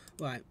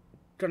 Right,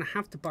 gonna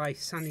have to buy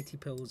sanity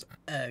pills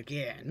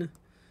again,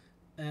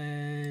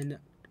 and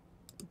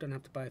gonna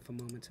have to buy a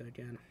thermometer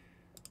again.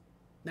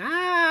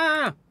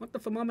 Ah, what the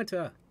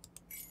thermometer?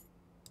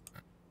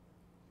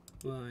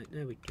 Right,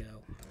 there we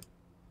go.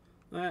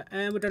 Right,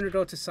 and we're gonna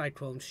go to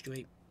Cyclone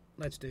Street.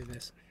 Let's do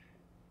this.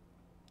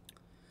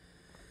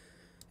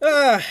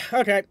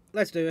 Okay,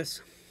 let's do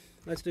this.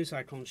 Let's do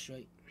Cyclone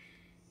Street.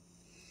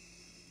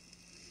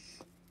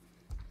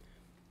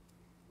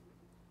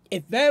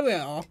 If there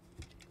are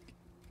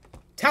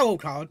tarot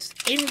cards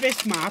in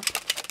this map,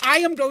 I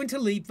am going to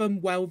leave them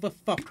well the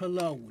fuck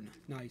alone.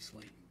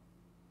 Nicely.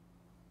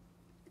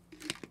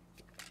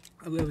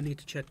 I really need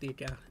to check the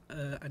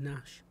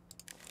Anash.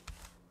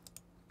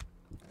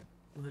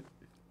 Right.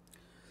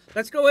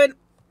 Let's go in.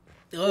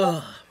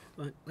 Ugh.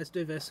 Right, let's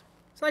do this.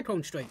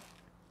 Cyclone Street.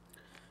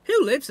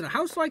 Who lives in a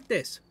house like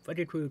this?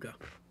 Freddy Krueger.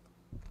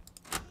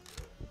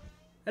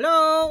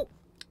 Hello?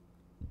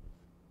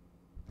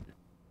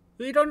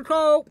 Who you gonna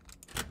call?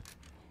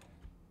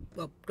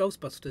 Well,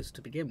 Ghostbusters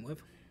to begin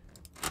with.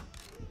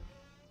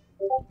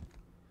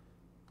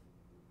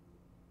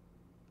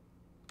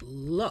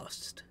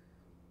 Lost.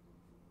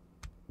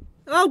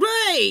 Oh,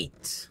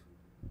 great!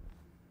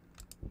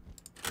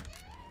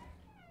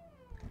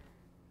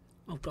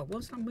 Oh, God, what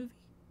was that movie?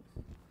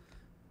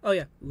 Oh,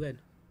 yeah, Ren.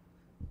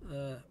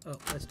 Oh,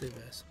 let's do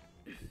this.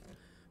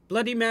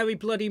 Bloody Mary,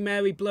 Bloody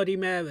Mary, Bloody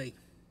Mary.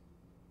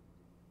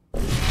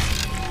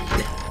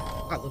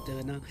 I love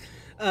doing that.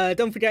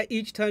 Don't forget,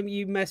 each time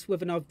you mess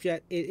with an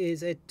object, it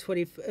is a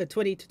 20 to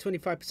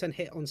 25%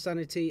 hit on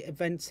sanity.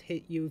 Events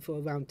hit you for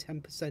around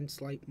 10%,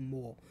 slight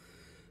more.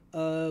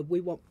 We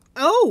want...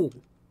 Oh,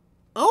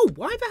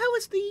 why the hell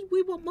is the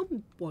We Want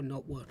Mum one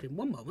not working?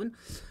 One moment.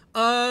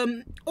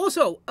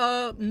 Also,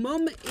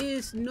 Mum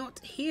is not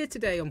here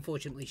today,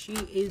 unfortunately. She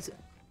is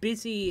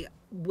busy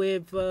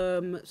with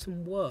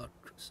some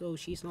work, so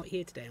she's not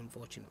here today,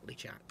 unfortunately,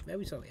 chat.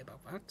 Very sorry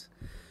about that.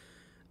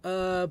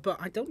 But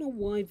I don't know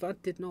why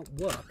that did not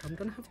work. I'm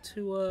gonna have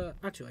to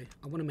actually,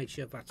 I want to make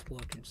sure that's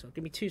working, so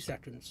give me 2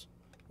 seconds.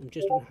 I'm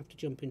just gonna have to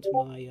jump into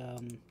my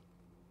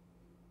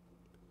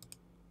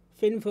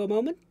thing for a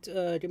moment.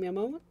 Give me a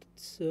moment.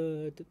 Just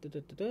want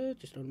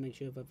to make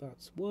sure that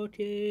that's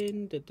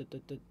working.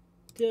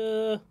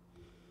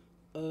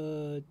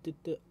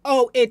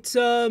 Oh, it's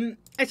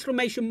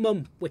exclamation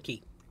mum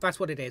wiki. That's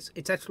what it is.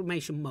 It's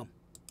exclamation mum,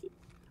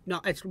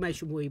 not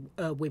exclamation we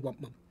want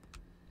mum.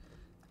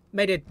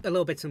 Made it a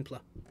little bit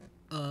simpler.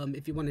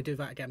 If you want to do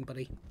that again,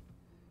 buddy.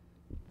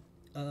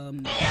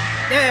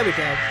 There we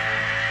go.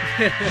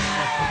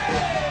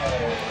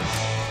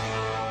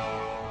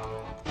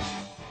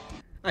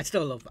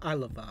 I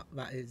love that.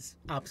 That is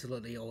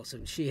absolutely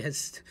awesome. She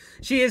has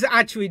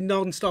actually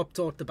non-stop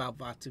talked about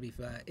that, to be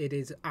fair. It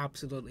is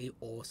absolutely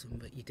awesome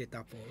that you did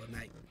that for her,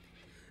 mate.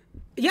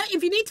 Yeah,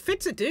 if you need to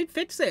fix it, dude,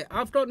 fix it.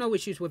 I've got no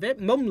issues with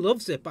it. Mum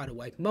loves it, by the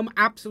way. Mum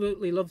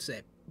absolutely loves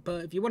it.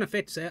 But if you want to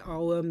fix it,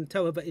 I'll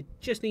tell her that it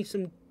just needs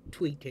some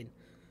tweaking.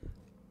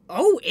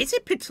 Oh, is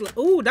it Pixel?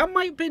 Oh, that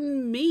might have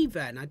been me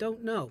then. I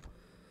don't know.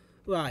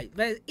 Right,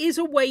 there is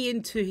a way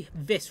into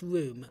this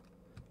room,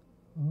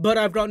 but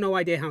I've got no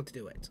idea how to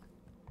do it.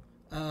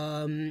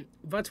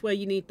 That's where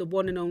you need the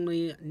one and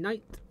only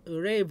Night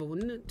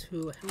Raven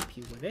to help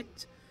you with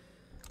it.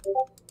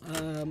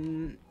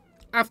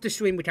 After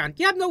stream we can.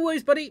 Yeah, no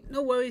worries, buddy.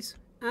 No worries.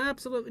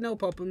 Absolutely no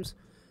problems.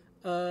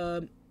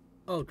 Oh,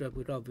 good.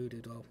 We got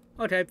Voodoo Doll.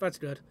 Okay, that's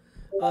good.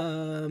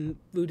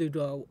 Voodoo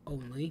Doll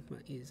only.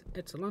 That is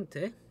excellent.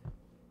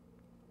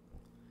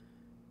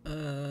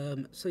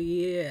 So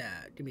yeah,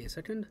 give me a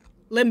second.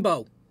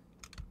 Limbo.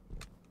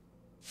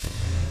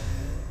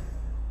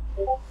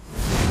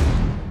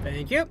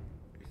 Thank you.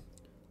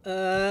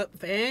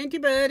 Thank you,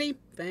 buddy.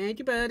 Thank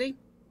you, buddy.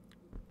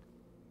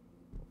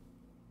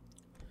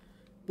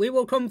 We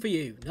will come for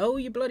you. No,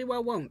 you bloody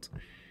well won't.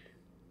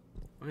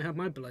 I have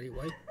my bloody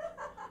way.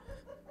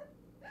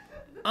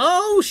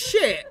 Oh,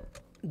 shit.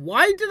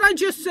 Why did I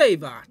just say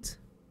that?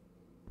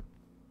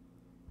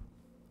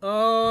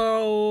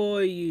 Oh,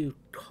 you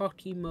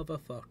cocky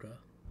motherfucker.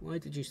 Why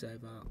did you say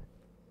that?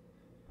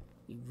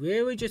 You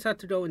really just had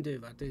to go and do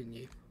that, didn't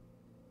you?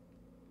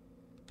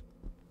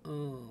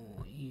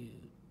 Oh, you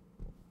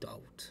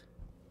dolt.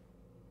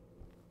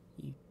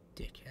 You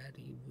dickhead,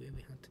 you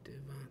really had to do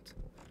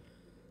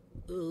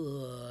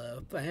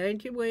that.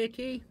 Thank you,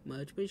 Wiki.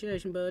 Much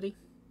appreciation, buddy.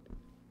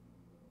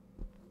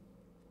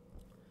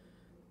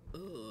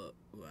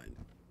 Right.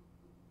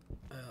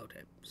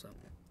 Okay, so.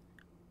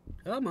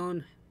 Come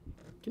on.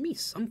 Give me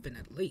something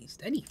at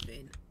least.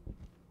 Anything.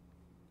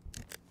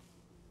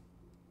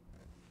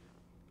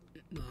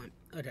 Right.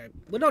 Okay.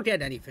 We're not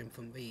getting anything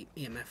from the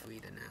EMF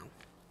reader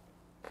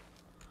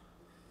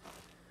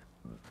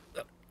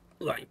now.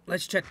 Right.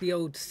 Let's check the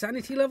old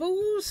sanity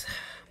levels.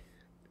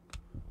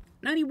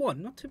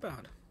 91. Not too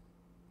bad.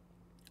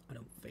 I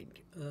don't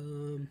think.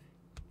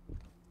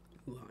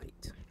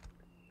 Right.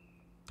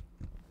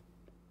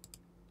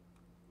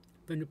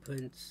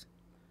 Fingerprints.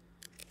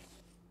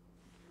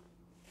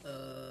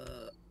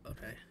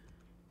 Okay.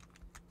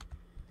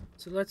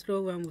 So let's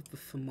go around with the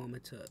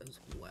thermometer as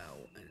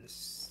well and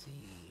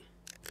see.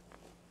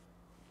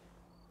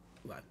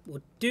 Right,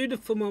 we'll do the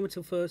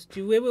thermometer first. Do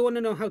you really want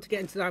to know how to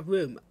get into that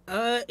room?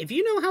 If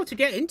you know how to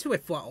get into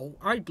it, Throttle,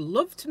 I'd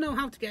love to know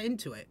how to get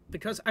into it.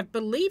 Because I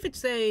believe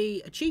it's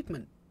a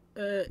achievement.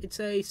 It's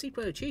a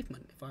secret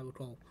achievement, if I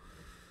recall.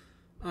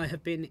 I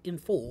have been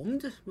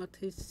informed that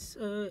it's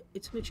an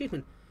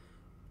achievement.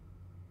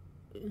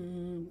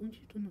 Once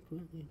you've done that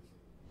correctly.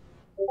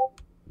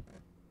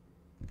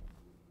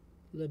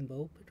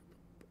 Limbo,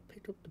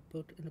 pick up the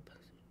book in the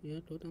passage. Yeah,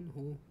 go down the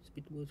hall.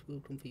 Speak the words will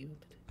come for you.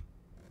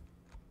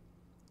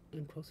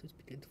 And crosses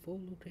begin to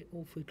fall. Locate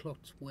all three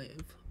clocks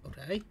with.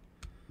 Okay.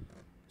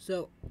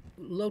 So,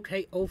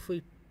 locate all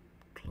three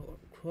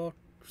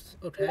clocks.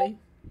 Okay.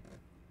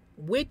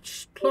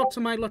 Which clocks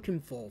am I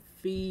looking for?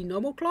 The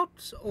normal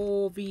clocks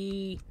or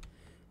the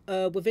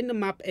within the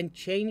map and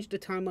change the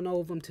time on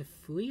all of them to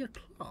 3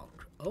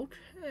 o'clock?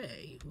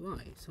 Okay,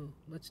 right. So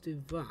let's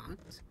do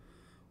that.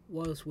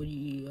 Whilst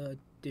we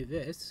do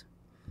this.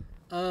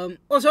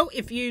 Also,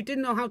 if you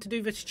didn't know how to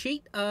do this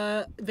cheat,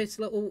 this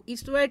little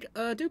Easter egg,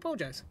 do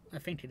apologise. I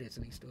think it is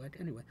an Easter egg.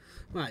 Anyway,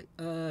 right.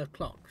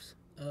 Clocks.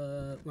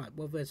 Right.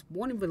 Well, there's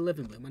one in the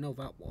living room. I know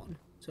that one.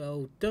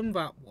 So done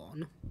that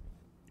one.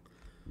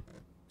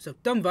 So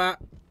done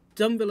that.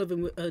 Done the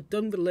living.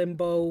 Done the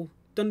limbo.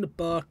 Done the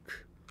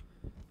book.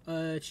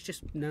 It's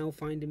just now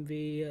finding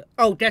the.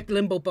 Oh, get the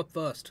limbo book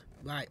first.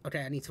 Right.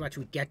 Okay. I need to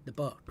actually get the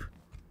book.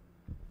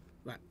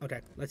 Right, okay,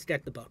 let's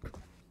get the book.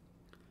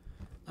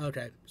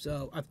 Okay,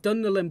 so I've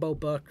done the limbo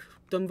book,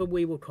 done the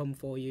we will come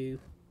for you.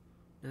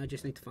 Now I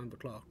just need to find the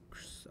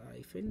clocks,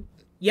 I think.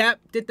 Yeah,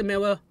 did the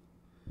mirror.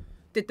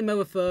 Did the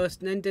mirror first,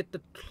 and then did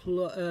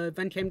the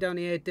then came down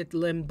here, did the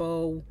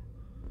limbo.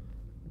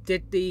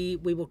 Did the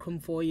we will come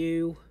for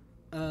you.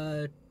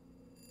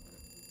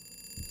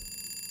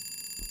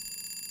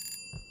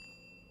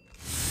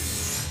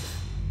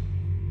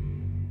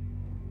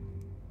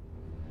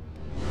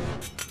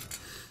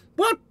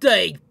 What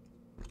the?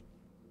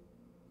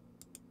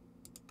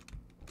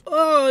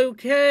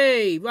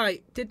 Okay,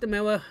 right, did the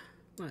mirror.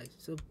 Right,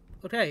 so,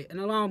 okay, an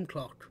alarm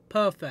clock.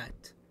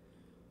 Perfect.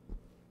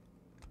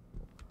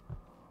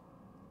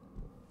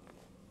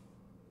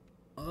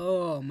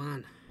 Oh,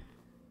 man.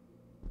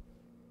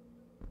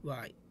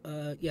 Right,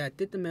 yeah,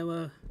 did the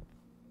mirror.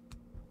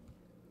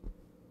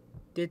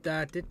 Did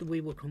that, did the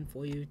we will come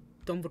for you.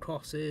 Done the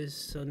crosses,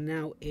 so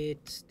now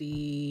it's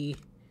the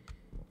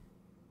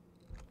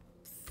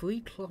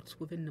 3 clocks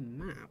within the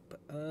map.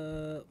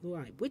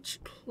 Right, which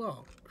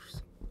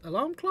clocks?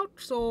 Alarm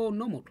clocks or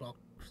normal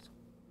clocks?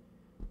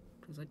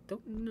 Because I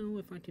don't know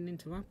if I can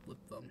interact with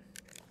them.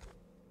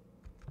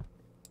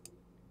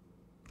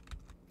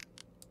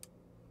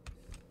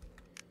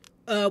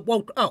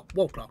 Wall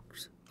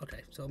clocks.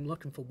 Okay, so I'm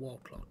looking for wall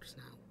clocks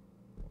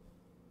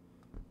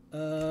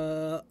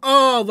now.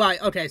 Oh, right,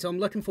 okay, so I'm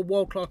looking for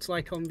wall clocks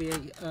like on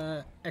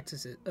the,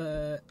 Exorcist,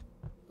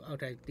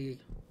 okay, the...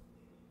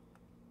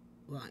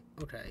 Right,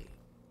 okay.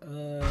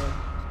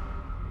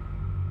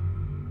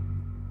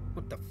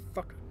 What the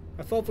fuck?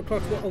 I thought the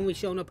clocks were only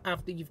showing up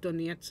after you've done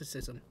the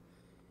exorcism.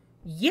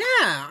 Yeah,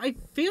 I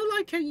feel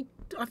like I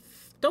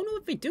don't know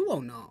if they do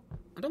or not.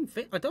 I don't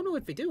know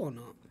if they do or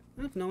not.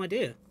 I have no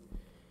idea.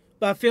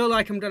 But I feel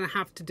like I'm gonna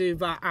have to do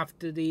that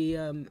after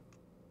the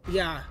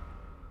yeah.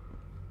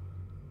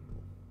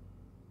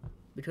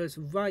 Because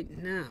right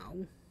now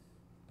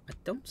I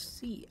don't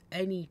see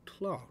any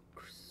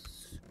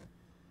clocks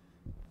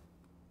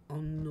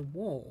on the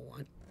wall.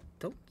 I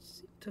don't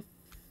seem to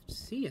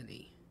see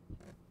any.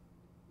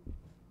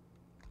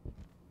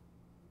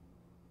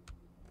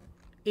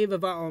 Either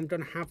that or I'm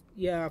gonna have...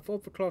 Yeah, I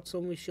thought the clocks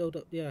only showed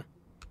up... Yeah.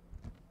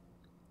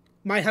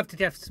 Might have to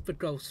get the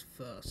ghost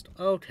first.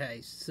 Okay,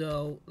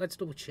 so let's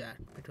double check.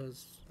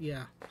 Because,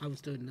 yeah, I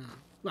was doing that.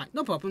 Right,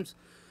 no problems.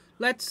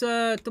 Let's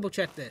double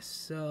check this.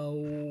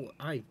 So,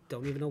 I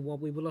don't even know what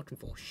we were looking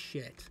for.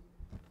 Shit.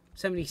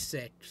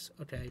 76.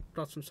 Okay,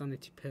 got some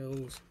sanity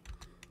pills.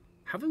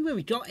 Haven't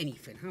really got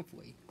anything, have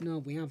we? No,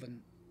 we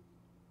haven't.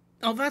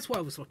 Oh, that's what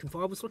I was looking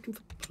for. I was looking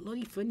for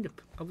bloody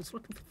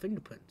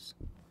fingerprints.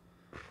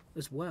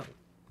 As well.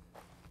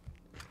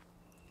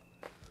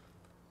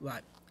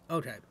 Right,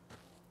 okay.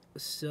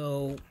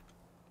 So,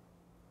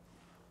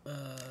 there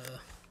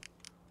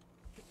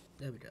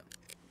we go.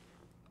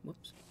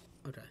 Whoops.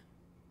 Okay.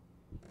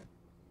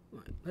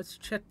 Right, let's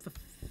check the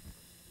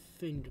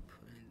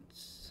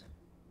fingerprints.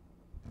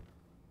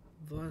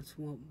 That's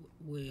what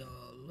we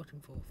are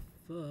looking for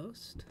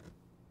first.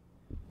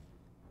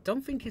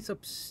 Don't think it's I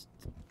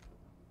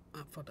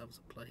thought that was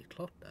a bloody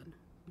clock then,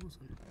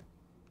 wasn't it?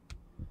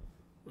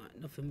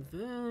 Right, nothing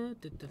there.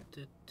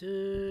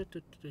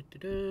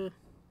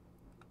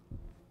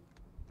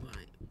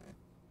 Right.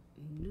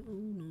 No.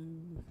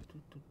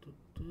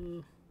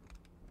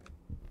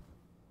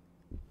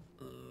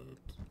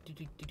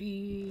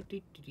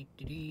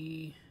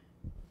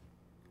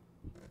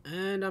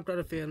 And I've got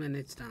a feeling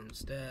it's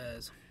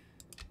downstairs.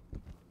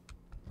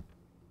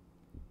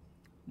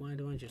 Why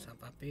do I just have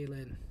that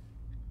feeling?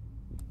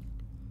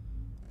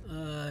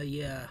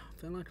 Yeah.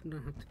 I feel like I'm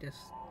gonna have to guess.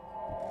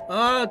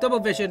 Oh, double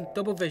vision.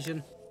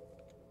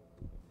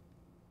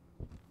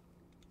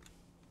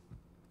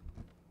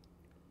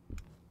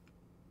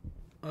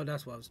 Oh,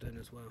 that's what I was doing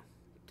as well.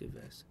 Do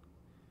this.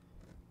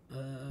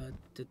 Okay.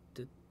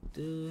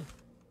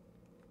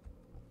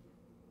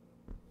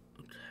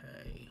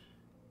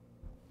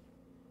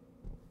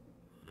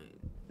 Right.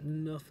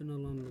 Nothing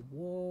along the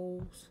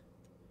walls.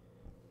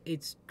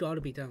 It's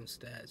gotta be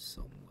downstairs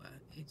somewhere.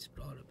 It's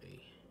gotta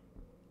be.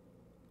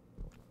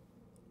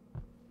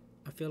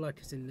 I feel like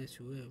it's in this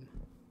room.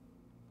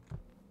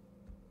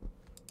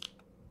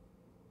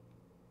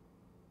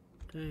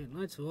 Okay,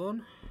 lights are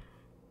on.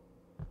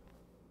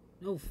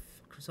 No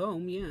fuckers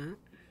home yet.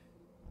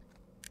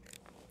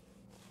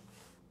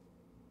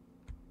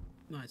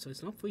 Right, so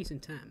it's not freezing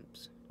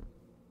temps.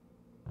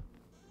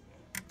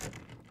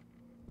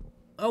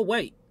 Oh,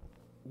 wait.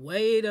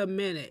 Wait a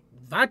minute.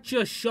 That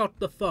just shut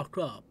the fuck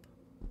up.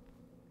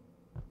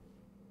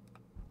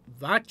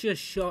 That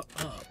just shut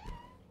up.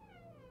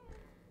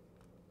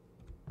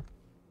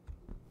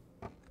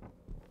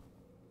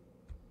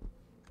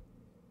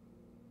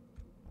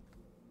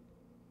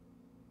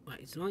 Right,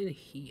 it's not in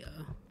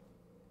here.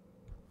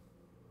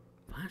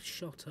 That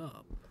shot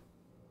up.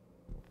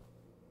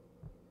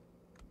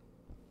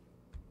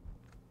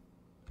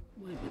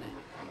 Wait a minute.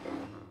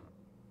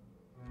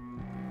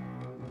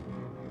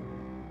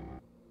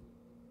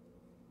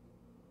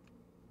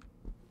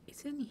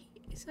 It's in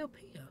here. It's up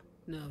here.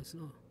 No, it's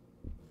not.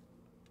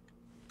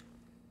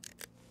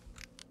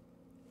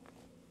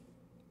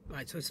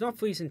 Right, so it's not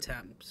freezing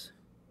temps.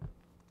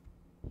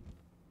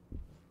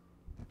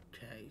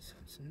 Okay, so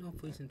it's not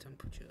freezing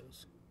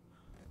temperatures.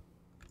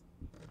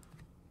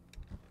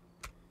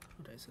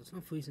 Okay, so it's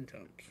not freezing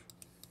temps.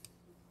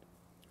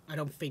 I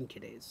don't think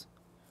it is.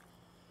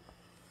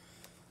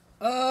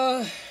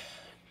 I'm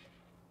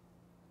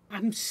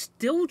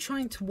still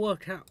trying to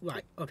work out.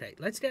 Right, okay,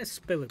 let's get a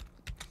spirit.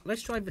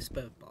 Let's try the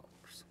spirit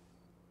box.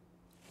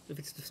 If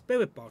it's the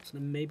spirit box,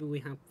 then maybe we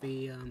have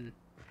the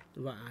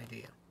right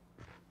idea.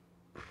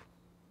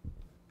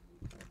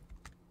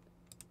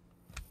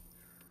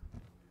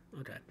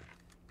 Okay.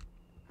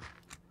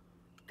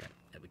 Okay,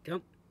 there we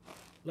go.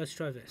 Let's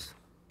try this.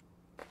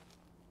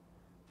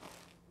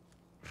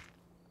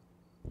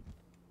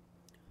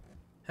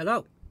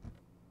 Hello?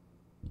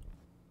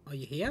 Are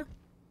you here?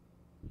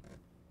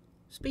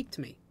 Speak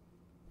to me.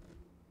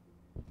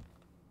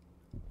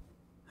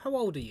 How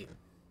old are you?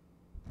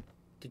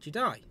 Did you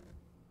die?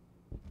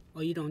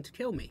 Are you going to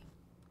kill me?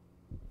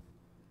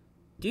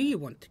 Do you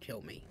want to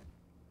kill me?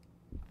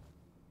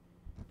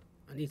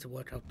 I need to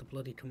work out the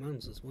bloody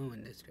commands as well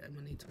in this game.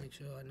 I need to make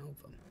sure I know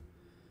them.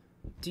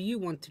 Do you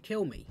want to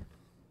kill me?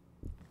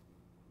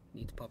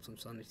 Need to pop some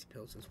sanity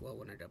pills as well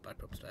when I get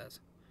back upstairs.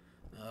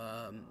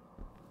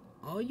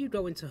 Are you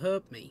going to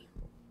hurt me?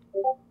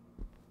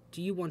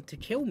 Do you want to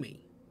kill me?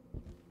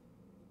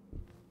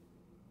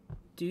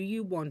 Do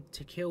you want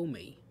to kill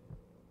me?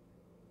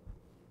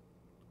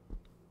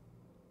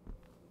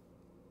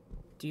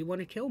 Do you want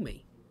to kill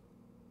me?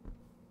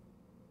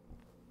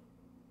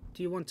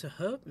 Do you want to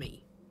hurt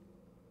me?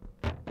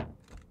 Do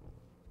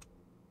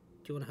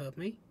you want to hurt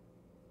me?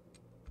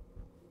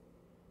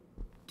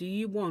 Do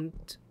you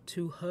want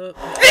to hurt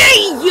me?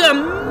 Hey, you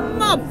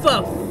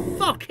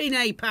motherfucking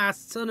ape-ass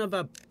son of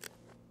a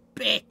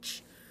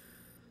bitch!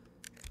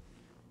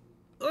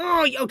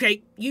 Oh,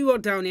 okay, you are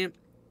down here.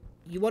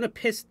 You want to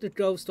piss the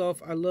ghost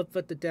off. I love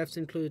that the deaths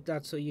include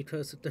that, so you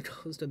curse at the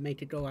ghost and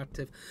make it go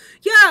active.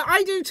 Yeah,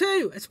 I do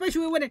too,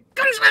 especially when it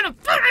comes out of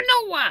fucking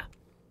nowhere.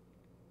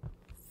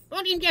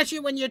 Fucking gets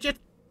you when you're just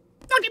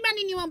fucking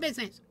minding your own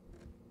business.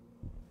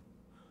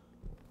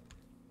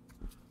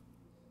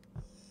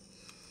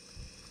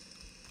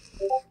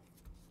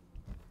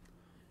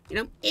 You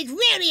know, it's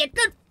really a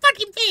good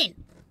fucking thing.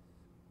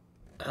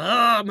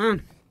 Oh,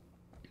 man.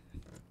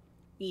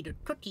 Need a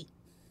cookie.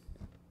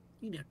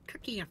 Need a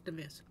cookie after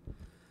this.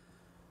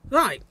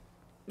 Right.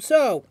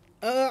 So,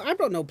 I've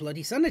got no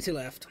bloody sanity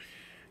left.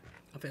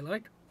 I feel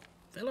like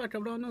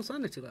I've got no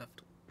sanity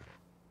left.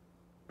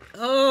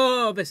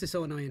 Oh, this is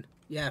so annoying.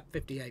 Yeah,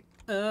 58.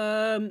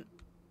 I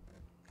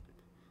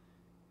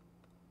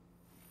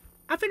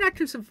think I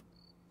can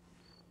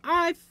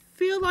I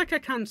feel like I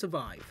can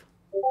survive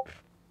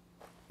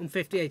on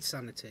 58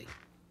 sanity.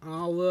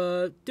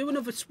 I'll do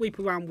another sweep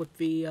around with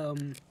the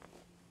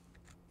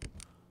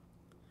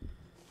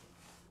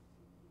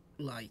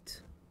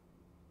light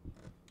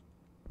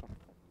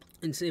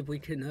and see if we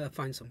can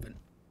find something.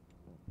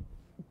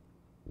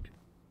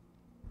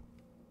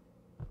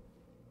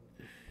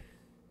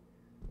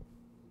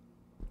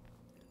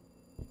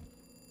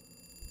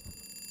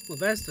 Well,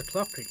 there's the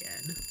clock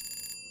again.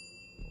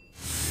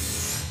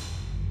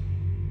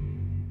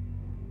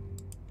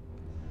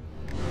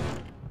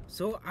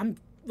 So I'm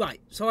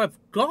right. So I've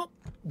got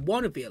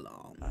one of the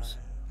alarms.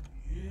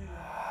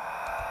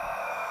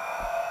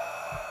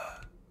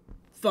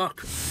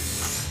 Fuck.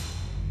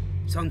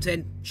 It's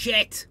hunting.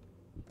 Shit.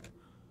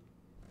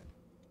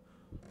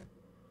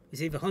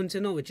 It's either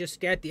hunting or it just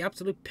scared the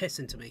absolute piss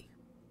into me.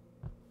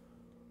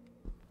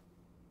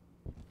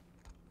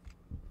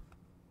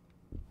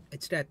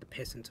 It scared the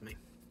piss into me.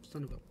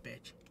 Son of a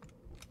bitch.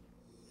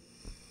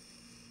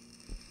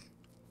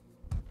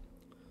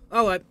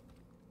 Alright.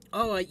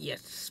 Alright, you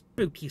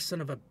spooky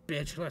son of a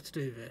bitch. Let's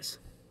do this.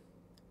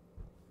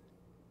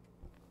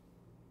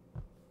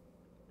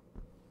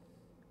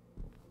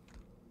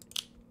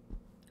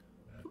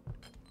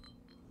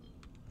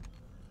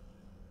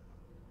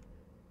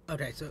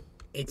 Okay, so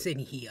it's in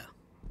here.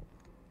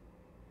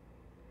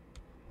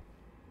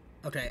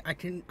 Okay, I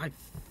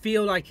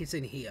feel like it's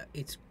in here.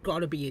 It's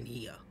gotta be in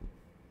here.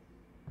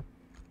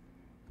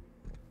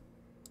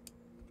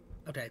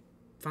 Okay,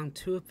 found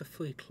 2 of the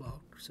 3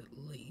 clocks at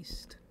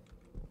least.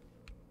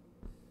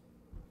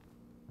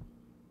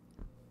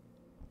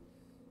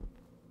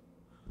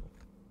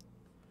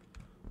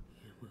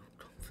 Yeah, we'll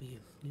come for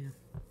you, yeah.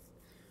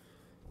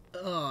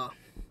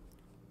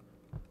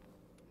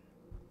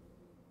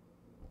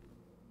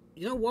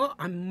 You know what?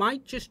 I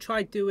might just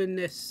try doing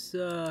this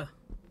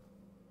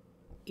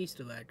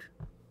Easter egg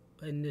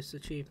in this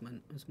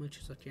achievement as much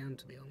as I can,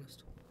 to be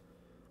honest.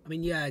 I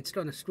mean, yeah, it's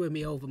gonna screw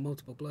me over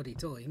multiple bloody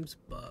times,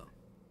 but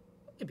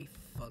it'd be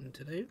fun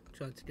to do.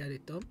 Try to get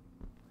it done.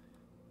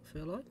 I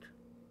feel like.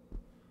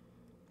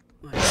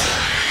 Right.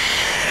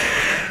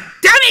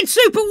 Damn it,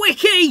 Super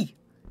Wiki!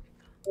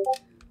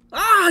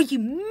 Ah, you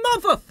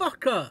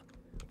motherfucker!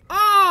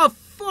 Ah, I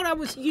thought I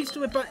was used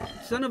to it, but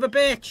son of a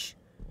bitch!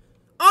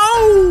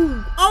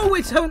 Oh! Oh,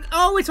 it's hunting!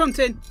 Oh,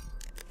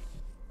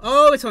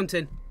 it's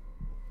hunting!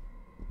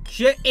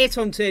 Shit, it's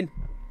hunting!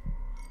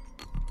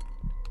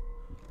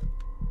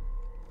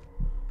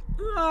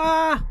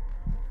 Ah!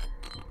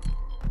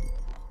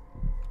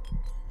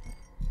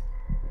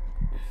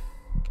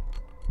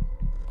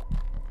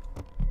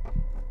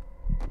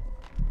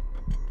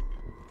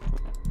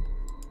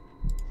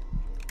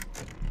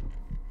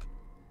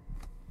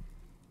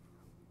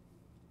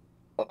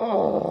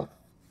 Oh!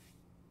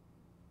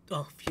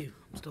 Oh, phew.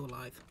 I'm still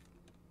alive.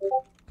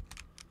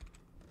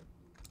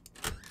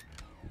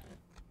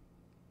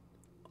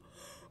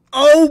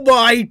 Oh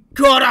my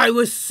god, I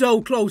was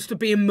so close to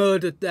being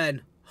murdered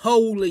then.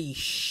 Holy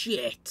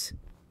shit.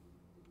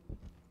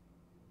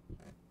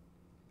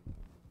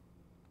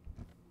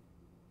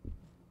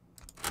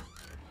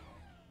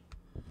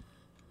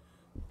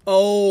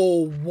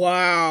 Oh,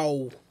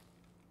 wow.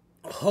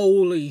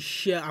 Holy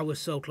shit, I was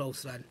so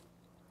close then.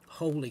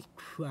 Holy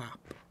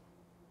crap.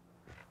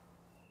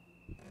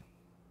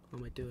 How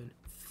am I doing?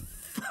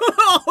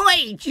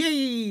 Wait,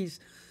 jeez.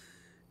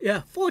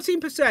 Yeah,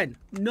 14%.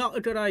 Not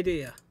a good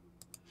idea.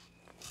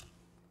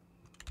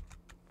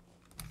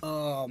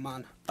 Oh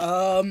man.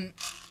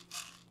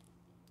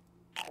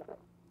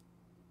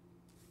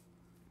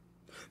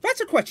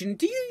 That's a question.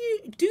 Do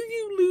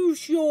you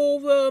lose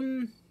your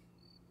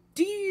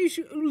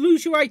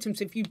lose your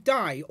items if you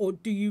die, or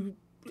do you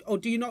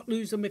not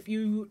lose them if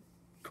you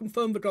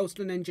confirm the ghost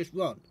and then just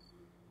run?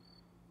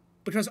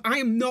 Because I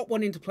am not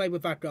wanting to play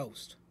with that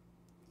ghost.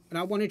 And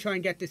I want to try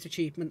and get this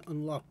achievement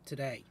unlocked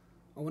today.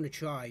 I want to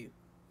try.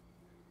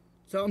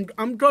 So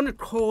I'm gonna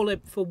call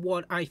it for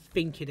what I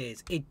think it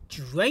is. It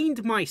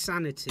drained my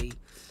sanity,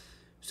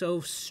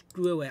 so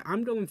screw it.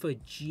 I'm going for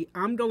G.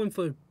 I'm going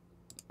for.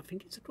 I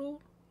think it's a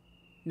call.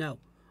 No,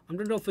 I'm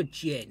gonna go for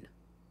Jin.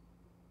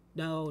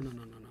 No.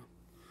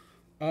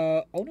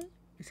 Oni?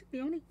 Is it the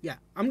Oni? Yeah,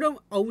 I'm going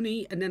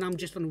Oni, and then I'm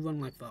just gonna run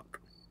like fuck.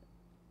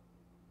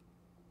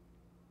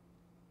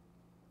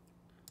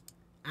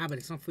 Ah, but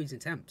it's not freezing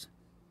temps.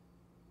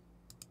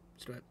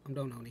 Straight. I'm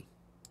going Oni.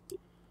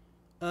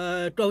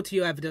 Go to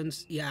your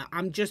evidence. Yeah,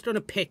 I'm just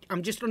gonna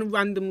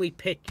randomly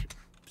pick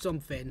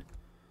something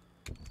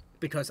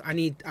because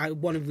I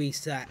want to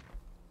reset,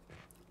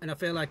 and I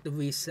feel like the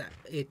reset.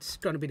 It's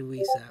gonna be the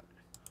reset.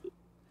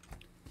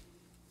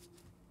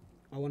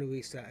 I want to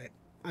reset it.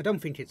 I don't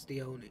think it's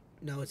the only.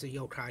 No, it's a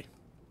yokai.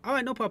 All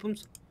right, no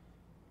problems.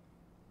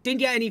 Didn't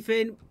get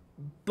anything,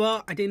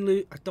 but I didn't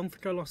lose. I don't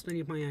think I lost any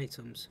of my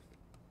items.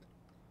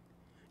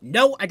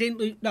 No, I didn't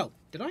lose. No,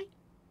 did I?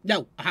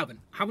 No, I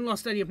haven't. I haven't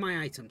lost any of my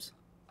items.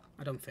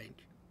 I don't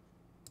think.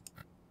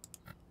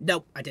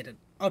 No, I didn't.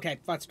 Okay,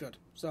 that's good.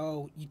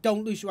 So, you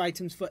don't lose your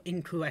items for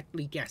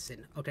incorrectly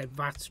guessing. Okay,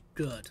 that's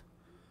good.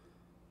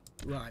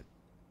 Right.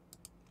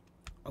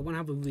 I want to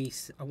have a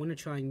reset. I want to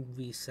try and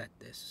reset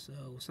this.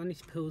 So,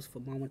 sanity pills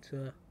for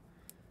monitor.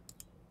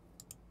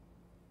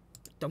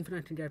 Don't think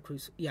I can get a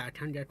crucifix. Yeah, I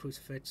can get a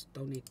crucifix.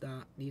 Don't need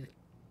that. Need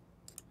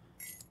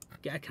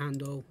get a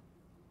candle.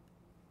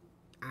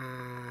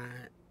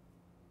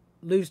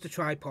 Lose the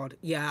tripod.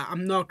 Yeah,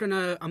 I'm not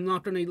gonna have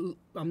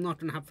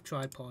the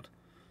tripod.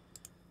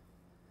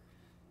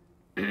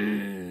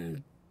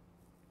 The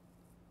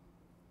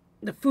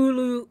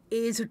Fulu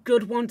is a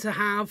good one to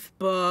have,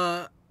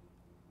 but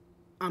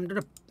I'm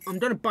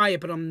gonna buy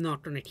it, but I'm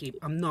not gonna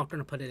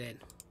put it in.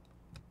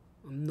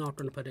 I'm not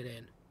gonna put it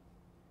in.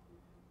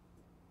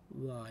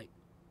 Right.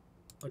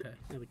 Okay,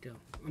 there we go.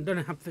 I'm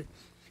gonna have to.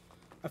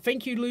 I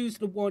think you lose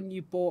the one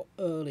you bought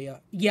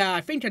earlier. Yeah,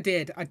 I think I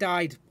did. I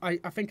died. I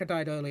think I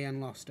died earlier and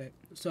lost it.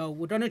 So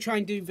we're gonna try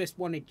and do this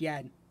one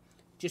again,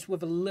 just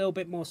with a little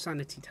bit more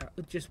sanity.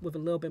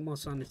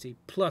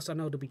 Plus, I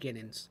know the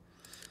beginnings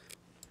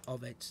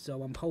of it,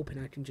 so I'm hoping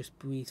I can just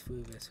breathe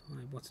through this.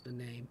 Right, what's the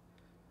name?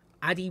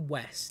 Addy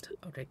West.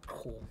 Okay,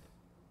 cool.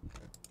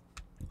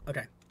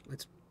 Okay,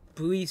 let's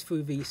breeze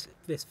through this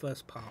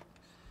first part.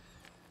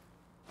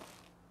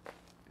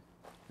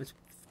 Let's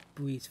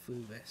breeze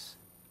through this.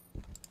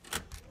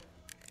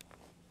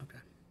 Okay.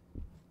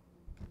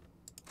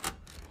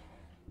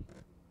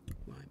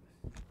 Right.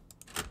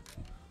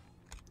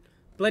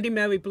 Bloody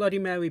Mary, Bloody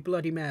Mary,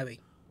 Bloody Mary.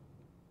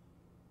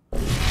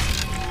 Right,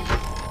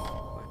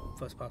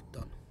 first part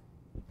done.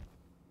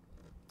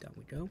 Down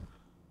we go.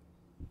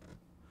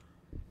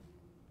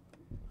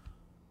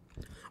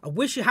 I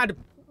wish you had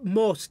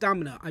more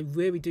stamina. I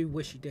really do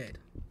wish you did.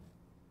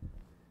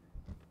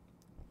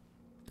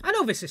 I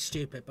know this is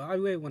stupid, but I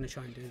really want to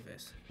try and do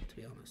this, to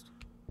be honest.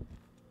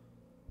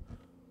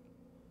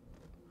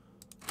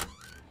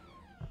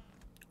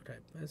 Okay,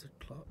 where's the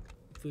clock?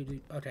 Voodoo.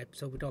 Okay,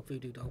 so we got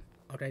Voodoo Doll.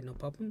 Okay, no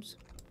problems.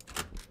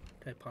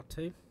 Okay, part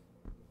 2.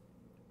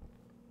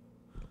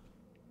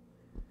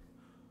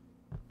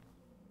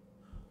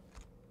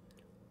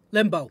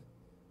 Limbo.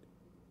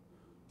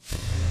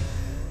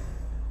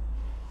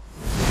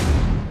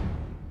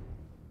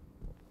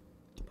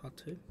 Part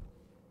 2.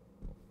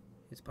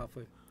 It's part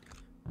 3.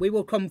 We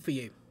will come for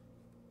you.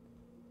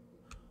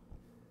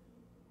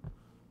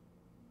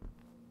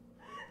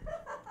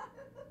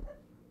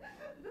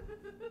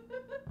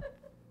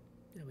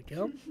 There we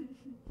go.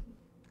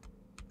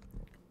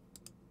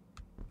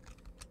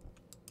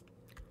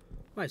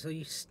 Right, so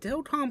you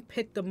still can't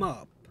pick them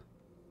up.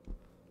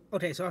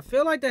 Okay, so I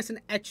feel like there's an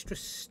extra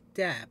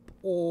step,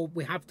 or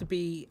we have to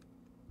be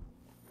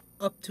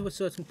up to a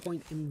certain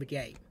point in the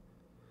game.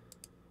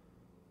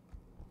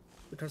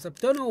 Because I've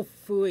done all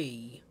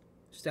 3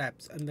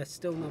 steps and there's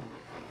still no...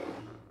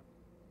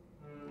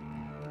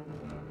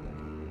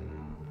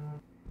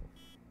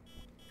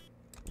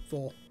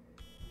 Four.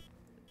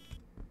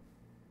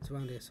 It's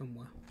around here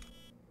somewhere.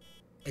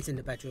 It's in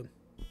the bedroom.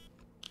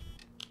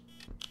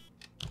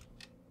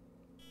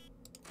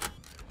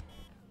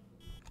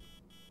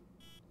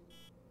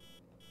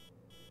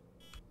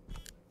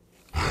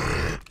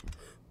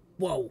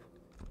 Whoa.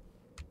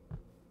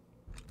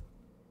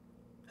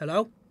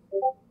 Hello? Do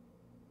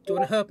you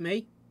want to hurt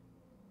me?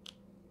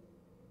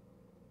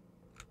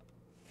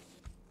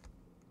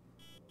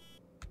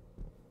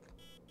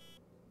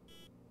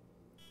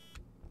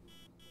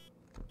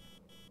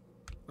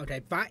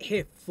 Okay, that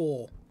hit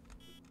 4.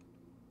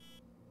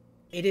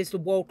 It is the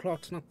wall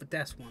clocks, not the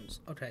desk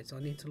ones. Okay, so I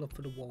need to look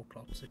for the wall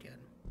clocks again.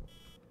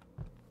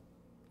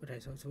 Okay,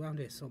 so it's around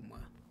here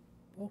somewhere.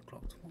 Wall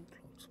clocks, wall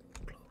clocks,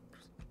 wall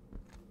clocks.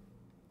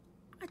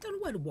 I don't know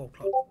where the wall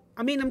clock...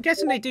 I mean, I'm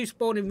guessing they do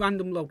spawn in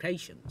random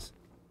locations.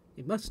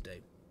 It must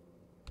do.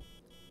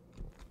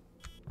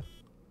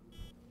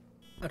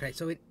 Okay,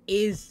 so it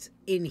is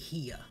in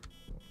here.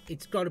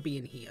 It's got to be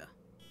in here.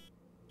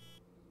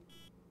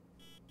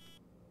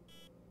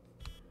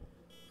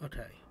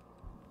 Okay.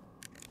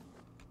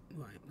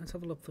 Right, let's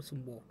have a look for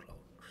some wall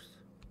clocks.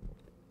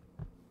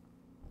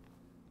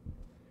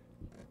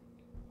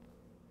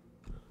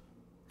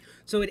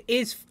 So it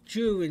is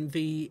during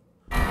the...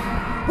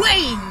 Way,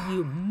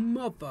 you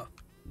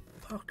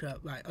motherfucker.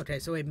 Right, okay,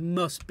 so it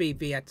must be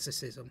the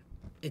exorcism.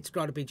 It's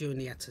got to be during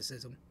the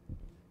exorcism.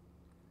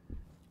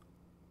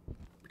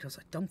 Because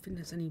I don't think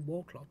there's any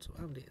war clocks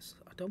around here.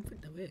 I don't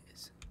think there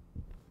is.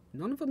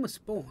 None of them are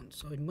spawned,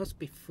 so it must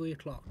be 3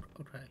 o'clock.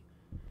 Okay.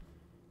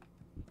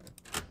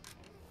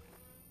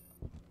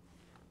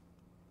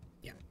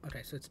 Yeah,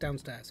 okay, so it's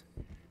downstairs.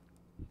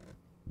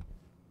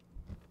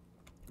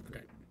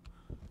 Okay.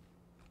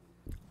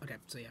 Okay,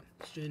 so yeah,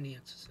 it's during the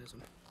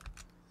exorcism.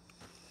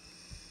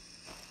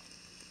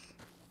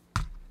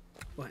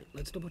 Right,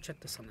 let's double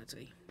check the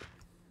sanity.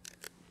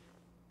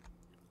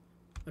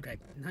 Okay,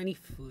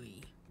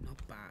 93.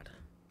 Not bad.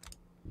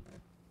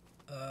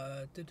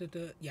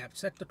 Yeah,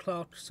 set the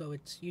clock so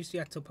it's use the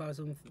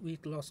ectoplasm,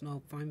 read the lost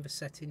note, find the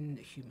setting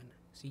human,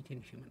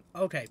 seeking human.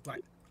 Okay,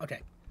 right, okay.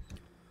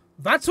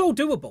 That's all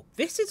doable.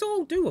 This is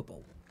all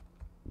doable.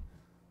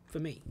 For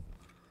me.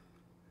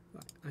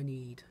 Right, I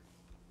need...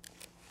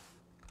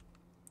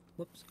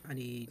 Whoops, I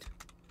need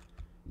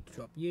to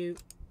drop you.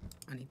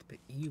 I need to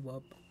pick you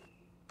up.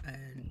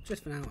 And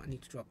just for now, I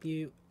need to drop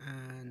you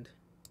and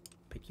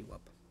pick you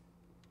up.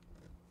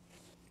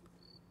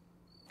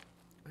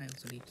 I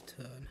also need to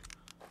turn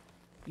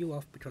you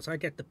off because I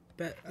get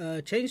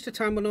the change the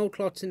time on all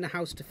clocks in the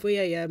house to 3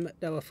 AM.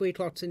 There are 3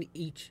 clocks on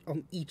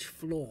each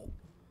floor.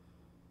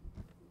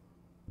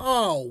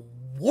 Oh,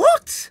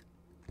 what?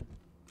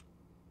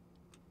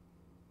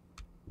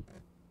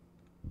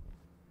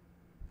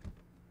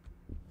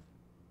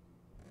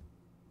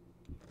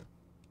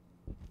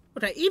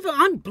 Okay, either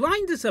I'm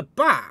blind as a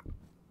bat,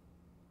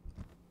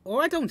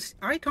 or I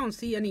can't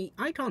see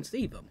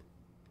them.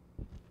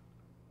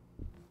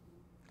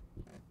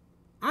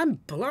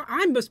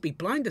 I must be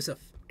blind as a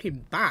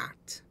fucking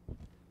bat.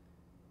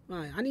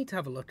 Right, I need to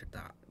have a look at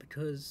that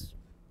because...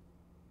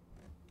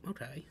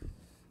 Okay.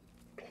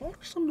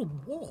 Clocks on the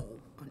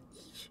wall on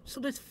each... So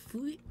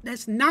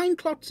there's 9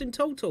 clocks in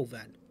total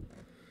then.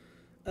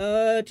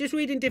 Just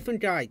reading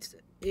different guides.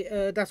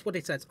 That's what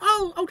it says.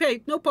 Oh,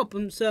 okay, no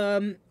problems.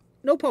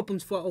 No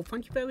problems, Throttle.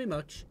 Thank you very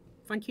much.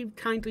 Thank you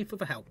kindly for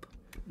the help.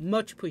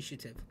 Much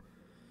appreciative.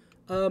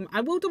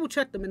 I will double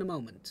check them in a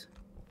moment.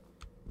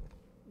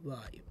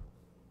 Right.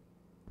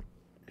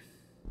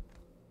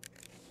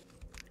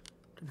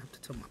 Gonna have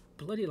to turn my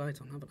bloody light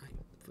on, haven't I?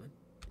 For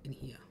in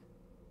here.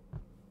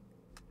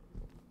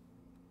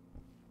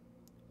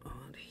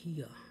 And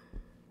here.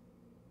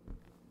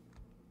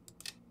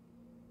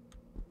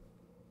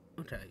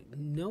 Okay,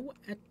 no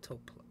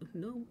ectoplasm.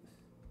 No.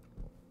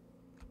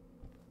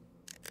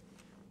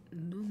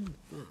 None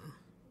of that.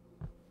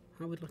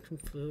 How are we looking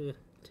for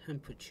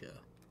temperature?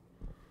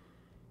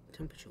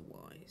 Temperature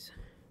wise.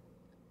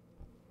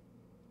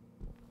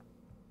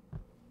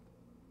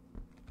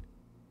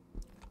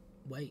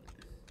 Wait.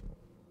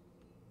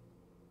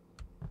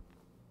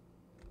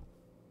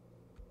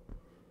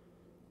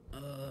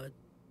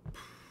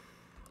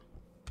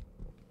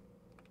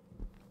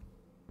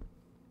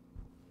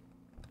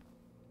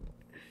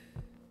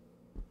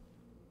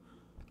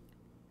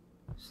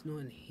 It's not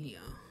in here.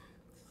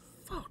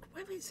 Fuck,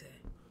 where is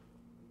it?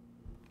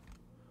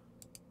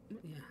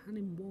 Yeah,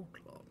 Hanning War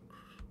Clock.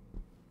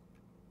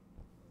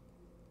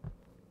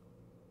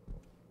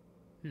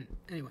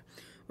 Anyway.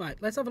 Right,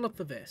 let's have a look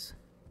for this.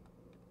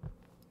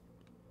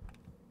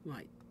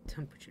 Right,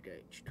 temperature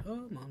gauge.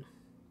 Come on.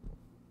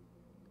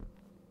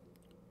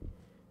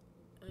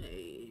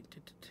 Hey,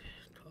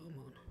 come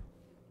on.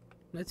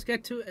 Let's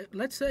get to it.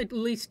 Let's at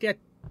least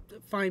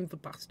find the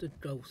bastard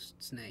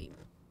ghost's name.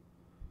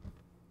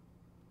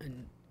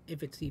 And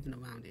if it's even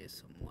around here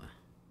somewhere.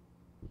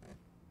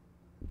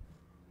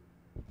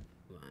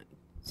 Right,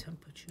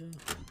 temperature.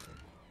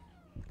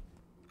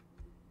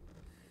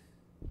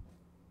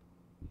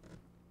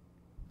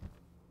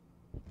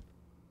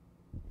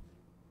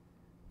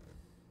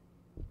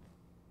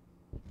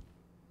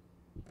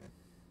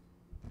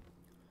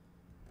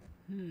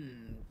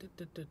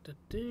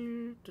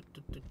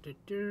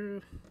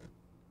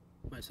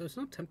 Right, so it's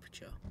not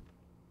temperature.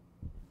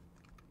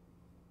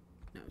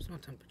 No, it's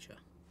not temperature.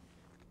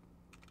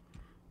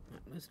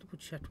 Right, let's double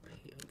check up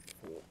here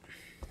before.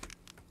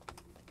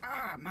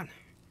 Ah, man.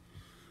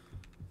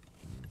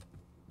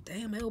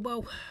 Damn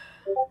elbow.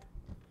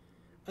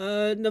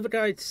 Another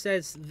guide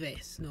says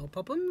this. No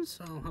problems.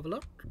 I'll have a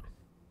look.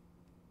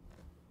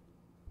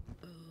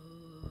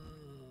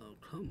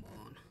 Come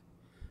on.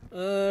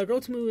 Go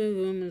to moving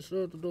room and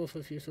start the door for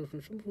a few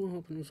seconds. Something will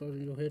happen inside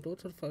in your head. Go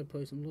to the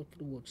fireplace and look at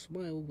the word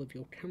smile with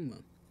your camera.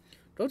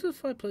 Go to the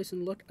fireplace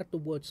and look at the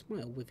word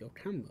smile with your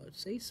camera.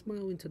 Say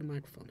smile into the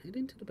microphone. Head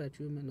into the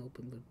bedroom and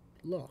open the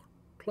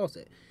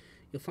closet.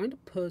 You'll find a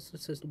purse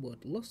that says the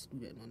word lust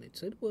written on it.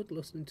 Say the word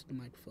lust into the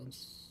microphone.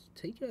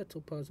 Take your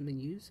ectoplasm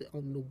and use it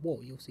on the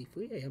wall. You'll see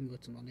 3 AM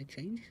written on it.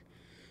 Change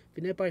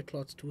the nearby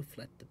clocks to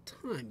reflect the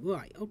time.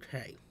 Right,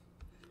 okay.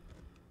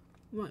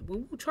 Right,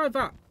 well, we'll try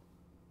that.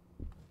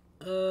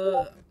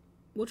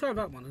 We'll try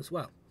that one as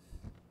well.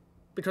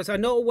 Because I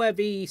know where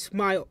the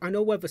smile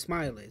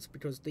is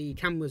because the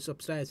camera's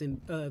upstairs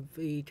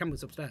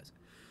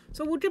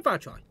So we'll give that a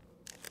try.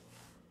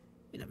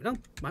 You never know,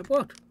 might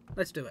work.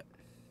 Let's do it.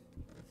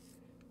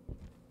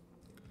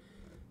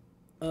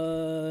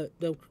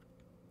 They'll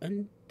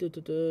and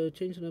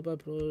change the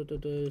about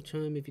the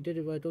time. If you did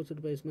it right, go to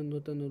the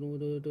basement.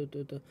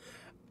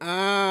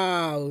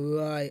 Ah,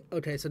 right.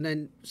 Okay,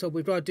 so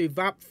we've got to do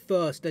that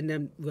first and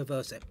then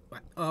reverse it.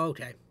 Right. Oh,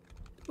 okay.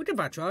 We'll give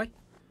that a try.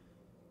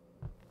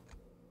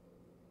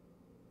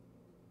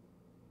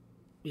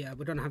 Yeah,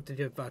 we don't have to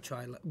give that a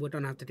try. We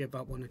don't have to give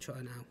that one a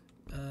try now.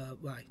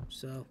 Right.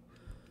 So,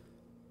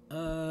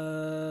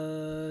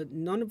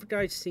 none of the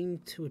guys seem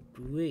to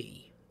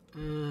agree.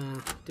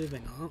 Do they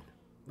not?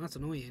 That's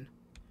annoying.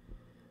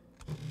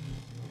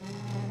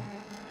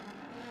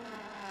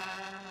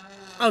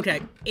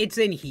 Okay, it's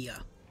in here.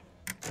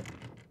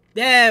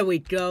 There we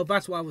go.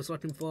 That's what I was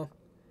looking for.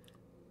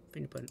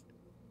 Fingerprint.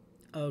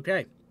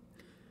 Okay.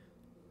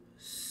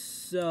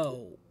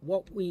 So,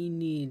 what we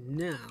need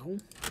now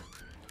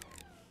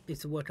is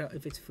to work out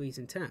if it's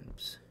freezing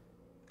temps.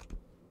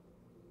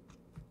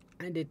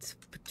 And it's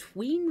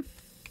between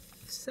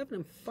 7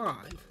 and 5.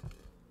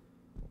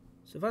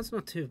 So that's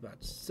not too bad.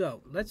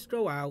 So, let's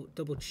go out,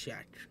 double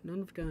check.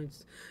 None of the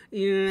guys...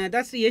 Yeah,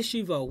 that's the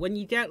issue though. When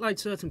you get like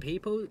certain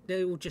people,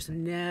 they will just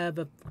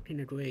never fucking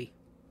agree.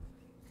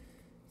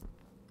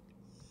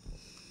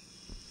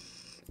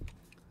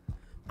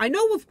 I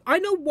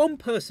know one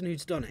person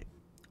who's done it.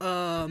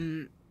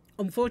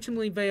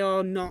 Unfortunately, they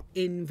are not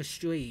in the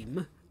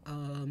stream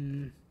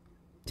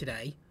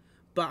today.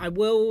 But I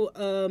will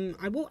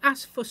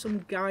ask for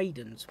some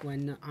guidance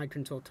when I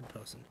can talk to the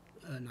person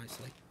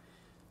nicely.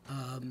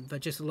 They're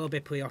just a little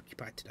bit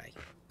preoccupied today,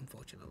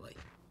 unfortunately.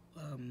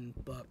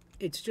 But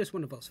it's just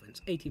one of those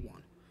things.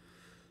 81.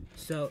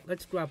 So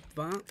let's grab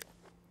that.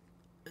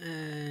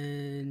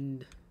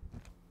 And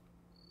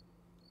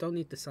don't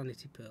need the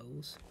sanity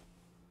pills.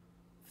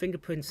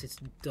 Fingerprints is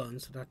done,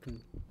 so that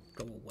can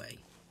go away.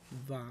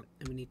 That,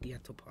 and we need the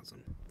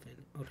ectoplasm thing.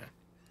 Okay.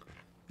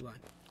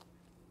 Right.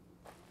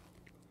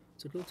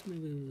 So go to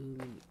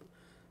my...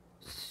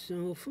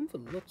 So from the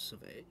looks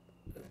of it,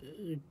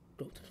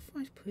 go to the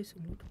fireplace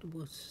and look at the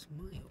word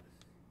smile.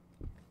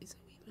 Is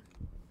there even...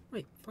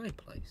 Wait,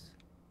 fireplace.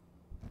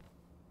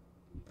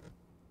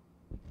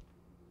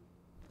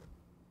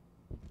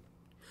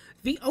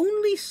 The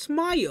only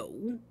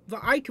smile that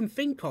I can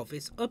think of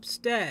is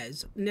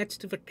upstairs next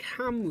to the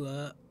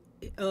camera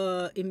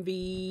in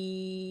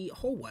the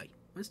hallway.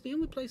 That's the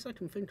only place I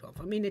can think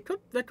of. I mean,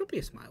 there could be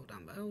a smile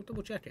down there. I'll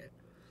double check it.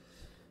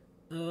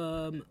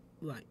 Right.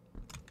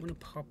 I'm gonna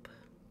pop.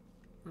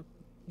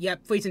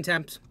 Yep, freezing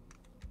temps.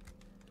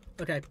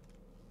 Okay.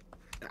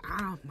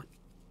 Ah, my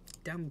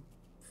damn.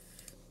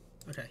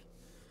 Okay.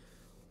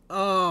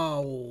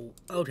 Oh,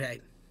 okay.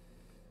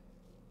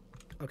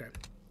 Okay.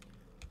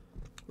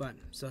 Right,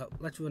 so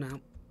let's run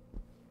out.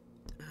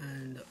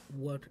 And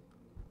what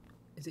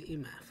is it?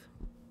 EMF.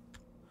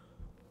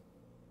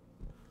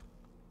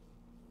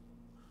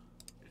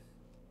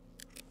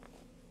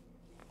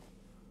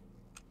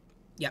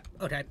 Yep,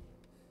 okay.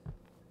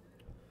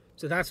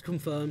 So that's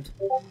confirmed.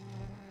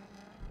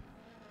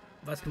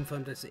 That's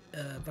confirmed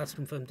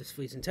as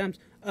freezing temps.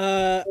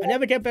 I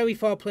never get very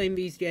far playing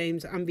these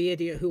games. I'm the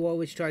idiot who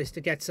always tries to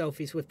get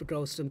selfies with the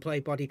ghosts and play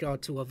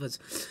bodyguard to others.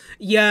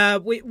 Yeah,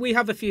 we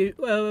have a few.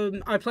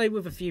 I play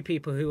with a few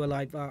people who are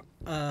like that.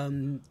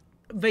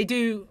 They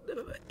do.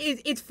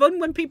 It's fun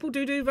when people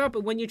do that,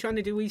 but when you're trying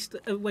to do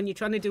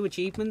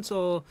achievements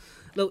or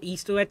little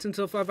Easter eggs and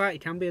stuff like that,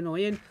 it can be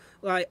annoying.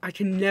 Like I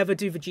can never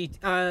do the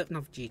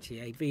not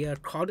GTA, the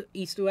COD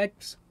Easter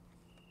eggs.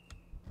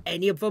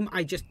 Any of them,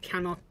 I just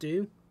cannot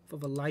do for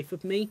the life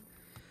of me.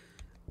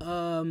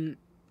 And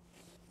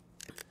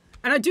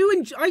I do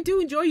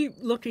enjoy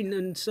looking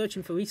and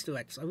searching for Easter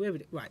eggs. I really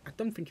do. Right, I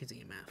don't think it's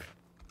EMF.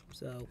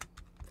 So,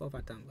 throw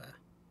that down there.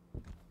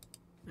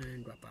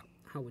 And grab that.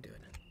 How we doing?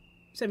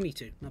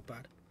 72, not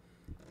bad.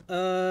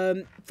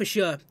 For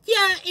sure.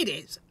 Yeah, it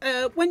is.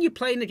 When you're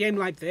playing a game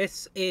like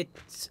this,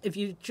 it's if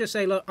you just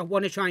say, look, I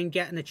want to try and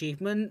get an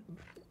achievement,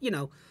 you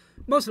know,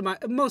 most of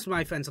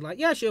my friends are like,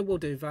 yeah, sure, we'll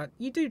do that.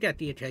 You do get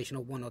the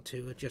occasional one or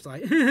two, just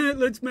like,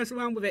 let's mess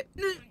around with it.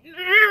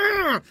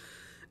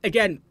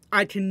 Again,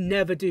 I can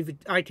never do the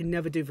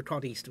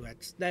COD Easter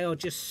eggs. They are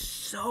just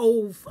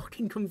so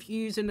fucking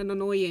confusing and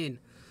annoying.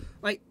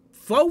 Like,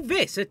 throw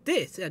this at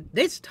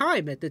this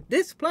time at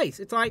this place.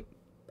 It's like,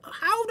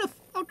 how the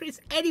fuck is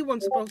anyone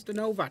supposed to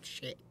know that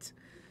shit?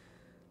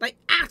 Like,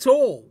 at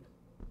all.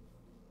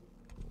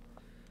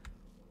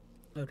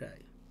 Okay.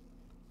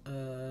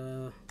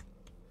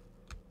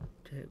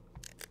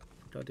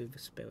 Gotta do the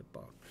spirit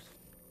box.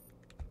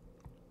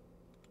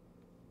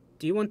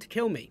 Do you want to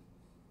kill me?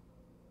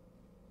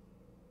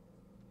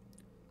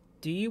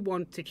 Do you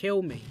want to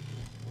kill me?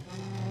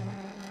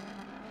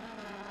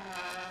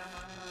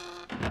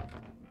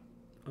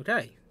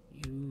 Okay.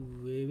 You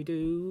really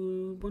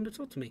do want to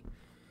talk to me.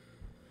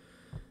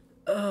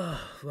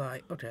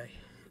 Right, okay.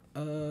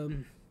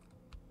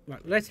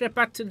 Right, let's get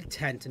back to the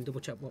tent and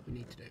double check what we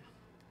need to do.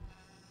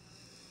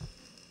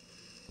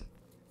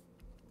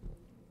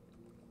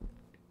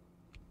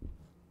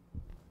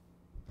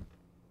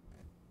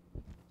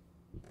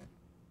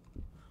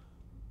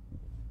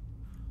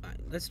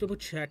 let's double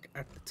check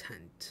at the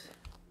tent.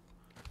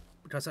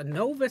 Because I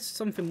know there's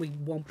something we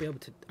won't be able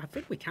to... I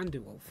think we can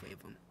do all three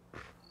of them. I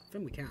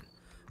think we can.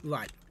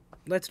 Right,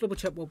 let's double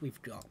check what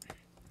we've got.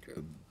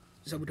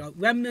 So we've got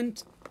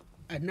Remnant,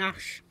 a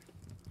Nash,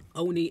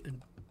 Oni,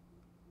 and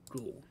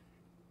Ghoul.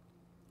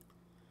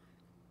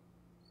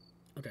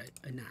 Okay,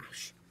 a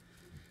Nash.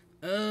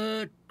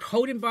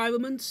 Cold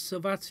environments, so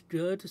that's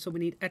good. So we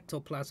need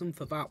ectoplasm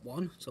for that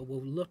one. So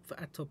we'll look for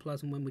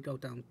ectoplasm when we go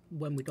down,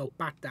 when we go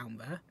back down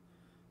there.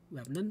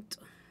 Revenant.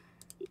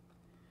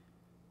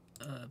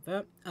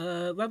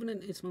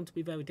 Revenant is known to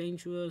be very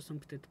dangerous,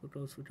 unpredictable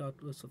growth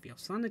regardless of your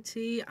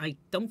sanity. I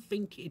don't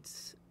think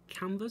it's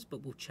canvas,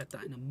 but we'll check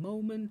that in a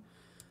moment.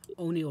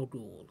 Oni or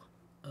Ghoul.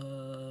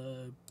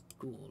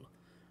 Ghoul.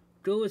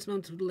 Ghoul is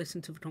known to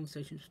listen to the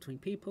conversations between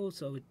people,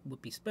 so it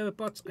would be spirit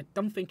bots. I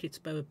don't think it's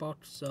spirit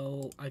bots,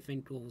 so I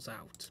think Ghoul's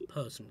out,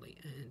 personally.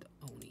 And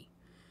Oni.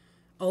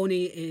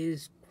 Oni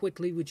is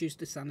quickly reduced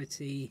to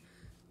sanity.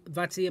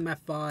 That's EMF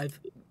 5.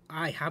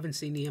 I haven't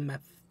seen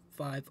EMF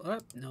 5.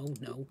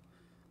 No.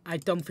 I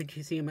don't think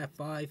it's EMF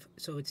 5,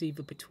 so it's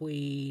either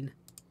between...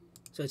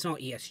 So it's not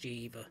ESG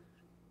either.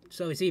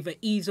 So it's either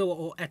Ezo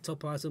or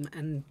ectoplasm,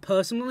 and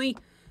personally,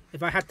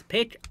 if I had to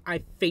pick,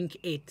 I think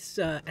it's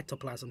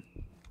ectoplasm.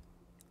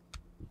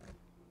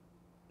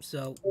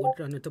 So we're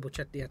gonna double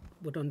check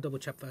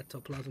for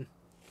ectoplasm.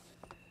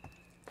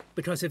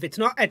 Because if it's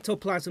not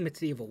ectoplasm, it's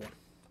the other one.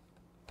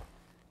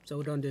 So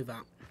we're gonna do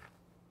that.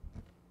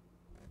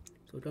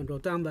 So we're gonna go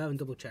down there and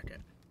double check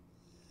it.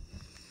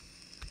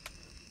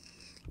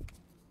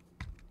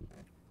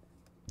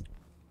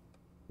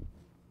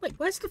 Wait,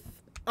 where's the...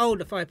 Oh,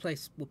 the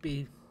fireplace would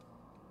be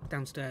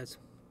downstairs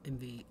in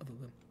the other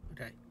room.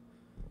 Okay.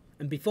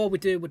 And before we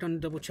do, we're going to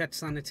double check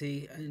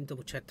sanity and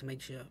double check to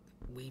make sure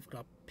we've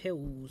got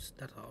pills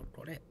that are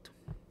correct.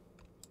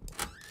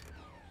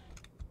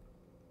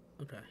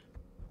 Okay.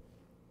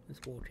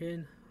 Let's walk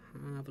in,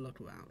 have a look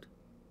around.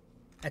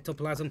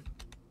 Ectoplasm.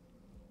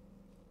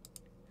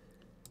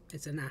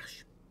 It's a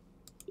Nash.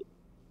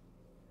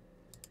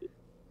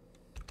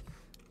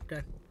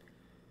 Okay.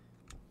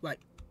 Right.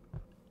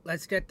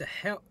 Let's get the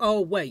hell...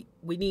 Oh, wait.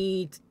 We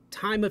need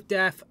time of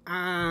death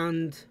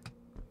and...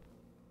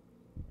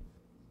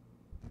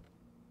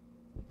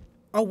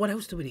 Oh, what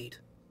else do we need?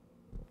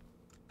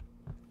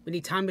 We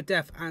need time of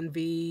death and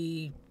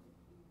the...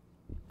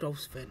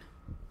 Ghost fin.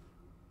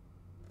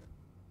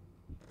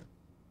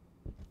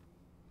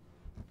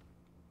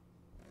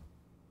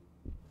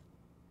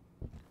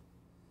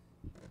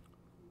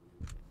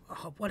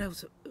 Oh, what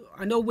else?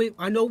 I know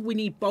we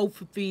need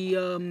both of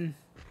the...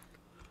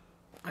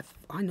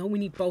 I know we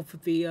need both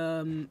of the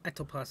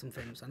ectoplasm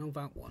things. I know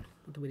that one.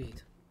 What do we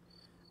need?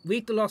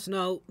 Read the lost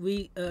note,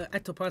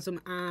 ectoplasm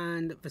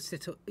and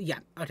the yeah,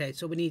 okay,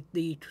 so we need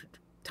the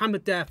time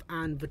of death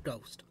and the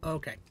ghost.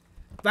 Okay.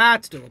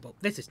 That's doable.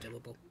 This is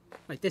doable.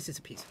 Like, this is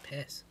a piece of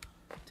piss,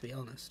 to be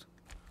honest.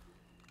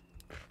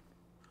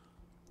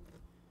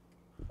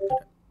 Okay.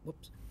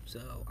 Whoops.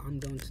 So I'm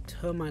going to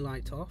turn my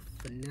light off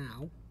for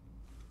now.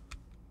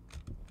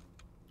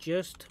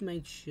 Just to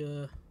make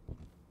sure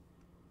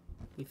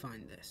we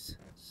find this.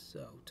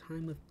 So,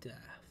 time of death.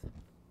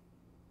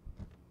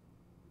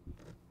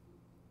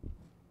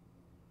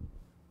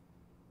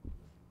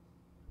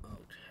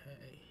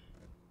 Okay.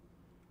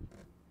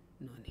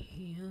 None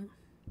here.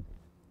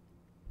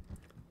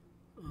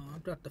 Oh,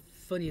 I've got the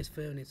funniest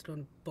feeling it's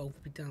going to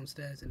both be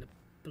downstairs in the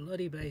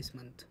bloody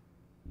basement.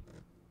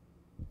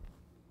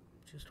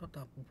 Just got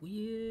that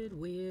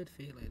weird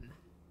feeling.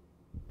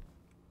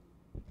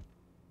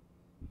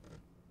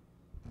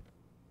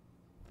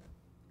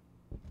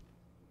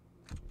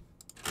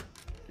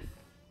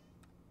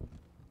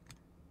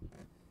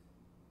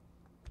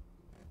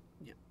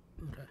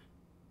 Okay.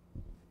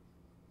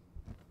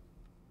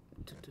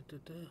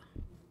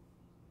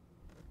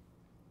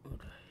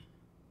 Okay.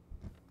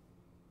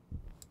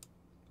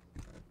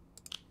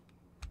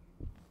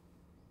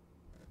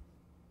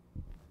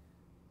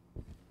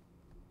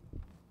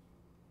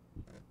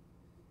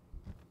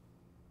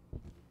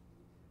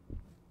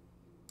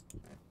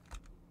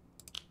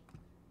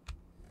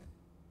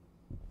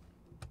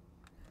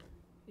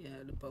 Yeah,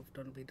 they're both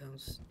gonna be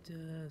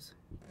downstairs.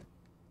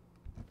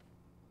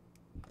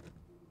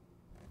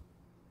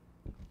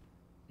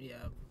 Yeah,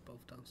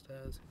 both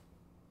downstairs.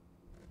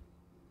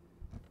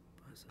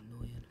 That's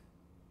annoying.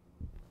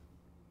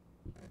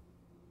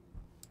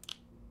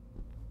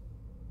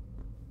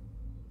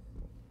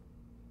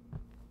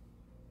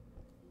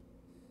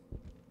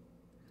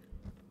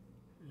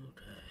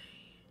 Okay.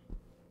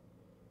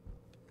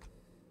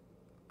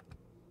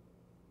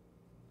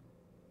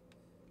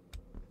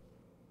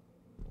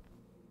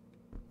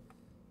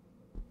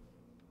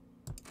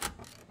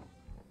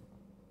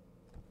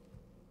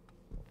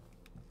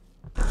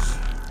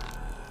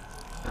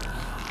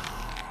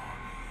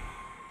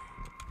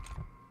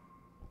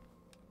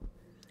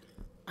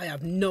 I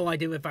have no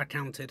idea if that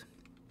counted.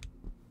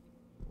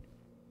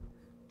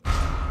 That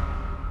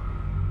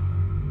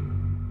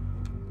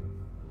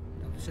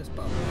was just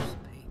buttons,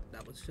 Pete.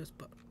 That was just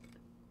buttons.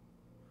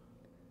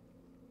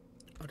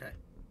 Okay.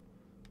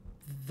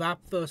 That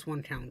first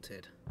one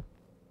counted.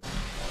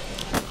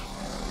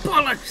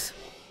 Bollocks!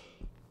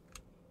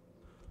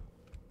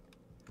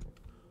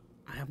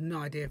 I have no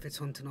idea if it's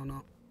hunting or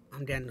not.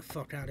 I'm getting the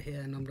fuck out of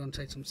here and I'm gonna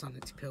take some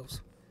sanity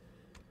pills.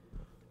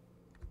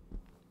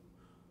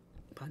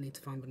 But I need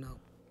to find the note.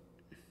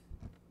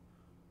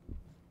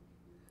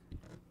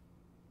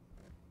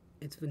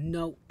 It's the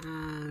note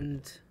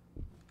and...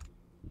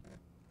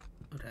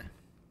 Okay.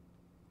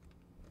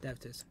 There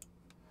it is.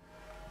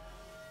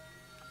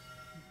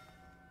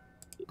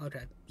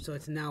 Okay, so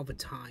it's now the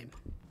time.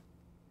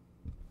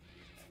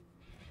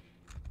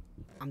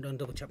 I'm gonna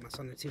double check my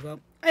sanity though.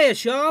 Hey,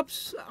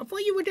 Sharps! I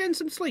thought you were getting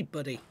some sleep,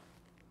 buddy.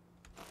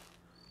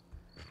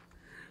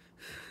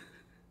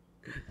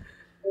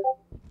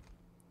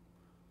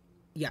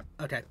 Yeah,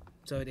 okay.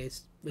 So it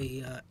is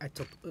the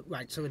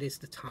right, so it is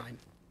the time.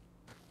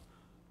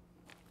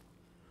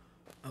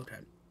 Okay.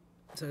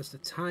 So it's the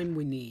time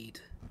we need.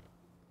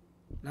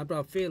 Now, but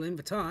I'm feeling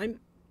the time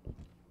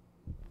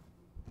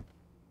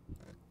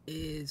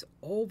is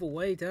all the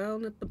way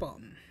down at the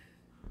bottom.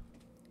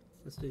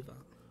 Let's do that.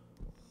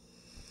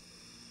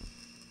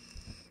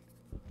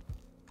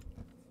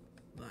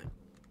 Right.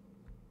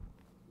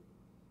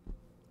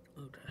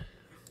 Okay.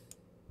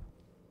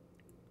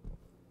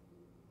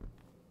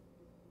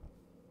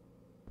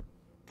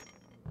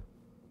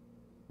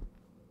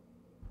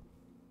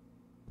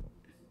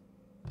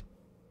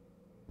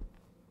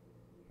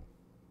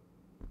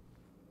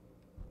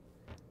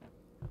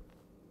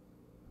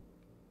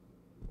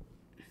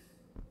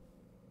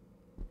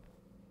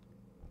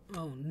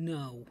 Oh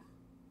no.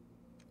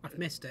 I've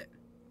missed it.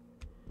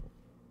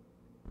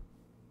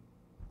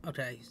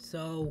 Okay,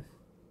 so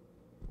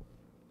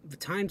the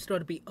time's got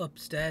to be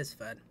upstairs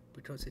then,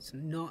 because it's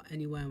not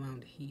anywhere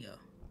around here.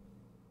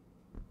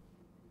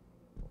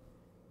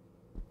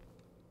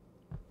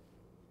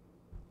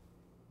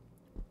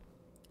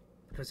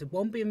 Because it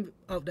won't be in...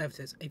 Oh, there it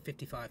is,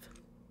 8:55.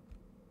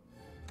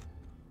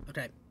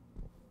 Okay,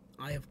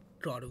 I have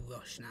got to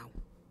rush now.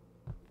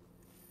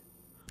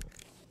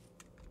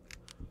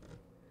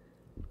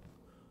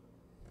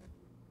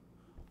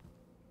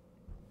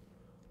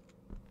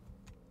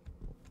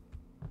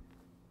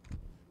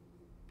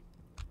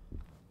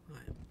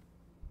 Right,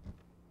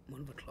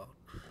 1 o'clock.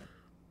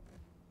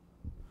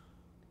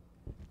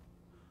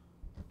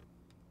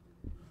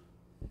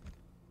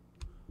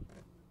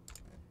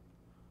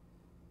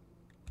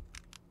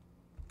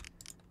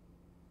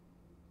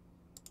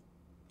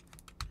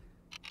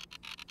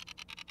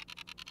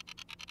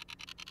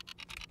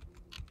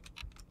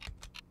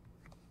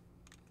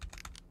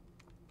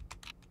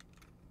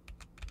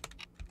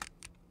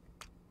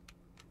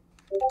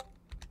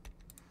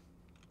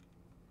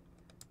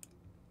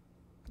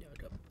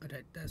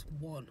 Okay, there's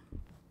 1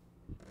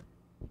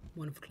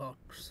 of the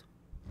clocks.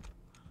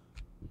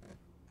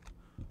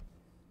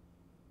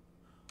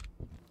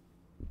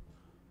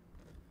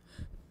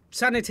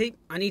 Sanity.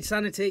 I need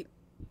sanity.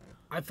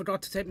 I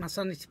forgot to take my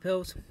sanity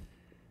pills.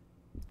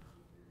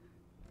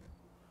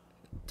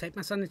 Take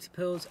my sanity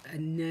pills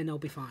and then I'll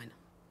be fine.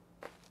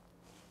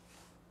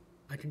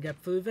 I can get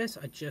through this.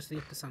 I just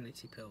need the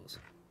sanity pills.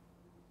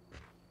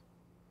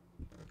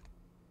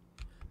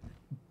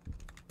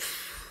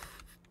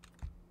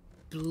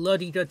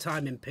 Bloody good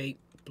timing, Pete.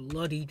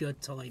 Bloody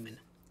good timing.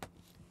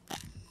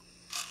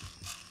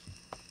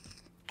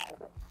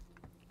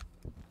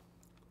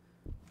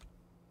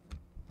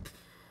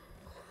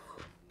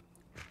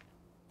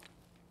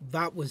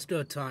 That was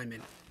good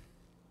timing.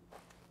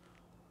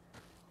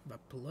 But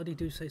bloody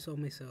do say so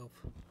myself.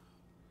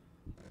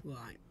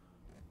 Right.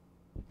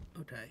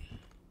 Okay.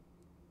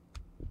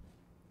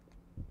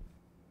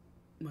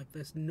 Right,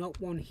 there's not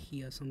one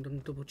here, so I'm going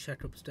to double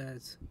check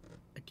upstairs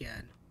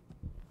again.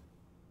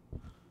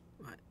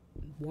 Right,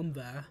 1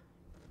 there.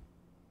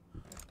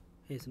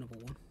 Here's another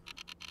one.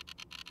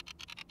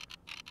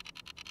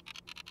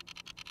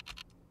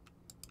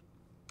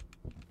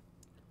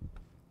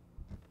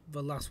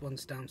 The last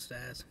one's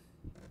downstairs.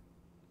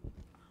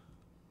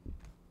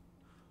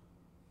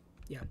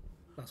 Yeah,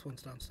 last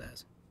one's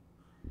downstairs.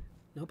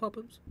 No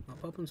problems. No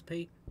problems,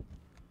 Pete.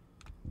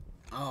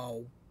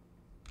 Oh.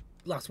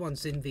 Last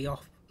one's in the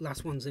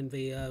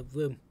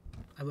room.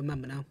 I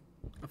remember now.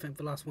 I think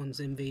the last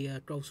one's in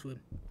the ghost room.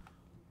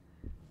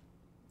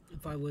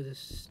 If I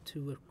was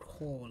to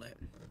recall it.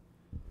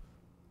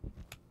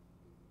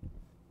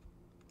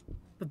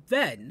 But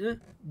then,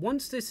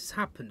 once this has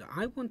happened,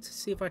 I want to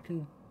see if I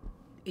can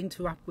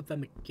interact with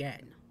them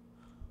again.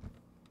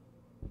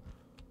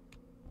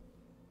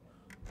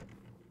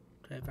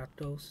 Okay, that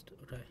ghost.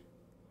 Okay.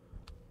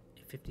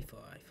 55.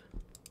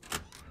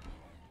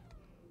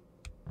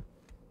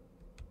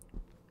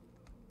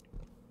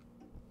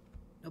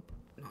 Nope,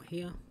 not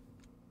here.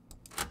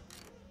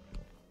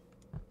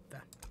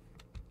 There.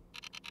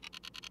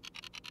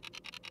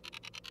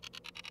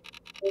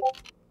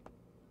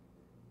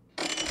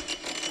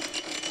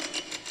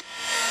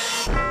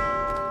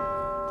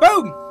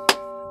 Boom!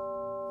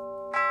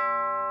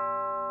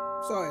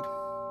 Side.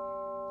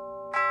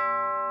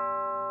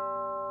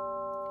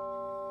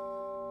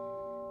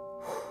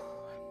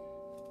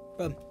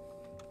 Boom.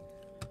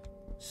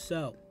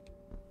 So.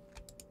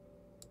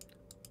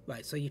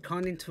 Right, so you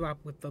can't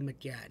interact with them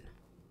again.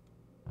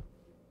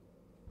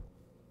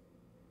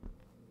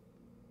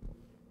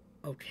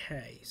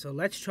 Okay, so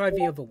let's try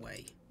the other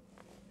way.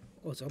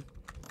 Also.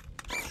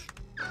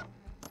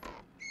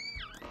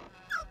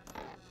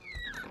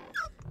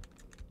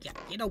 Yeah,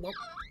 you know what?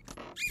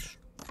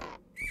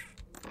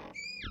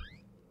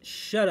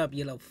 Shut up,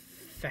 you little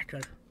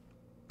fecker.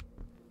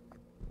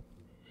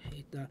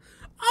 Hate that.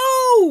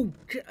 Oh!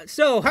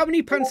 So, how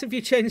many pants have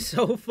you changed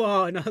so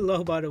far? And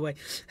hello, by the way.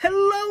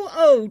 Hello,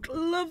 Oak.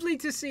 Lovely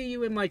to see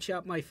you in my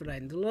chat, my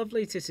friend.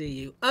 Lovely to see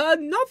you.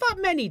 Not that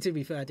many, to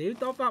be fair,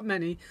 dude. Not that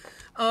many.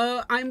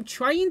 I'm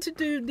trying to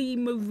do the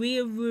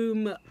Maria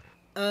Room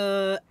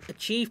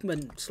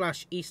achievement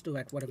 / Easter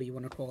egg, whatever you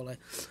want to call it.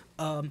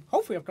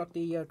 Hopefully I've got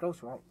the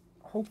ghost right.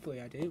 Hopefully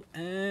I do.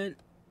 And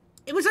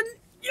it was a...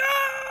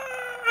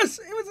 Yes!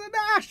 It was an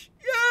Ash!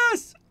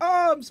 Yes!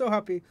 Oh, I'm so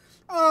happy.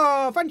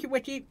 Oh, thank you,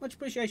 Wiki. Much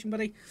appreciation,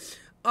 buddy.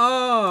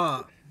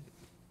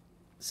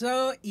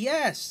 So,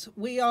 yes,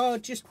 we are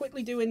just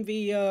quickly doing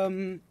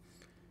the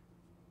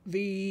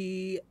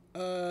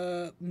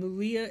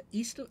Maria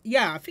Easter...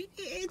 Yeah, I think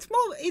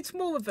it's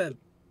more of a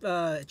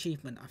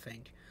achievement, I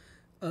think.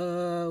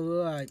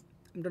 Right.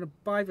 I'm going to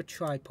buy the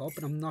tripod,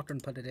 but I'm not going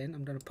to put it in.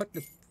 I'm going to put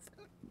the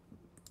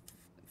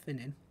thing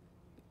in.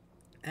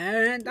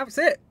 And that's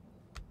it.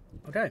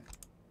 Okay.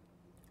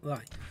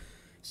 Right.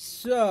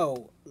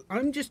 So,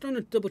 I'm just going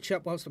to double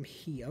check whilst I'm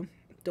here.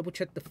 Double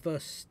check the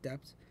first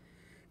steps.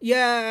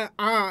 Yeah,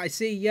 I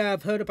see. Yeah,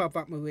 I've heard about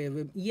that Maria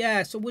Room.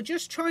 Yeah, so we're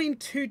just trying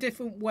 2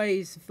 different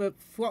ways for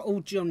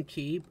Throttle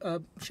Junkie.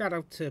 Shout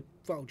out to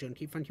Throttle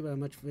Junkie. Thank you very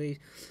much for these.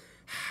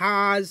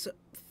 Has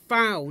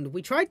found.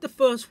 We tried the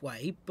first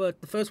way, but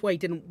the first way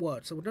didn't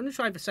work. So we're going to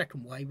try the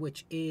second way,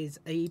 which is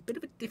a bit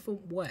of a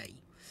different way.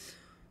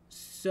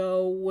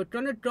 So we're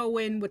going to go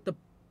in with the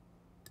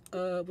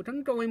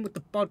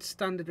bod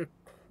standard.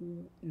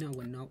 No,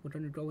 we're not. We're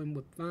going to go in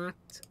with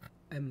that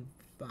and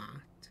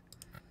that.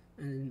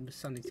 And the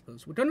sanity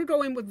pills. We're going to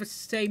go in with the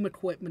same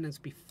equipment as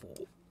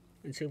before.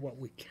 And see what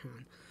we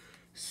can.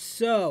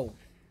 So.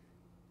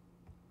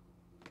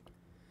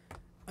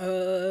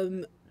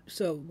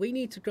 So we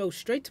need to go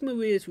straight to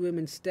Maria's room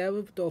and stare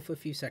at the door for a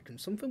few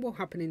seconds. Something will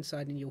happen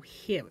inside and you'll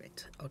hear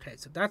it. Okay,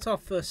 so that's our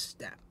first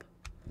step.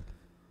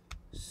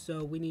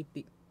 So we need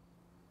the...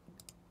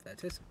 There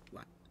it is.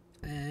 Right.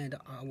 And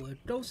our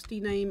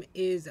ghosty name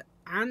is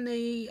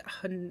Anna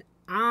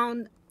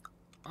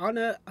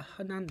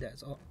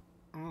Hernandez, or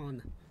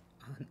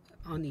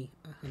Ani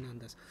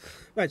Hernandez.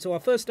 Right, so our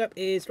first step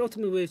is go to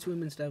Maria's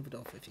room and stare at the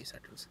door for a few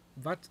seconds.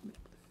 That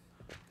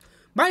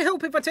might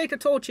help if I take a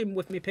torch in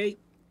with me, Pete.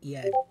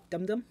 Yeah,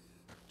 dum-dum.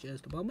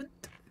 Just a moment.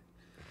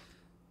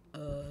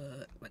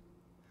 Right.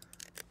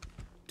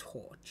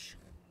 Torch.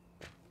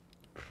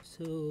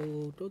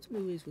 So, go to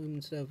Maria's room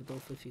and stare at the door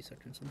for a few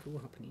seconds. Something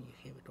will happen and you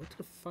hear it. Go to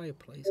the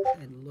fireplace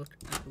and look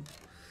at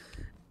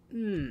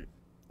the...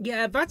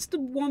 Yeah, that's the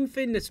one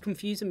thing that's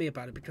confusing me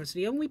about it, because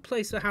the only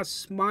place that has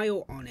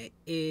smile on it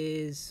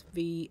is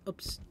the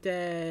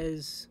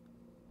upstairs...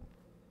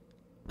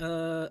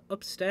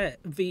 upstairs.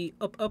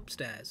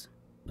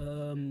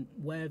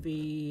 Where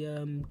the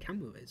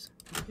camera is.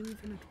 That's the only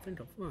thing I can think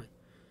of. Right.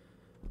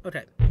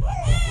 Okay.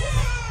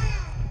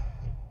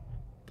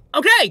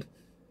 Okay!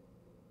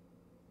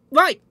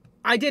 Right!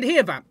 I did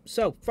hear that.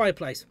 So,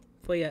 fireplace.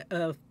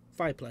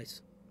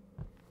 Fireplace.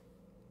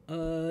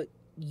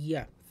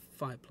 Yeah.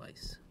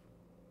 Fireplace.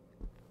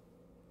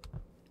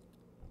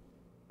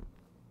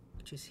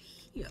 Which is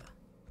here.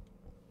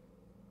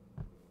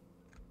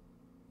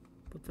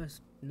 But there's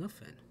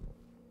nothing.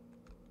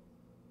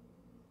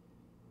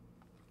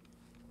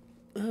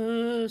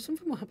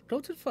 Something will happen. Go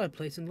to the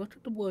fireplace and look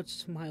at the word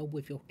smile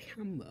with your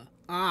camera.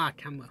 Ah,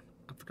 camera.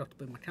 I forgot to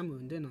bring my camera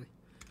in, didn't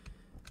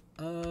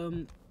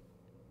I?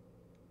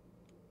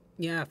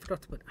 Yeah, I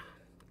forgot to put...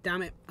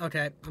 Damn it.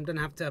 Okay, I'm gonna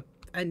have to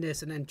end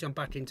this and then jump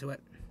back into it.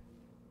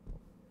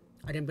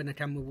 I didn't bring a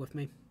camera with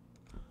me.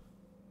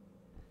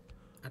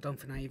 I don't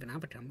think I even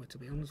have a camera, to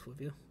be honest with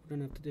you. We're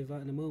gonna have to do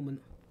that in a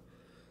moment.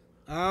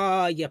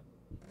 Ah, you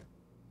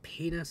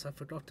penis. I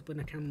forgot to bring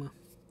a camera.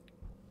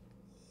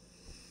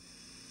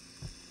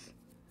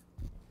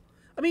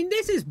 I mean,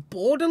 this is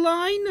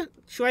borderline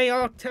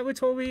Treyarch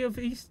territory of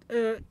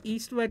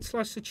Easter egg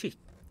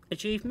 /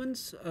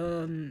 achievements.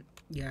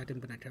 Yeah, I didn't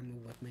bring a camera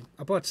with me.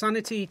 I bought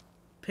sanity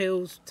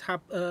pills,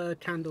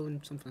 candle,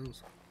 and something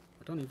else.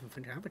 I don't even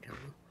think I have a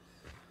camera.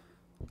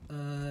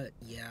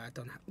 Yeah, I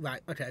don't have...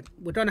 Right, okay.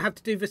 We're gonna have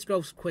to do this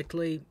ghost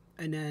quickly,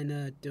 and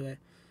then, do it.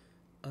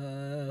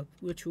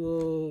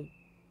 Ritual...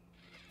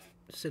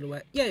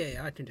 Silhouette.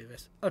 Yeah, I can do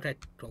this. Okay,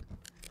 cool.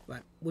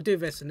 Right, we'll do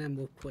this, and then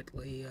we'll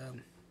quickly,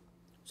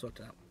 sort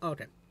it out.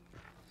 Okay.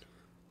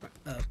 Right,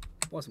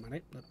 what's a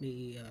minute? Let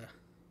me,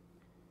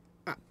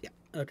 yeah,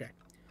 okay.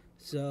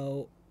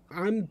 So,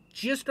 I'm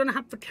just gonna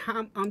have the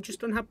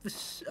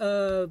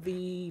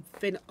the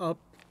thing up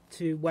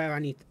to where I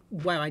need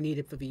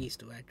it for the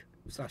Easter egg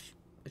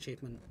 /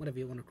 achievement, whatever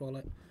you want to call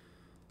it.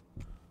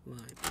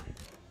 Right.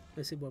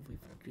 Let's see what we've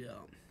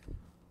got.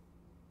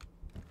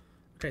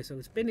 Okay, so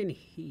it's been in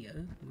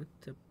here. What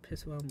to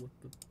piss around with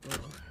the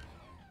bow.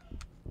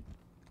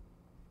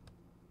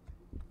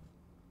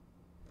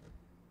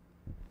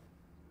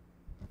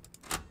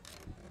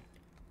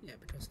 Yeah,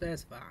 because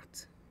there's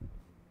that.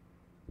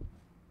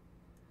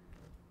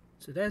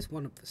 So there's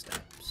one of the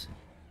steps.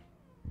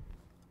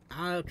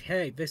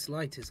 Okay, this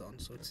light is on,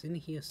 so it's in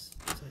here. So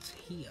it's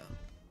here.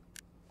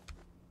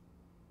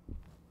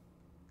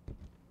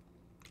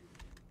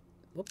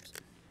 Whoops.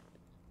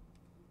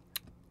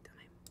 Damn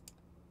it.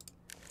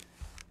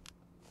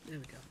 There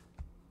we go.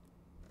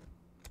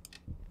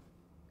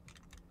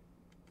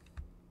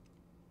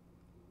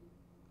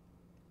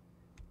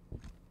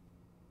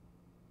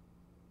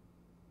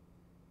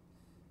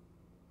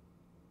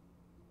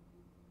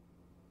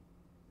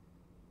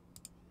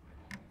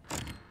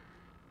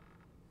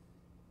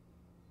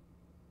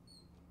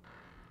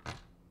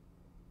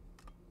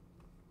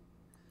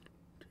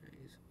 Okay,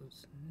 so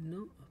it's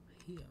not up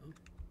here.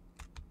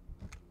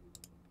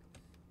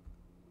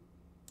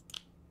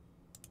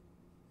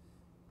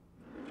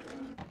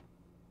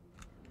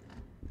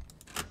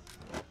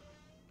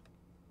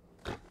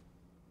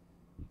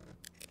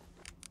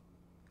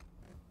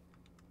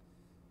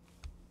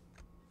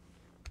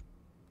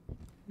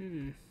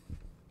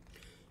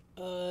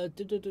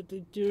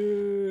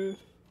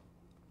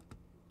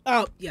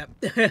 Oh, yeah.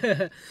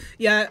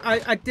 Yeah,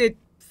 I did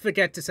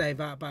forget to say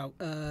that about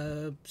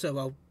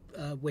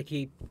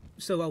Wiki.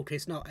 So Oak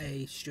is not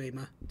a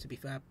streamer, to be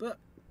fair, but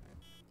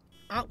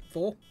out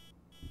for.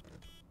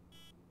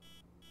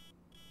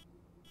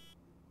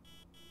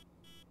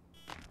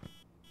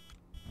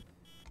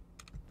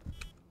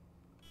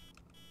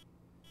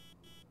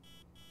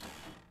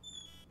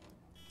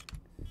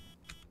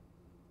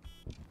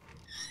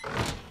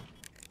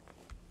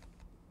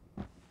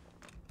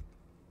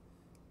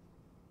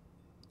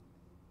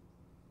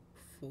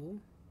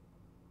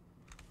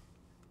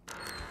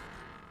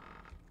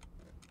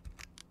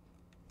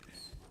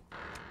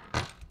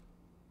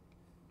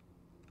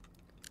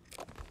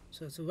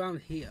 So it's around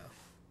here.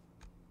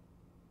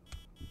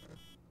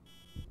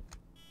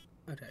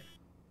 Okay.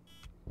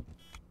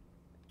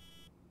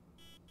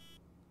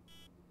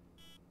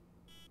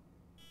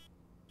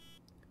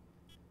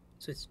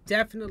 So it's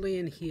definitely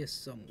in here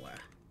somewhere.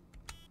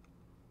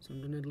 So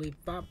I'm going to leave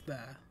that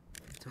there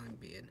for the time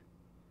being.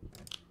 I'm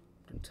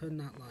going to turn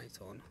that light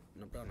on,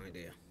 and I've got an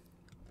idea.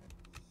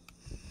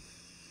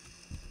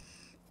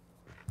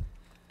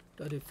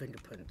 Gotta do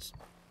fingerprints.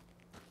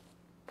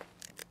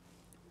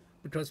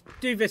 Because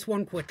do this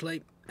one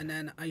quickly, and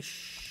then I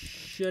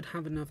should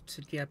have enough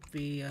to get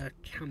the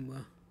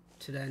camera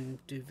to then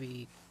do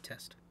the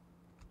test.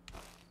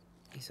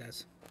 He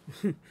says.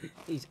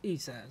 he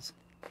says.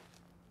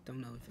 Don't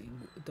know if it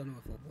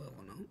will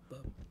or not,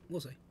 but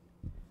we'll see.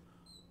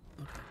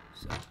 Okay,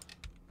 so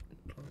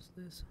close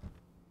this.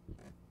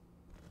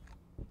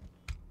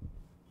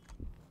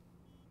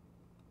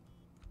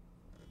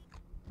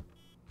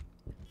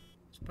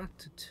 It's back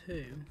to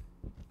 2.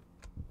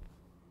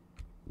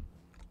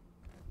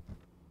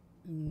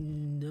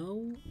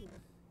 No.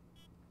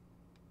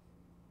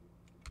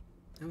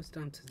 Now it's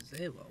down to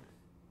 0.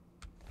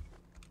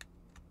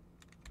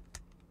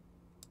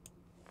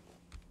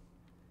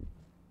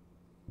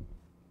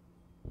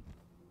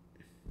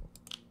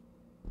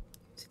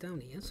 Is it down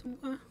here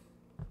somewhere?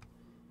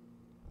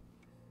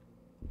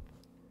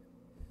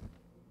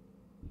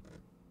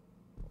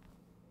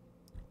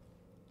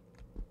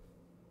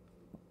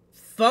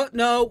 Fuck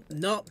no,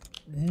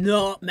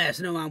 not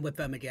messing around with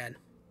them again.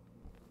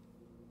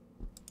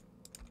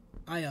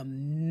 I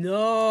am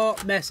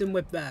not messing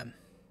with them.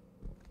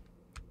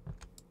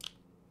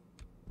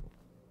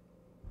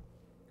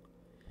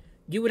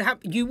 You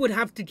would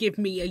have to give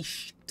me a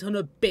ton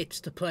of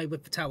bits to play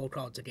with the tarot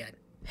cards again.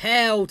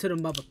 Hell to the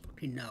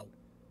motherfucking no.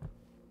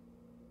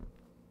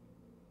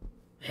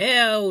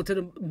 Hell to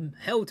the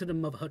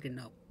motherfucking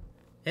no.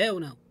 Hell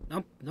no.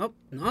 Nope,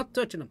 not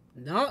touching them.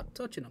 Not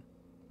touching them.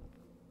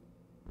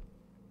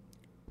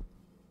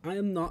 I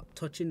am not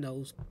touching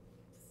those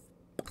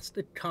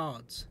bastard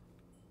cards.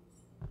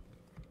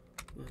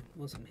 Right,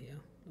 once I'm here,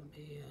 let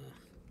me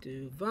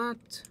do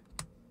that.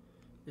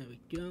 There we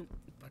go.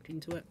 Back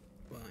into it.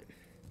 Right.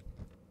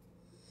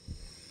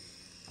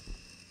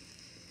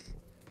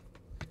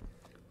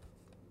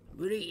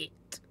 Right.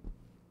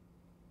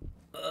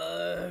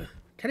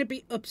 Can it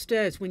be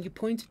upstairs when you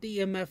pointed the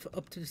EMF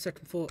up to the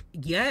 2nd floor?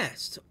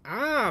 Yes.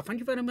 Ah, thank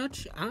you very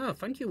much. Ah,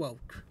 thank you,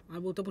 Oak. I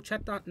will double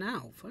check that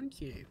now.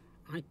 Thank you.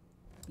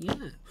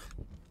 Yeah.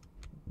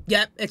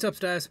 Yep, it's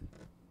upstairs.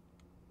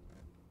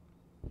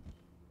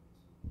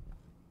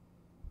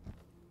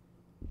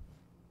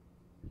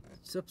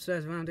 It's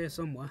upstairs around here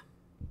somewhere.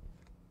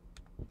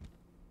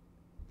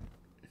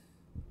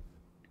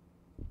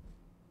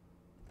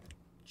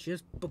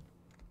 Just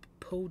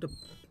pull the...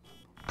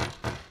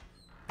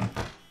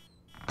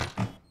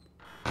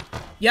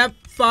 Yep,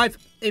 5.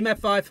 EMF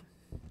 5.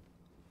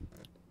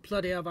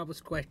 Bloody hell, that was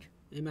quick.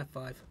 EMF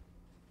 5.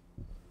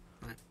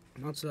 Right,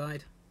 I'm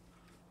outside.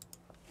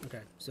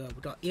 Okay, so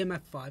we've got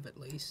EMF 5 at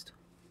least.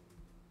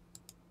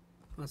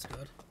 That's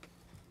good.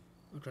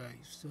 Okay,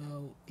 so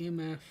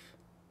EMF.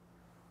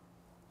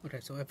 Okay,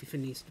 so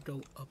everything needs to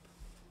go up.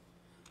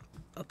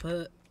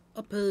 Upper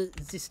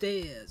the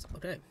stairs.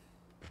 Okay.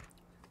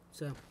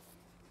 So.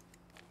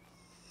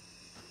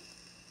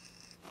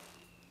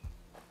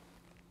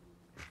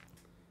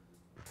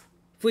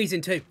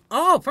 Freezing too.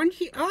 Oh,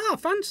 thank you. Ah,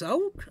 thanks,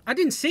 Oak. I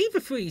didn't see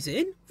the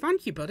freezing.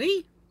 Thank you,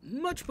 buddy.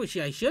 Much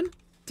appreciation.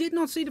 Did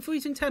not see the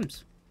freezing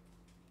temps.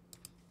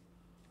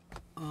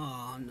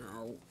 Oh,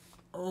 no.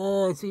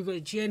 Oh, it's either a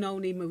gin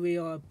only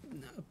Maria or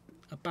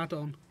a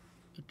Badon.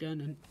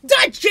 Again,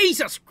 and...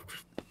 Jesus!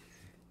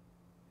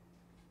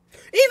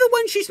 Even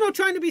when she's not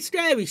trying to be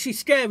scary, she's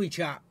scary,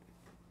 chat.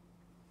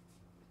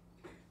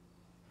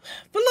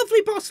 The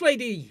lovely boss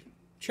lady,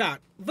 chat.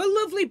 The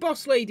lovely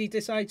boss lady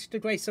decides to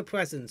grace her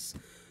presence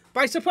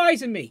by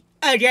surprising me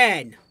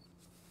again.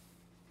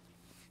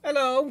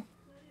 Hello.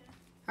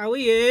 How are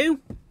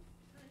you?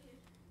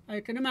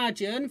 I can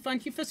imagine.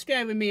 Thank you for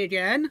scaring me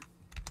again.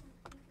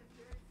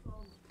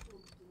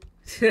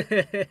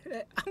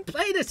 I'm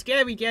playing a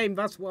scary game,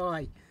 that's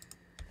why.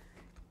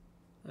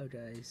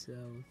 Okay, so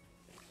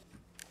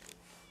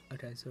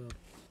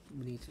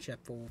we need to check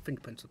for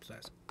fingerprints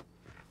upstairs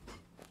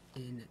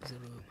in the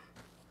room.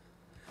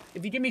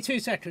 If you give me 2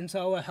 seconds,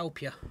 I'll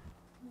help you.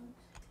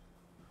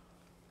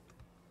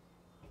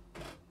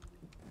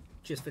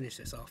 Just finish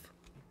this off.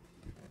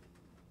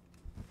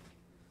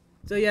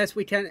 So yes,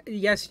 we can.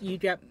 Yes, you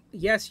get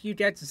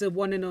the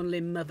one and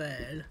only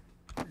mother.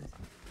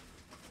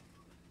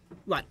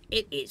 Right,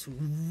 it is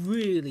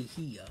really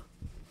here.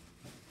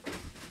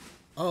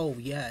 Oh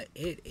yeah,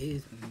 it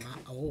is.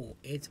 Oh,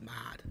 it's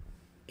mad.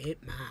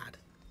 It mad.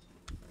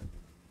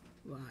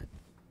 Right.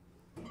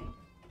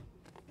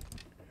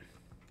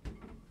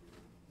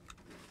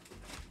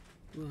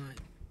 Right.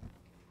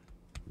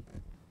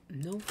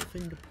 No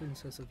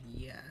fingerprints as of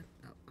yet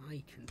that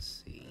I can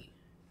see.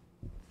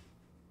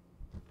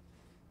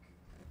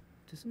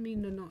 Doesn't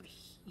mean they're not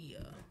here.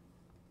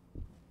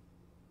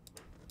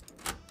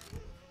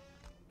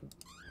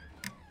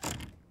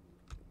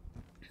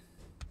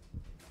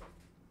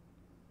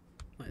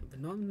 Right, they're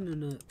not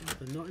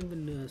in the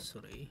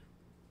nursery.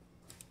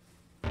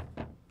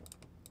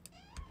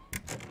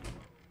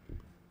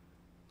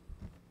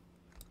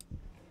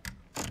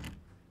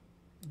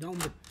 Not on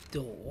the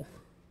door.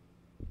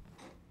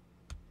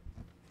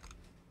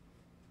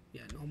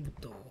 Yeah, not on the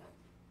door.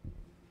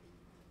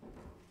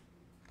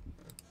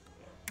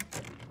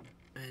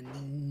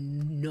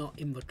 And not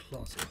in the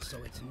closet, so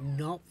it's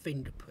not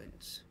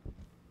fingerprints.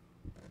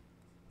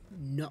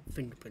 Not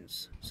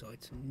fingerprints, so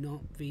it's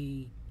not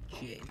the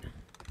gin.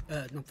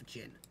 Not the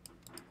gin.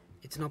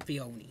 It's not the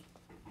Oni.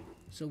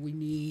 So we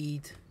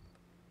need...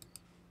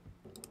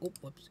 Oh,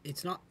 whoops.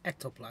 It's not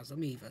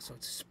ectoplasm either, so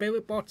it's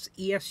spirit bots,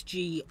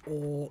 ESG,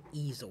 or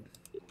easel.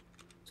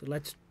 So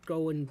let's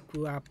go and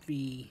grab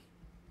the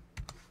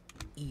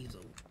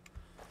easel.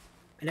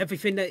 And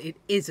everything that it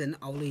isn't,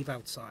 I'll leave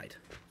outside.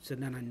 So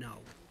then I know.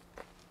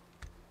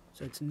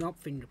 So it's not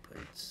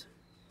fingerprints.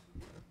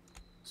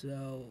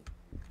 So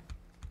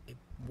it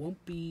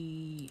won't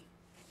be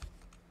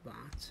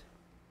that.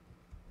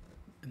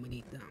 And we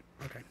need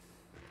that. Okay.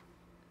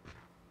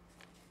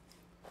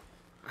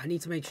 I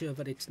need to make sure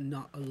that it's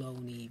not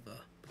alone either.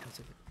 Because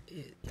if it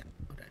is, yeah,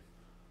 okay.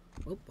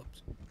 Oh,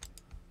 whoops.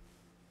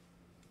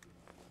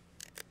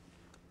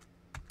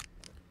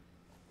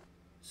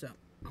 So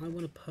I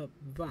want to put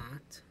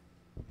that.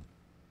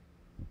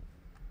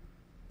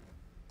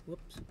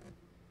 Whoops.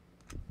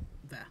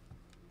 There.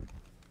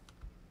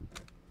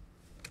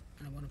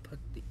 And I want to put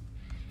the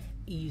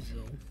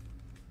easel.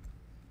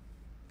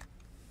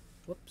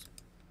 Whoops.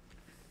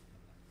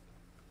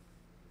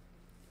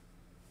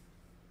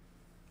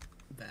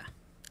 There.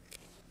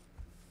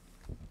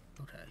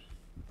 Okay.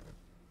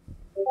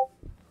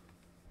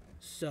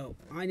 So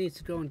I need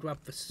to go and grab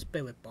the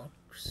spirit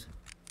box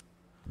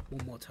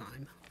one more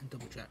time and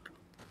double check.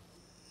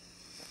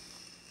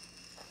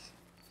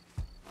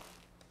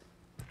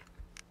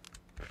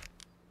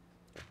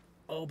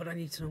 Oh, but I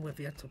need to know where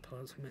the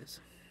ectoplasm is.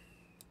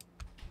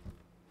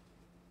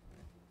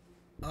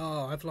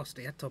 Oh, I've lost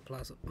the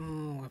ectoplasm.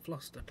 Oh, I've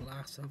lost the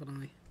glass, haven't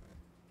I?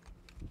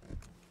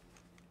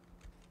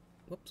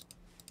 Whoops.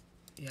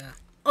 Yeah.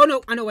 Oh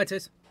no, I know where it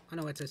is. I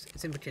know where it is.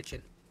 It's in the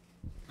kitchen.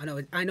 I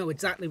know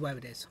exactly where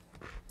it is.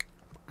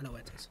 I know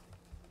where it is.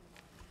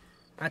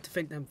 I had to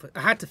think them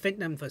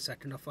for a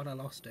second. I thought I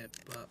lost it,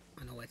 but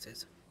I know where it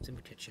is. It's in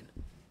the kitchen.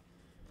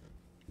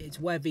 It's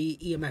where the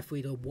EMF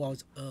reader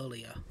was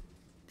earlier.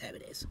 There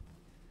it is.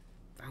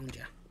 Found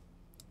ya.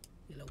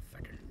 You little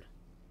fucking.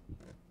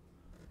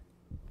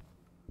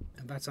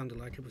 And that sounded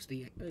like it was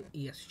the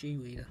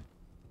ESG reader.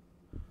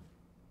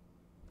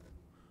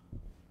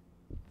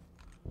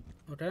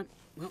 Okay,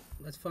 well,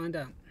 let's find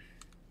out.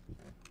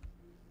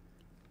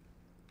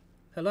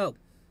 Hello.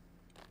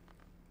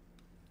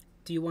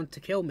 Do you want to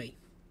kill me?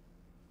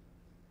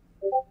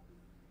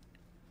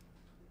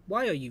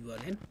 Why are you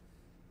running?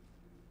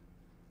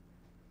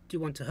 Do you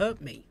want to hurt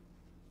me?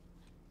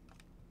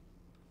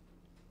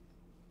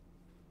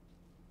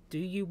 Do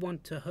you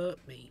want to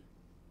hurt me?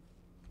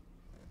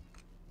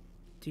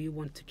 Do you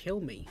want to kill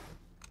me?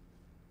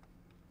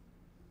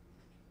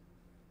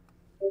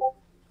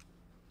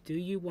 Do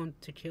you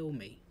want to kill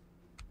me?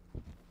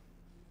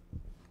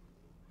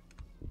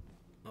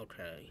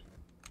 Okay.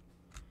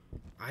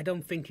 I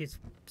don't think it's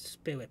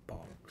spirit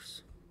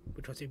box,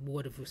 because it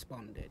would have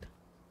responded.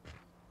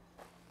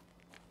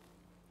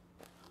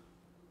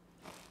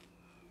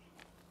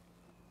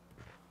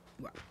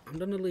 Well, I'm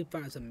gonna leave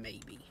that as a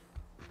maybe.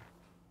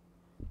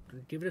 I'm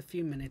gonna give it a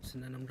few minutes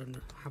and then I'm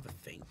gonna have a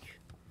think.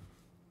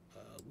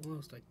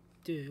 Whilst I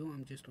do,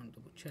 I'm just gonna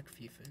double check a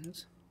few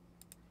things.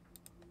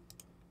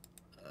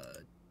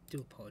 Do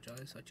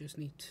apologize. I just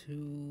need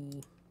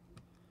to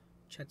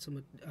chat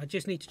some. I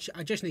just need to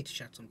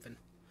chat something.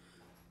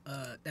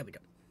 There we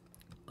go.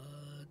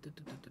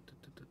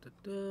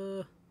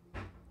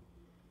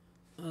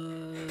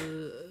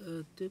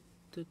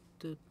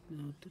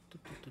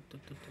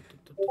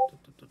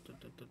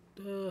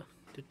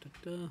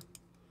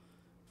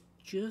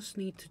 Just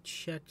need to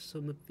check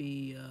some of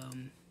the.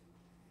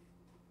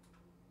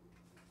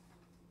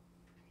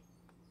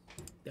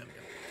 There we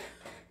go.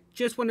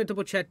 Just want to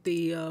double check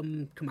the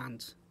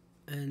commands,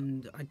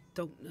 and I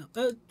don't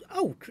know.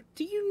 Oh,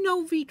 do you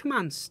know the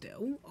commands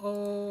still,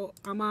 or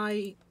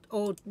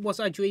was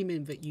I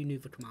dreaming that you knew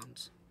the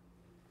commands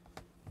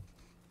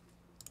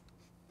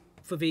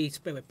for the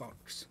spirit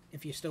box?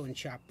 If you're still in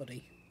chat,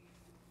 buddy.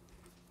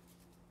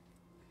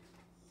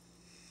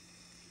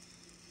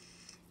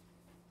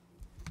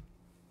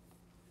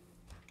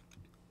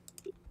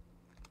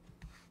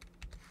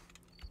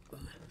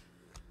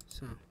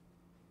 So.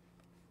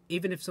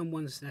 Even if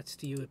someone's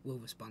next to you, it will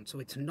respond. So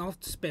it's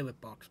not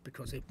spirit box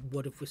because it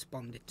would have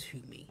responded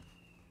to me.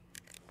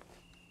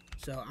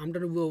 So I'm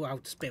going to rule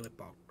out spirit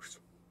box.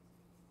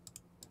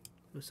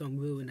 So I'm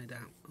ruling it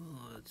out.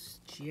 Oh,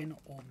 it's Jin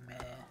or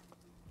Mare.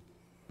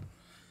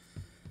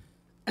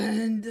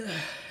 And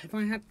if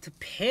I had to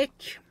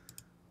pick,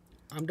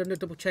 I'm going to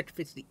double check if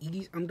it's the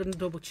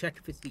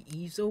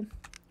easel.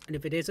 And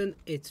if it isn't,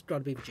 it's got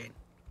to be the Jin.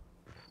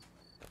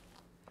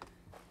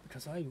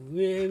 Because I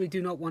really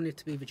do not want it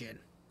to be the Jin.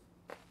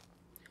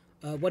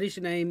 What is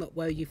your name?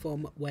 Where are you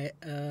from?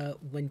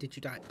 When did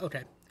you die?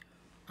 Okay.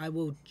 I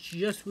will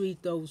just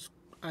read those.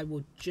 I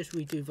will just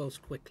redo those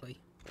quickly.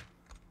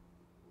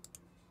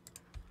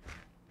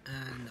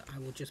 And I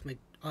will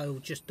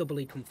just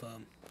doubly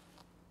confirm.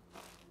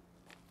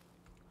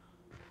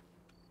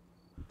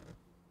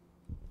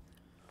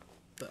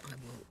 But I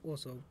will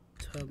also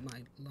turn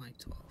my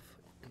light off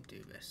and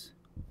do this.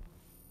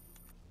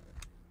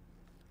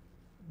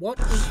 What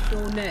is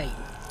your name?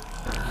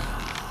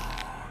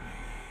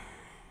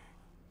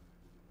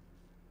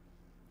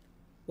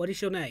 What is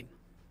your name?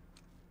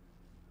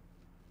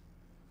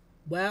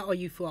 Where are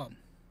you from?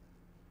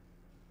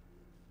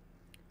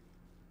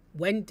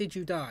 When did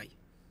you die?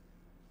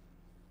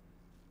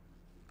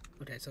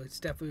 Okay, so it's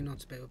definitely not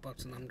spirit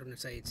box, and I'm going to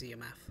say it's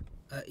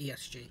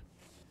ESG.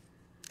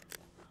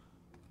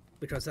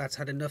 Because that's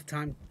had enough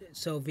time.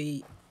 So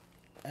the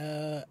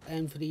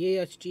and for the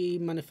ESG,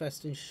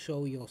 manifest and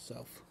show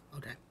yourself.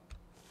 Okay.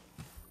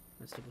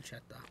 Let's double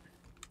check that.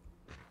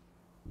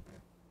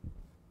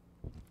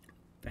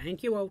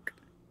 Thank you, Oak.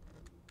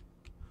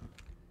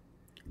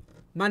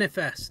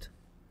 Manifest.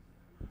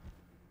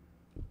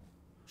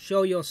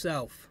 Show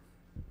yourself.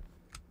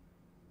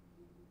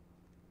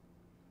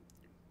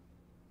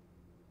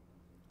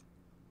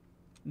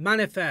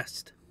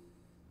 Manifest.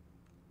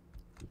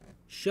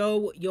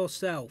 Show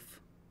yourself.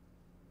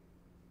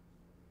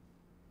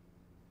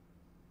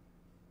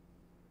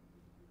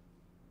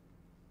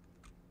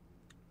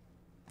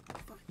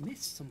 If I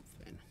missed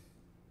something.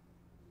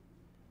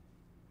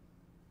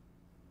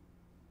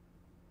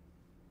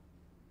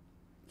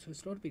 So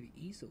it's got to be the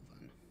easel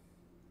then.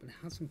 But it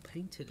hasn't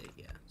painted it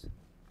yet.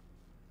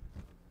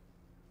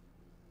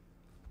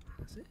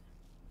 Has it?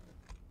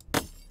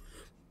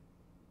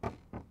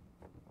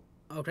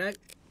 Okay.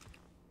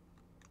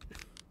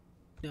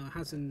 No, it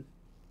hasn't.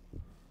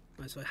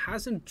 Right, so it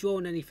hasn't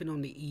drawn anything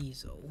on the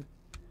easel.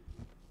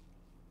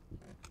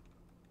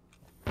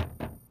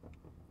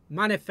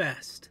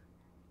 Manifest.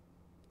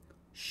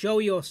 Show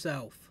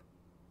yourself.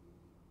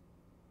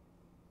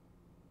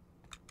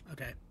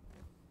 Okay.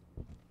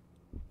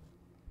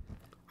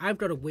 I've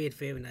got a weird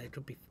feeling that it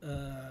could be.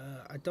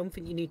 I don't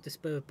think you need the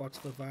spirit bots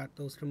for that.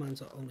 Those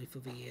commands are only for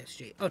the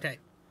ESG. Okay.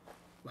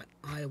 Right.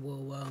 I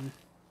will.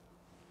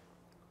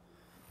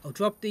 I'll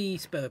drop the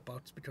spirit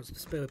bots because the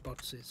spirit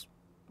bots is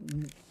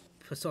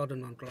Facade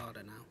non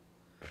glada now.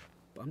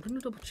 But I'm going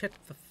to double check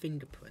for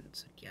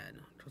fingerprints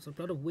again because I've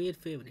got a weird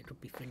feeling it could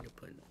be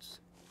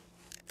fingerprints.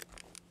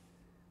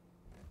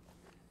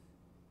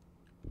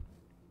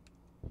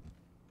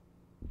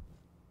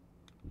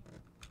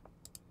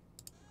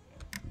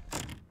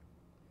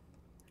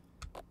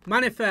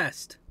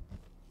 Manifest.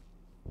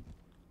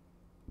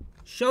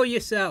 Show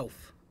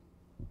yourself.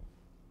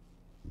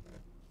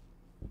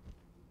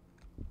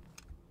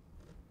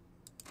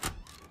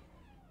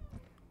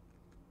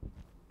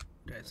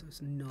 Okay, so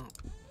it's not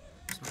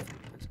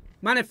fingerprints.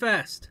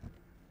 Manifest.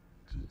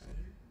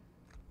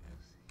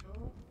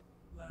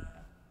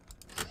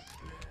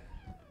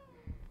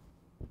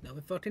 No,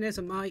 it fucking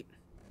isn't, mate.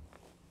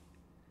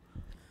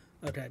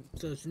 Okay,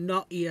 so it's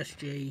not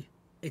ESG.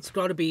 It's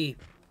gotta be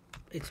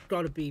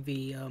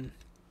the,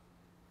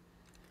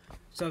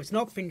 so it's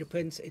not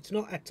fingerprints, it's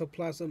not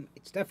ectoplasm,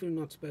 it's definitely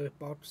not spirit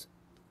box.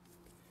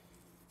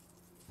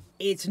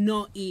 It's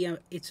not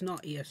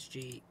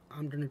ESG.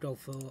 I'm gonna go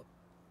for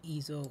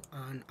Easel,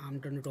 and I'm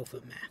gonna go for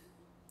meh.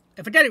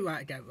 If I get it right,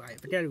 I get it right.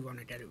 If I get it wrong,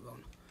 I get it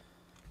wrong.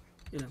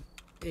 You know,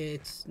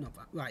 it's not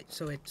that. Right,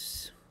 so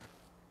it's...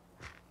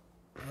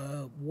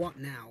 what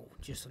now?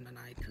 Just so that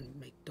I can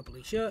make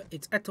doubly sure.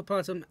 It's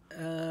ectoplasm,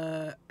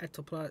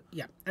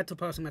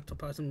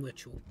 ectoplasm,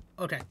 ritual.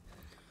 Okay.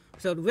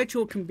 So the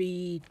ritual can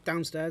be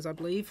downstairs, I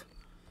believe.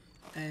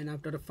 And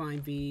I've got to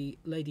find the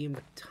lady in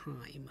the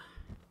time.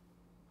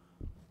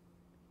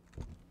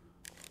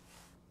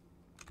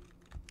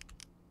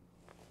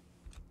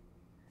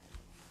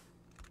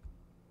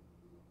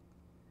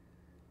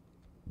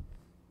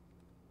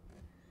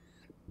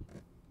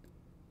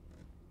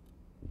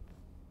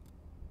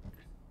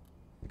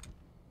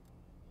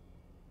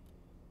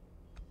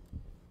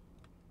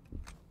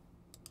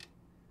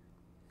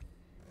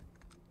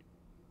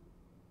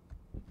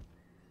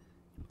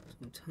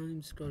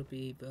 Sometimes gotta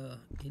be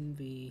in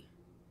the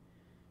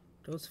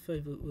God's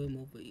favourite room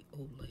of the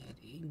old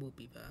lady will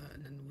be there,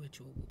 and then the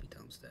ritual will be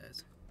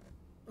downstairs.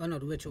 Oh no,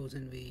 the ritual's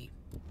in the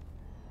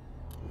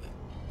room.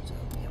 So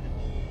yeah.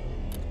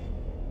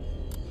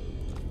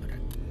 Okay.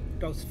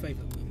 God's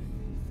favourite room.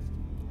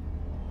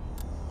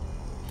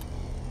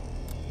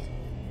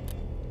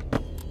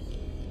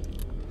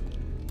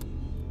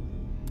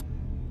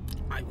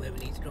 I really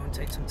need to go and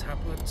take some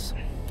tablets.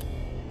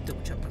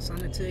 Double check my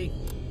sanity.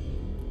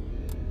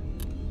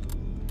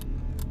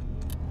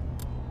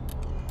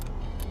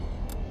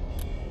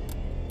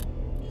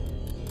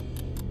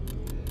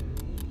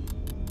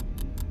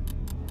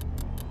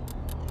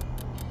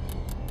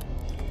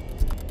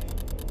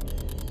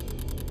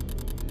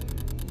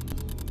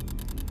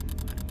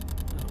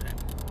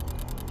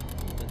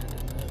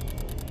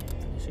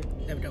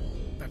 There we go.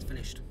 That's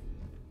finished.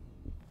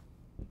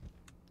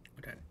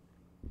 Okay.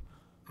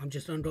 I'm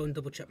just going to go and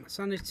double check my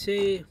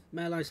sanity.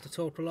 Mare likes to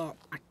talk a lot.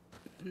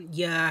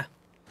 Yeah.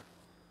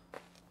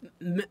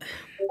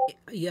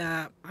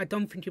 Yeah, I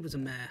don't think it was a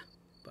mare.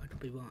 But I could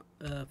be wrong.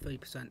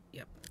 30%.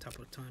 Yep,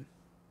 tablet time.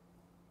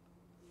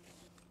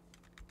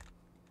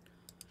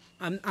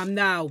 I'm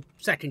now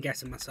second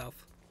guessing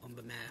myself on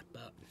the mare,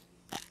 but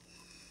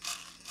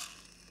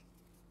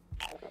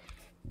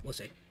we'll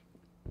see.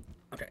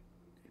 Okay.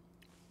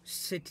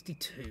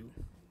 62.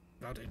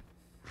 That'll do.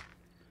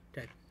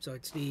 Okay, so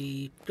it's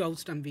the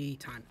ghost and the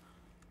time.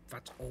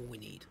 That's all we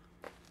need.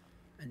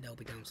 And they'll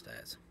be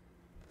downstairs.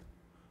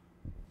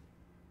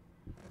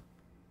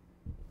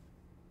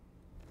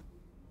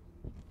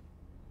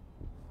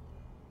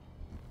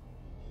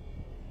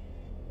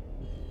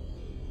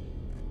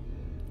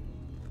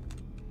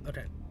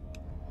 Okay.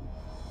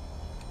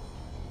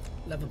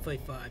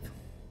 11:35.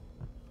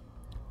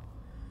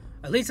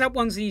 At least that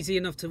one's easy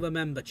enough to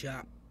remember,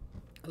 chat.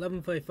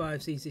 11:35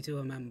 is easy to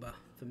remember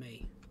for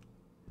me.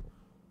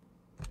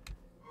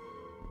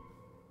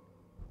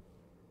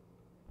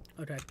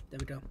 Okay, there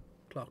we go.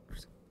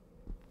 Clocks.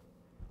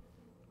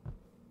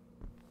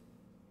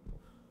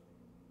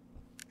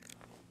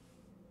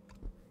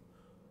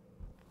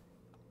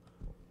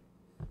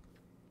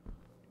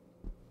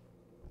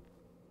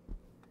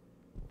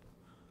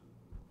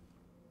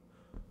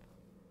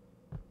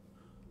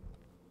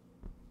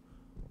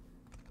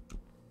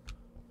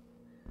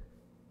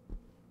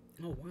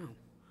 Oh wow.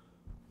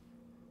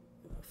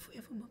 All three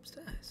of them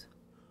upstairs.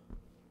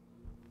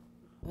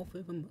 All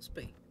three of them must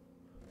be.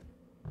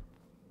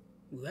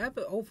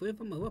 Whoever, all three of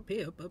them are up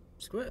here, but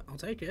screw it, I'll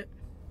take it.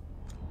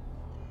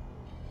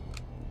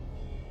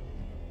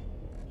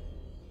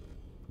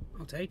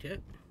 I'll take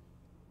it.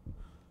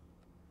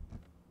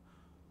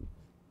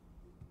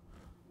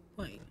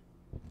 Wait.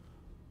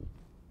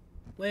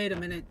 Wait a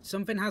minute,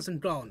 something hasn't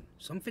gone.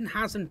 Something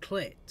hasn't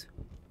clicked.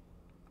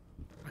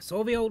 I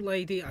saw the old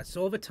lady, I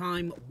saw the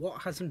time,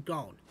 what hasn't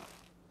gone?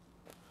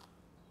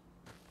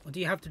 Or do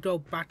you have to go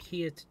back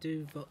here to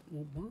do the...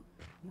 What?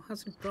 What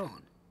hasn't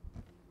gone?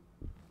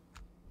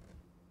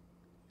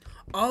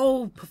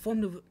 Oh,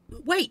 perform the...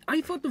 Wait,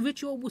 I thought the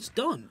ritual was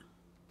done.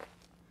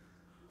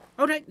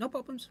 Okay, no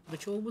problems.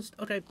 Ritual was...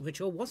 Okay,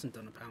 ritual wasn't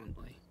done,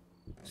 apparently.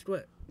 Screw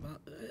it. Well,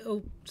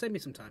 it'll save me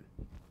some time.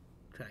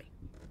 Okay.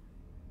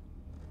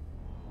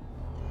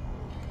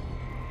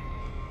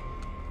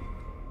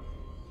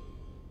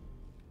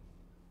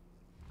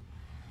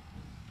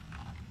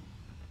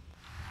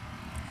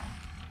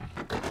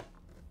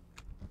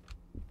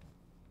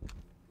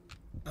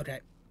 Okay.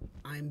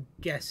 I'm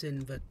guessing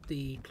that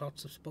the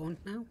plots have spawned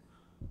now?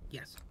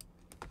 Yes.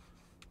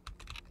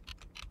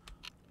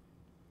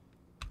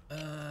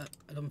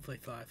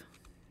 11:45.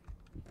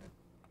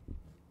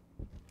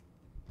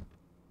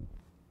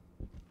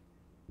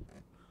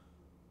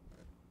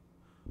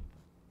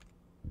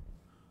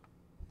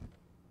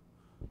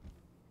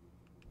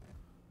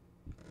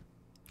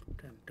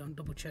 Okay, I'm done.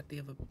 Double check the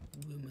other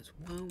room as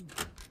well.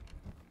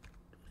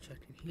 Check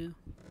in here.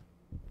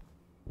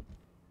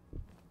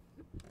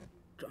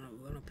 Trying to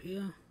run up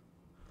here.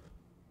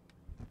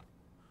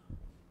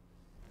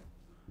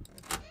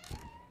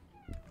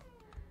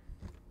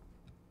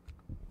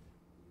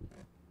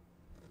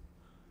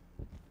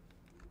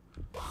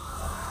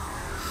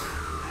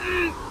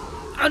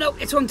 Oh no,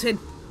 it's hunting.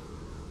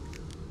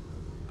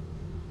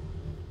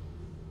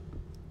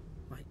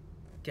 Right,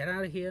 get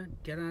out of here.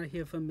 Get out of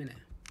here for a minute.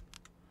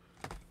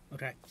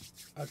 Okay,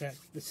 okay.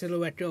 The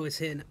silhouette girl is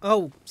here now.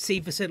 Oh, see,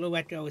 the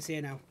silhouette girl is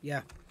here now.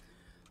 Yeah.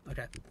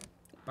 Okay.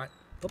 Back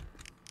up.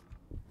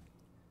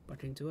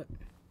 Back into it.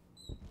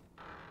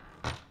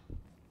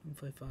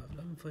 11:45.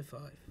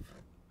 11:45.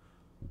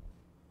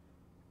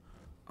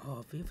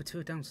 Oh, the other two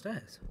are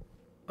downstairs.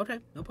 Okay,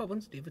 no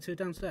problems. The other two are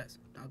downstairs.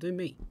 That'll do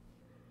me.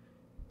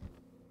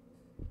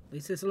 At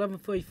least it's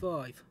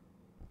 11:45.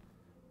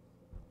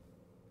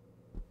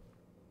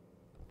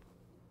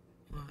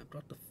 Right, I've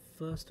got the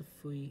first of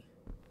three.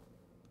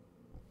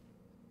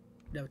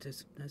 There it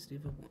is. There's the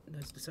other one.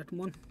 There's the second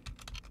one.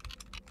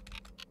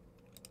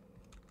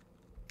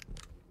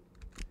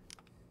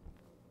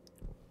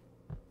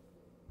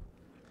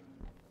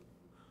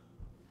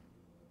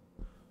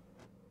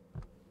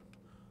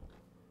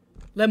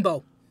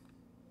 Limbo.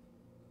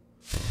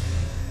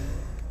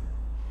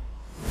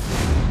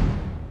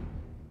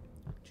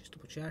 Just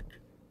double check.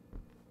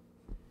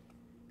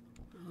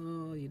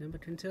 Oh, you never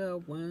can tell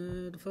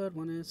where the third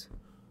one is.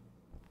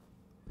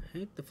 I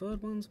hate the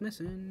third one's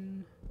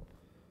missing.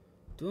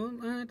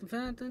 Don't like the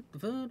fact that the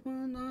third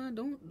one, I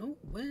don't know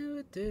where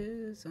it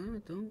is. I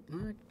don't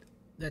like...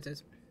 There it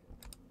is.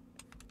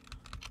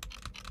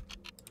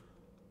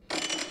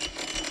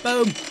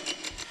 Boom!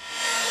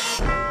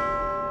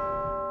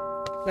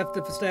 Left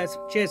it for stairs.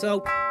 Cheers,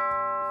 Hope.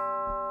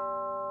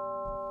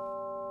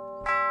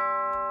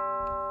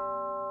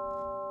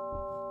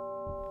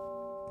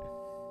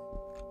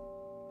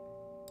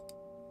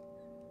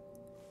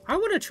 I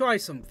want to try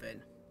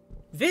something.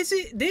 This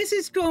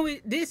is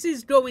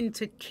going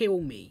to kill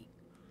me.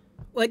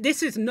 Like,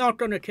 this is not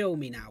going to kill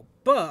me now.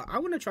 But I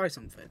want to try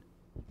something.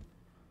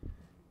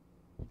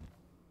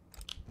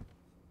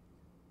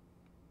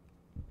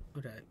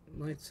 Okay,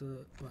 lights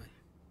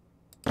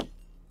right.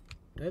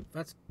 Nope,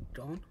 that's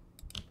gone.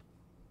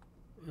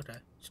 Okay,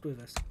 screw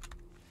this.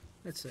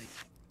 Let's see.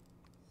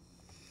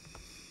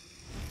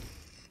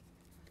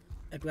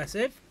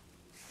 Aggressive.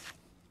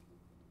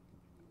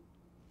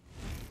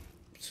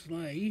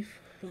 Slave.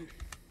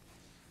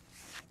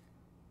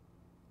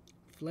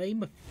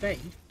 Flame of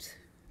Fate.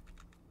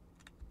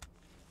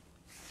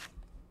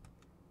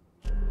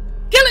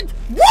 Kill it!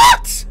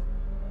 What?!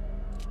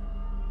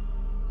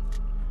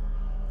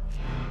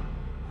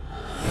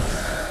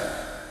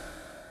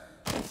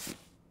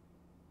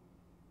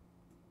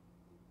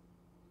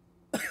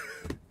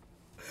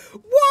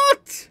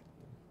 What?!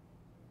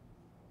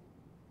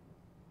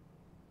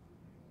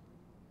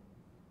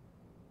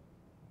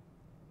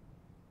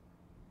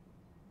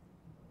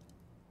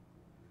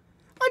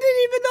 I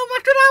didn't even know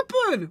that could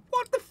happen!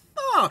 What the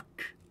fuck?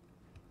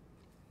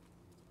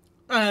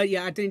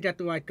 Yeah, I didn't get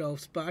the right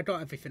ghost, but I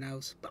got everything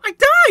else. But I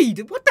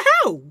died! What the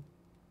hell?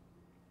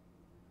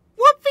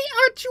 What the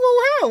actual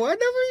hell? I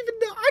didn't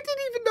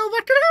even know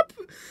that could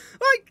happen.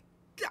 Like,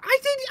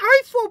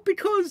 I thought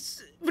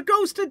because the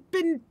ghost had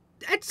been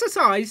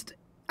exorcised,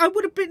 I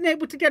would have been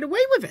able to get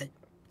away with it.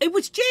 It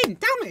was Jin,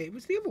 damn it, it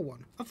was the other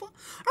one. I thought,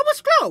 I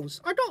was close.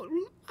 I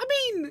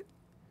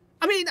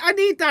mean, I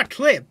need that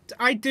clip.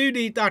 I do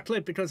need that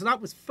clip because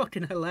that was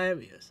fucking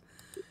hilarious.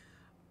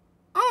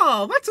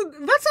 Oh, that's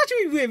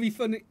actually really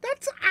funny.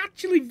 That's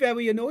actually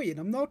very annoying.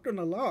 I'm not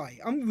gonna lie.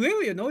 I'm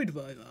really annoyed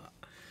by that.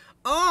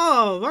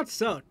 Oh, that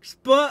sucks.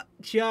 But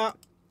yeah,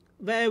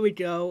 there we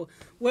go.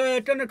 We're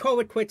gonna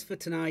call it quits for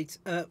tonight.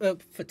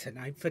 For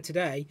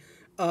today.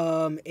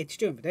 It's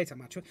during the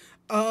daytime actually.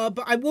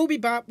 But I will be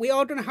back. We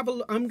are gonna have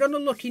I'm gonna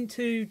look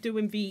into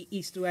doing the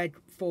Easter egg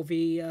for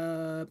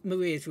the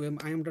Maria's room.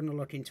 I am gonna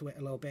look into it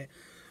a little bit.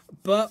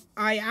 But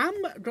I am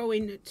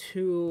going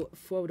to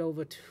throw it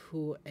over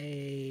to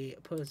a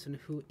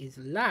person who is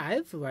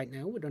live right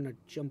now. We're gonna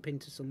jump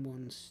into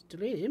someone's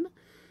stream.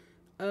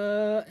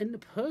 And the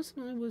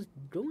person I was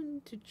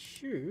going to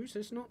choose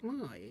is not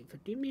live.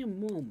 Give me a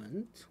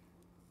moment.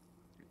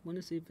 I want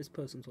to see if this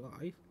person's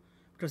live.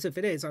 Because if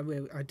it is, I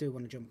do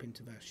want to jump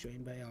into their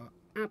stream. They are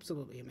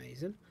absolutely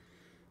amazing.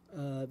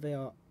 They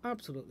are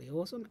absolutely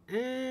awesome.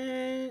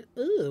 And,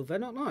 oh, they're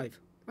not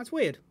live. That's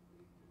weird.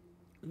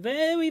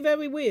 Very,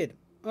 very weird.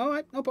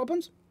 Alright, no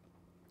problems.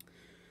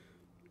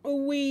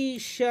 We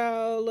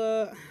shall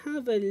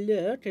have a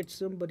look at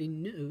somebody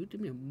new.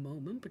 Give me a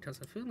moment, because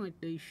I feel like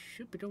they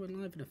should be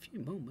going live in a few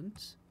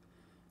moments.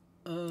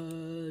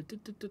 I'm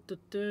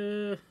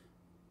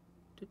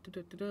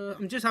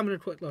just having a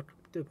quick look.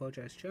 I do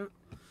apologise, chat.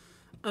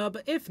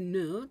 But if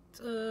not,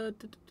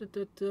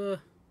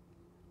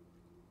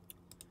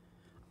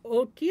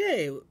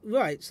 okay,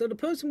 right, so the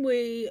person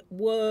we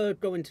were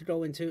going to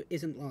go into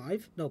isn't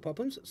live, no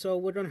problems, so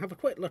we're going to have a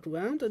quick look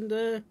around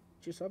and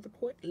just have a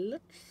quick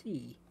look,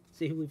 see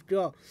who we've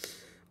got.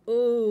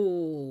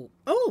 Oh,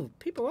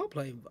 people are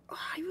playing. Oh,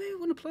 I really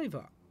want to play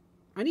that.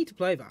 I need to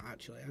play that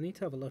actually. I need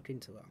to have a look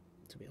into that.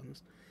 To be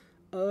honest.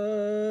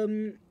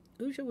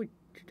 Who shall we?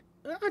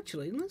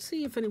 Actually, let's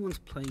see if anyone's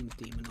playing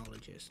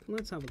Demonologist.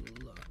 Let's have a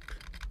look.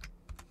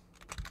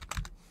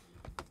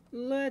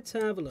 Let's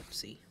have a look.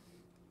 See.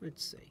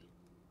 Let's see.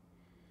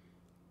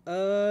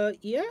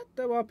 Yeah,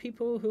 there are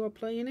people who are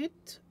playing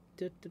it.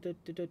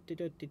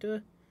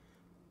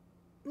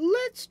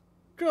 Let's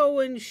go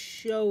and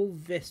show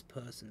this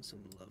person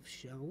some love,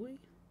 shall we?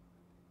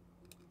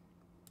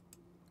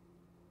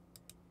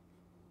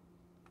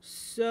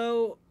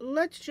 So,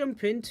 let's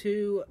jump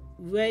into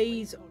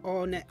Rays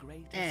on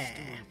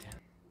Air.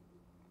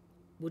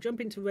 We'll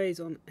jump into Rays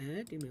on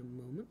Air. Give me a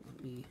moment.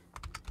 Let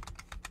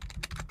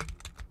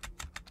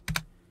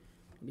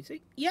me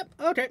see. Yep,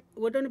 okay.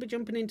 We're going to be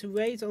jumping into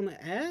Rays on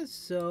Air.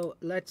 So,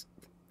 let's...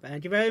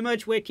 Thank you very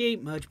much, Wiki.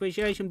 Much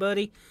appreciation,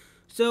 buddy.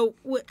 So,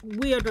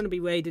 we are going to be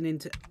raiding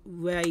into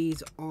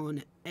Rays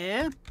on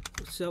Air.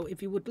 So,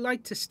 if you would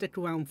like to stick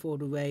around for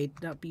the raid,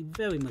 that'd be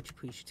very much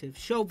appreciative.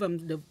 Show them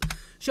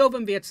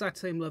the exact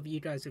same love you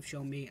guys have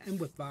shown me. And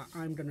with that,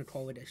 I'm going to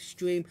call it a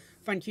stream.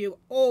 Thank you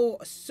all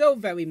so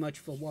very much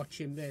for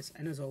watching this.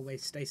 And as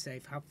always, stay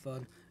safe, have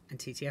fun, and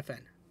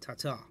TTFN.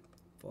 Ta-ta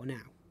for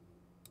now.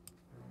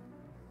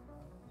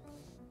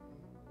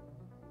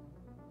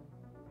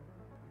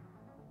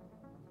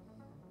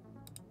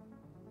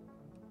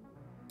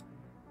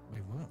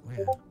 Wait, what?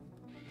 Where?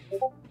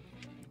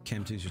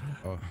 Cam 2's just...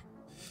 Oh,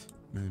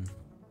 man.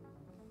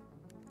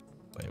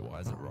 Wait, why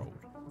is it rolled?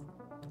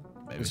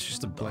 Maybe It's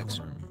just a black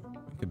room.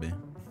 It could be.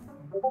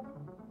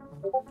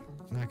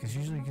 Nah, because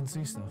usually you can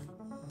see stuff.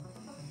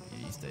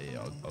 Yeah, you stay.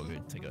 I'll go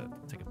take a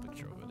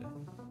picture of it.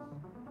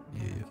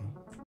 Yeah. Okay.